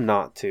dumb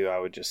not to. I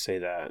would just say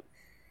that.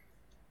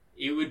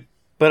 It would.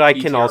 But I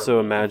Be can also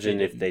terrible if imagine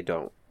they if they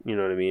don't. You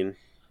know what I mean?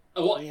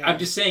 Well, Yeah. I'm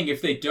just saying if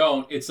they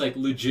don't, it's like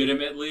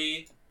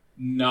legitimately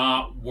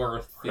not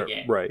worth the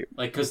game. Right.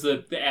 Like, because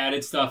the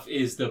added stuff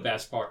is the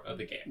best part of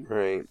the game.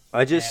 Right.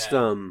 I just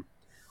And-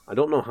 I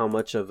don't know how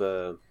much of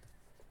a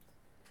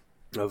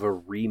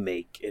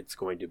remake it's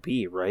going to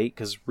be, right?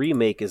 Because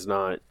remake is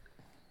not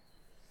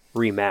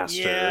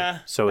remaster, Yeah,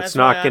 so that's it's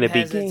not why going to I'm be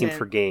hesitant. game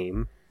for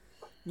game.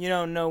 You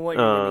don't know what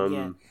you're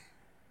gonna get.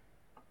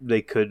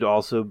 They could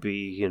also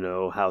be, you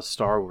know, how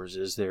Star Wars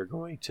is. They're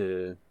going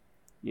to,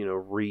 you know,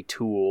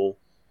 retool,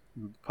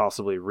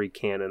 possibly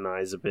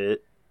recanonize a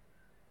bit.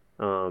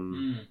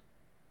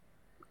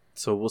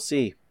 So we'll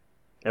see.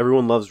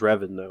 Everyone loves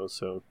Revan though,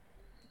 so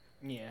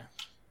Yeah.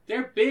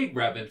 They're big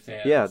Revan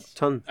fans. yeah,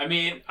 ton. I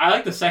mean, I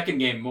like the second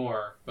game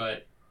more,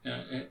 but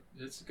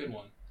it's a good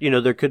one. You know,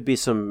 there could be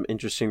some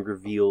interesting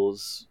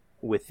reveals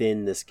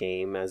within this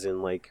game, as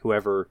in like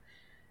whoever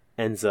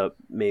ends up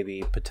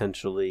maybe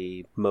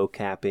potentially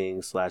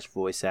mocapping /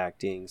 voice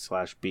acting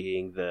 /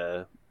 being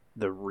the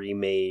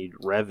remade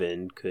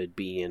Revan could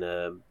be in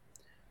a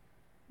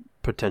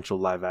potential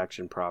live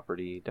action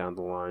property down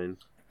the line.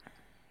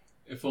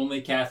 If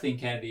only Kathleen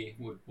Kennedy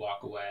would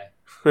walk away.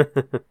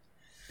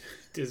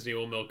 Disney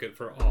will milk it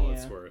for all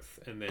it's Yeah. worth,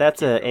 and then That's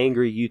keep an going.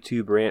 angry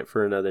YouTube rant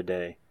for another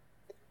day.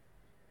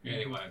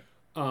 Anyway.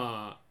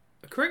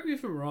 Correct me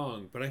if I'm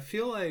wrong, but I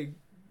feel like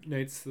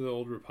Knights of the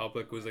Old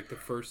Republic was like the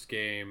first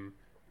game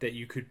that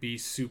you could be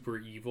super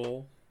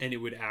evil and it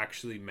would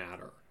actually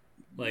matter.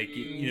 Like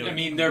you know, I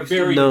mean, they're you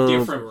still- very No,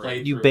 different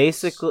right. playthroughs. You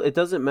basically, it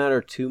doesn't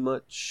matter too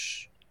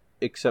much,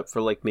 except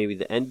for like maybe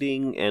the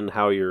ending and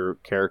how your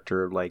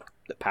character, like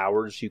the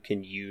powers you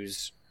can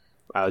use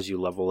as you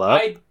level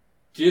up. I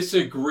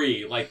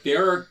disagree. Like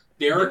there are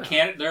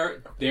Yeah.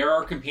 there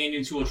are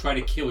companions who will try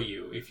to kill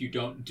you if you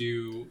don't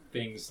do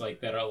things like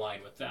that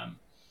align with them.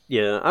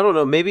 Yeah, I don't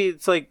know. Maybe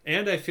it's like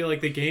And I feel like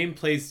the game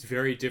plays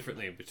very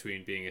differently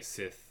between being a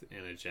Sith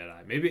and a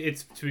Jedi. Maybe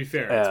it's, to be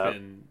fair, it's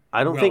been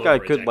I don't well think I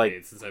over a could, like-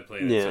 decade since I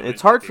played it, yeah, so it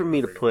it's might hard be for me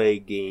to pretty play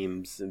well.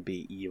 games and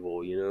be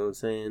evil. You know what I'm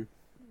saying?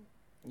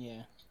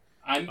 Yeah.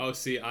 Oh,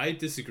 see, I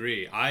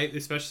disagree.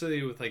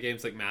 Especially with like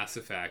games like Mass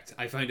Effect,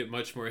 I find it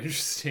much more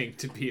interesting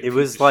to be. It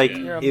was like-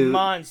 You're a It-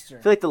 monster.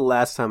 I feel like the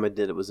last time I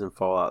did it was in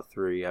Fallout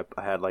 3. I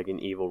had like an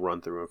evil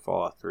run through in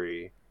Fallout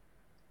 3,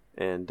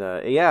 and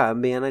yeah,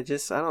 man, I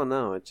don't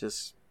know. It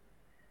just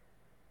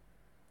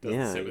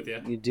Doesn't sit with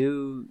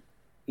you?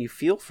 you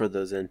feel for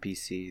those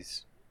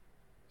NPCs.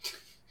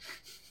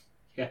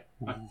 Yeah.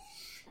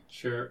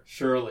 Sure,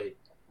 surely.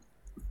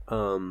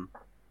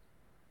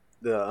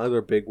 The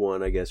other big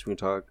one, I guess we can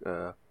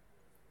talk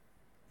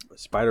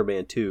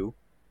Spider-Man 2.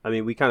 I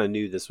mean, we kind of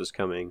knew this was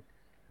coming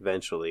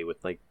eventually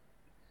with like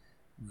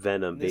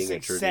Venom the being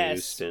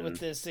success introduced,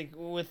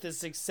 and with the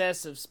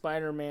success of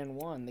Spider-Man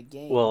 1, the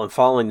game. well, and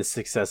following the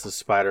success of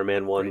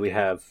Spider-Man 1, we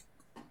have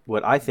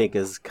what I think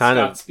is kind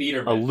Scott of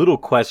Speederman. a little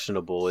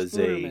questionable is a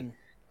Spooderman.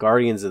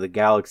 Guardians of the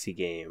Galaxy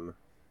game.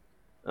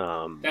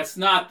 That's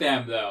not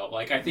them though.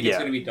 Like I think it's Yeah.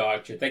 going to be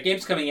dog shit. That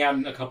game's coming out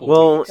in a couple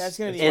Well, weeks. That's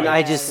gonna be and bad.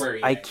 I just Square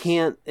I Enix.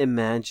 can't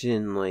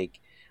imagine, like,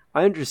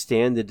 I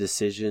understand the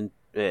decision,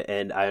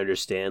 and I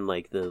understand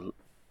like the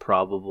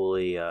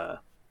probably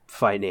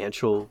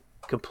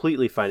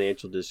completely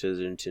financial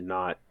decision to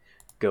not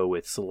go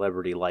with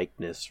celebrity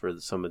likeness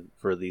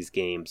for these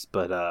games,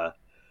 but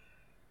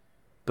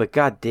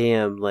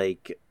goddamn,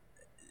 like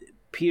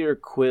Peter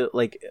Quill,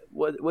 like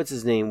what's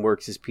his name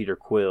works as Peter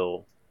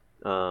Quill,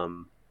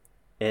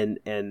 and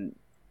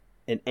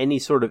any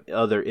sort of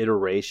other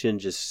iteration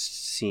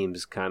just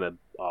seems kind of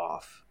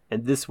off,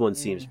 and this one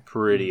seems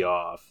pretty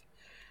off,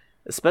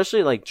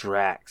 especially like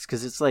Drax,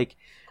 because it's like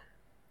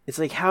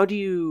how do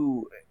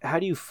you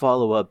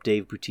follow up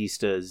Dave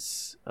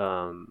Bautista's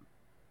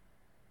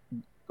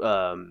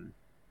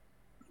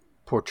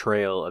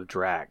portrayal of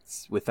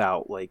Drax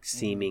without like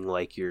seeming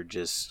like you're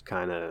just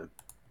kind of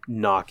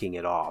knocking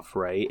it off,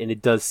 right? And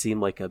it does seem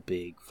like a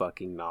big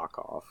fucking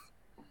knockoff.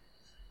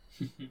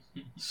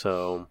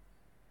 So,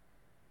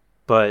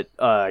 but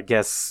I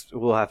guess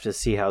we'll have to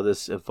see how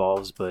this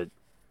evolves. But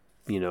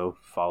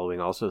following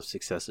also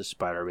success of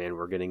Spider-Man,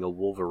 we're getting a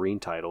Wolverine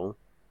title,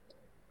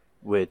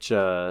 which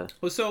Well,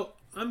 so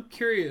I'm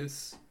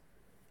curious.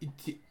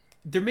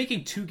 They're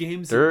making two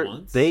games at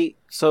once.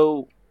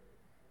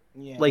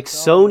 Yeah, like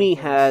it's all Sony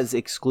over the has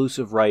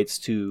exclusive rights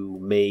to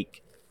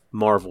make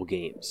Marvel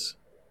games,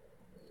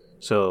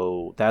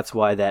 so that's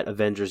why that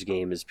Avengers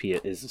game is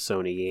a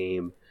Sony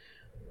game.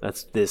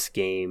 This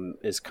game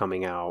is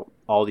coming out.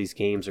 All these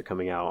games are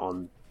coming out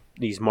on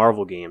these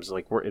Marvel games.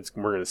 Like we're going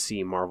to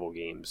see Marvel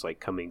games like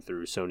coming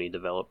through Sony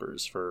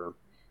developers for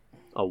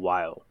a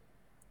while.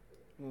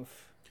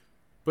 Oof.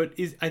 But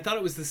I thought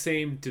it was the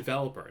same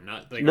developer,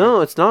 not like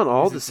No, it's not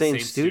all is it the same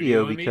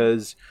studio I mean?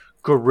 because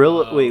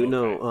Gorilla. Oh, wait, okay.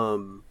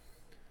 no.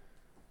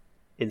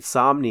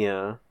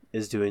 Insomnia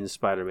is doing the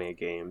Spider-Man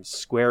games.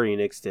 Square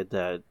Enix did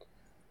that.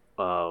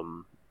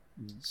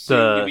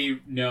 Soon to be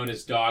known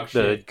as dog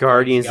The shit.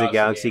 Guardians of the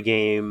Galaxy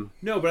game.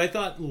 No, but I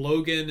thought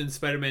Logan and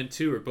Spider-Man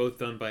 2 are both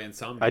done by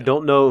Insomniac. I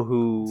don't know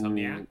who.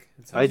 Insomniac?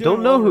 I Who's don't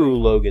doing know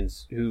Wolverine?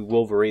 who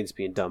Wolverine's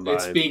being done by.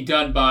 It's being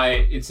done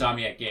by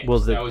Insomniac Games. Well,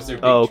 that was their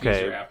big okay.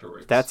 teaser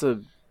afterwards.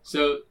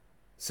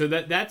 So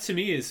that to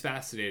me is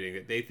fascinating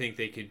that they think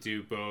they could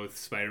do both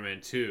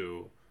Spider-Man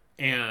 2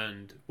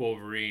 and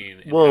Wolverine.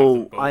 And have Well,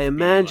 them both I be,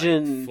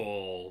 imagine, like,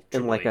 full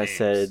and like AAA I games.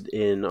 said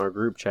in our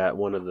group chat,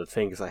 one of the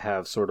things I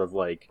have sort of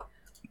like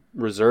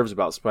reserves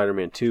about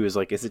Spider-Man 2 is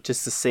like, is it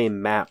just the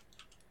same map?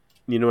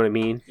 You know what I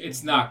mean?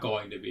 It's not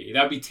going to be.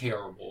 That'd be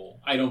terrible.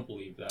 I don't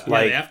believe that. Yeah,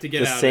 like, they have to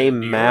get the out same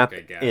of New map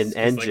York, I guess. and 'Cause,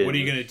 engine. Like, what are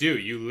you going to do?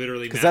 You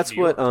literally Because map that's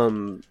New what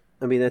York.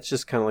 I mean, that's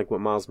just kind of like what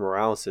Miles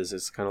Morales is.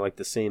 It's kind of like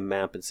the same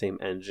map and same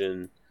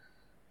engine.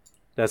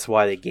 That's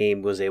why the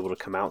game was able to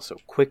come out so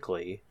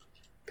quickly,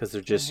 because they're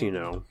just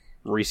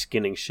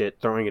reskinning shit,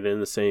 throwing it in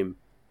the same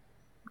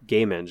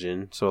game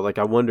engine. So like,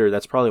 I wonder,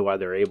 that's probably why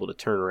they're able to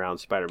turn around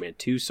Spider-Man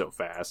 2 so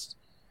fast.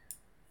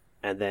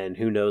 And then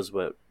who knows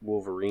what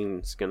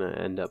Wolverine's gonna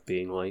end up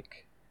being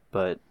like,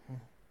 but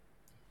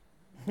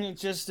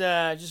just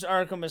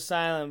Arkham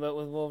Asylum, but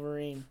with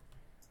Wolverine.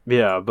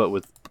 yeah, but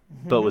with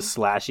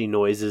slashy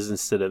noises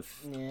instead of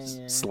Yeah.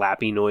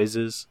 slappy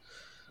noises.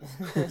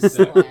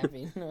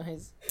 Slapping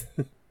noise.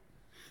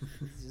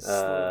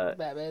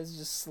 Batman's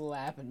just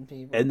slapping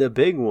people. And the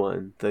big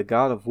one, the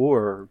God of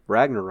War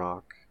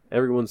Ragnarok,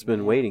 everyone's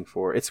been waiting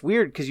for. It's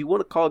weird because you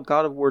want to call it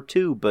God of War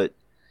 2, but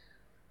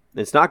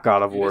it's not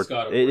God of It War. is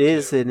God of It War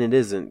is 2. and it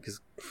isn't, because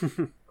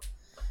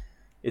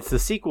it's the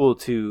sequel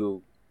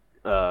to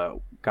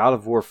God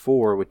of War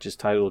 4, which is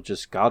titled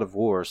just God of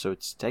War, so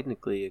it's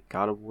technically a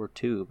God of War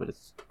 2, but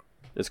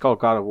it's called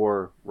God of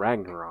War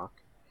Ragnarok.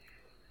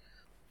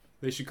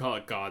 They should call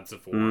it Gods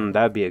of War.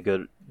 That'd be a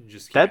good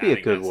Just keep That'd be a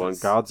adding good that one,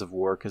 since- Gods of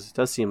War, because it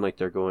does seem like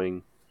they're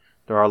going.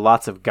 There are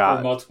lots of For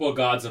gods. multiple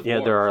gods of Yeah,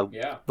 war. there are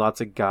Yeah. lots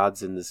of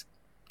gods in this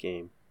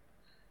game.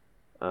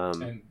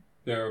 And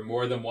there are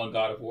more than one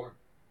god of war.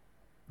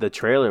 The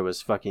trailer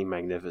was fucking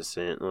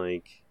magnificent.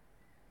 Like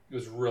It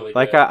was really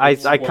Like, good. I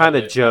It spoiled kinda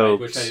it. I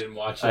joked, wish I didn't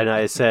watch it. and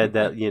I said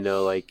that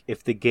like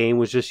if the game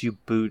was just you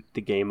boot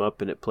the game up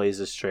and it plays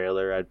this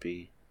trailer, I'd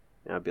be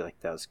like,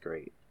 that was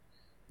great.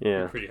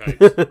 Yeah. Pretty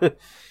hyped.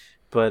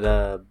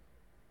 But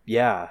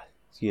yeah,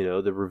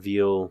 the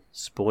reveal,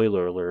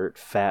 spoiler alert,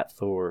 Fat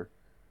Thor.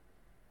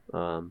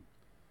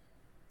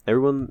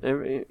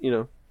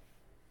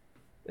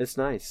 It's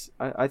nice.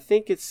 I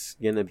think it's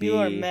gonna be. People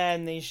are mad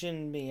and they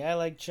shouldn't be. I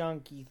like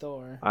chunky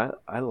Thor.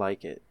 I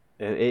like it.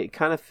 And it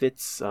kind of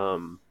fits.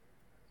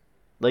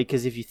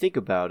 Because if you think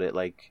about it,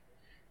 like,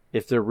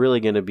 if they're really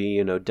gonna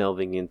be,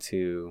 delving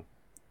into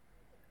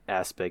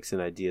aspects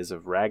and ideas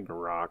of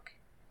Ragnarok,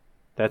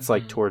 that's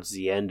like towards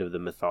the end of the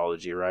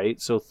mythology,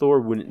 right? So Thor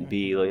wouldn't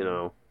be,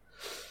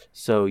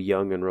 so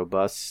young and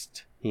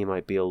robust. He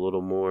might be a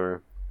little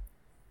more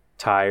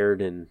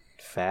tired and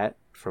fat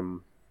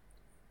from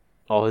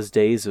all his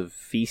days of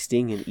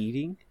feasting and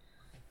eating.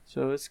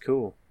 So it's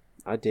cool.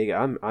 I dig it.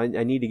 I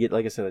need to get,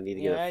 like I said, I need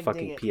to get a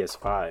fucking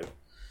PS5.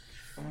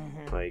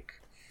 Like,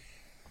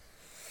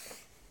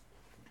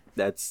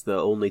 that's the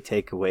only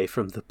takeaway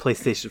from the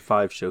PlayStation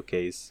 5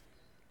 showcase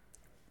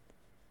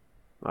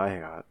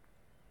I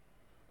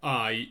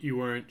got. You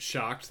weren't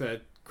shocked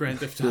that Grand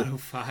Theft Auto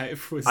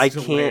 5 was I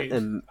delayed?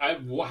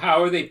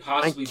 How are they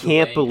possibly? I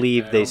can't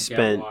believe they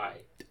spent.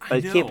 I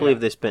can't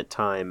believe they spent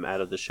time out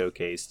of the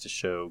showcase to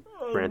show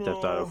Grand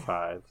Theft Auto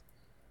 5.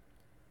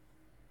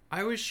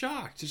 I was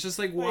shocked. It's just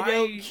like, why? I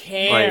don't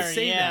care.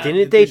 Say Yeah. that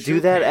Didn't at they the do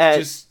that showcase? at?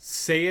 Just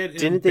say it.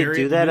 Didn't and they bury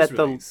do it that in at news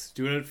the? release.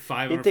 Do it at 5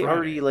 on Didn't a they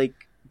Friday. already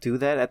do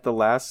that at the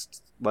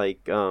last the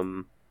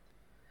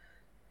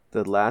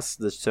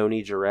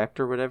Sony Direct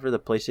or whatever, the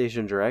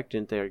PlayStation Direct?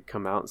 Didn't they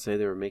come out and say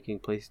they were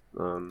making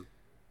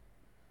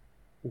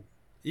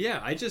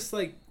Yeah, I just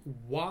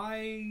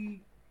why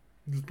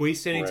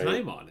waste any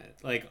time on it?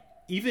 Like,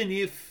 even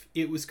if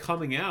it was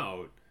coming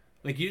out,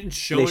 you didn't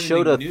show. They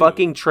showed a new.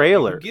 fucking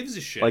trailer. Who gives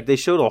a shit? Like, they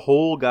showed a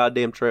whole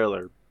goddamn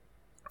trailer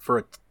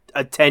for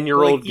a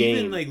 10-year-old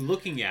game. Even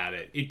looking at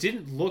it, it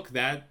didn't look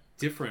that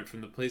different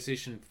from the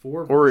PlayStation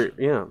 4 or version.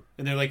 yeah.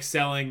 And they're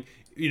selling,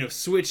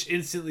 switch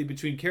instantly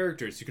between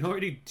characters. You can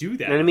already do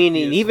that. And I mean,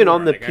 even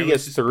on the I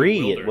was just PS3,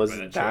 bewildered it by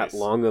wasn't that choice.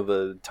 long of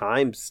a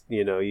time.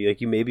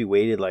 You maybe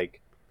waited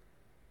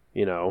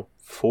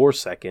 4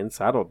 seconds.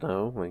 I don't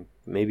know.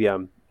 Maybe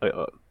I'm.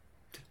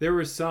 There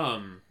were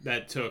some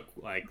that took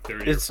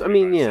 30 It's- or I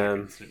mean, 45 yeah.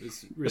 seconds. It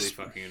was really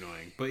fucking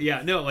annoying. But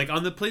yeah, no,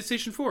 on the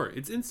PlayStation 4,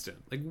 it's instant.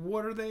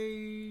 What are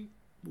they...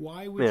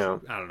 Why would Yeah.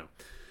 you... I don't know.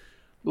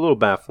 A little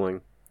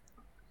baffling.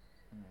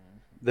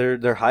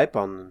 They're hype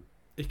on them.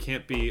 It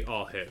can't be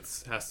all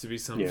hits. It has to be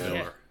some Yeah.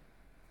 filler.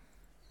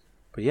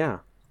 But yeah,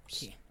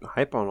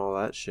 hype on all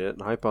that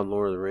shit. Hype on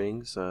Lord of the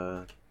Rings.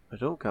 I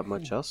don't got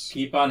much else.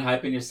 Keep on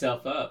hyping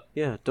yourself up.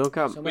 Yeah, don't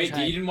got. So Wait, much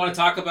you hype. didn't want to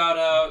talk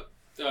about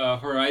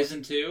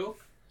Horizon 2?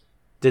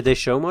 Did they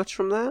show much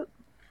from that?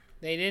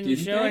 They didn't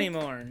Didn't show they?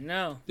 anymore.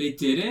 No, They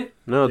didn't?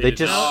 No, They they did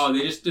just. not. Oh,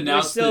 they just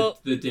announced still-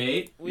 the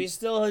date? we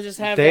still just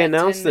have. They that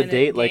announced the 10-minute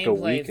date a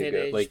gameplay week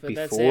ago, footage, but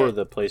that's before it.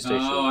 the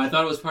PlayStation. Oh, I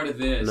thought it was part of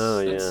this. No,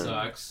 that yeah.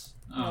 sucks.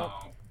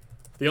 Oh.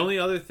 The only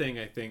other thing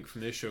I think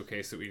from this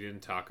showcase that we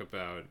didn't talk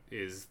about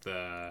is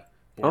the...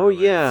 Oh,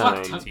 yeah. Fuck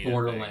 2019 thing.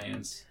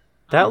 Borderlands.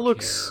 I That don't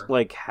looks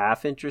care.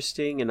 half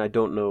interesting, and I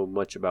don't know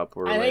much about I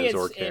Borderlands think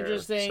or it's care.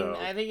 interesting. So.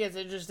 I think it's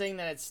interesting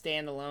that it's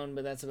standalone,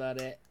 but that's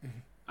about it.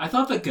 I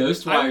thought the I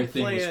Ghostwire would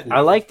thing play was it. cool. I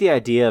like the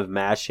idea of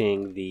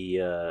mashing the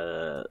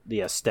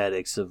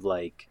aesthetics of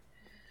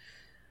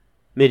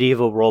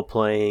medieval role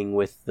playing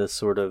with the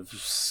sort of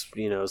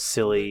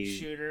silly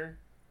Shooter.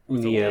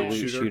 With a loot loot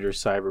shooter. shooter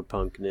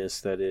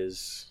cyberpunkness that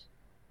is.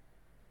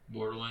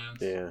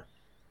 Borderlands. Yeah.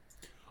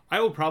 I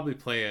will probably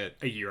play it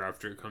a year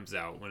after it comes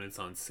out when it's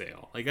on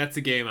sale. That's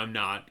a game I'm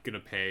not going to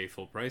pay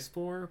full price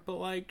for,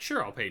 but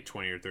sure, I'll pay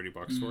 20 or 30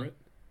 bucks for it.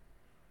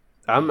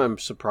 I'm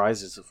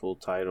surprised it's a full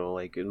title.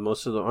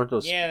 Most of the aren't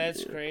those. Yeah,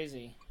 that's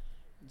crazy.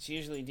 It's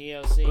usually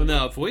DLC. Well,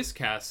 no, voice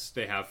casts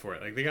they have for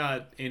it. They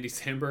got Andy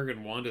Samberg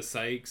and Wanda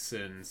Sykes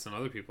and some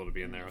other people to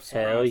be in there. I was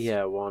Hell surprised.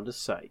 yeah, Wanda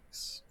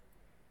Sykes.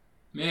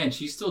 Man,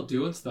 she's still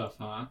doing stuff,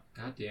 huh?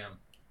 Goddamn.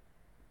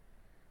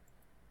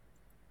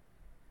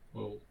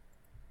 Whoa.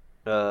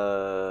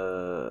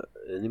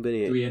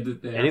 Anybody? Do we end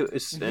it there?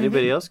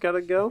 Anybody else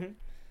gotta go?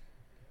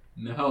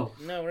 No.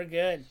 No, we're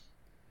good.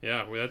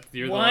 Yeah, you're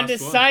the Wanda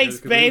last one. Sykes,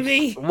 You're the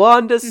baby.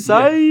 Wanda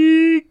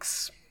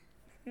Sykes.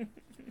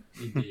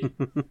 Indeed.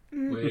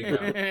 Way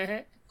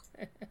to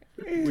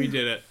go. We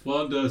did it.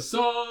 Wanda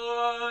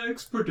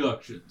Sykes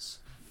Productions.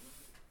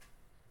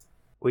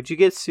 Would you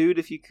get sued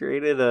if you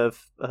created a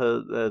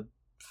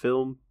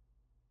film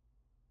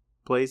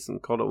place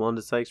and called it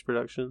Wanda Sykes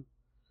Production?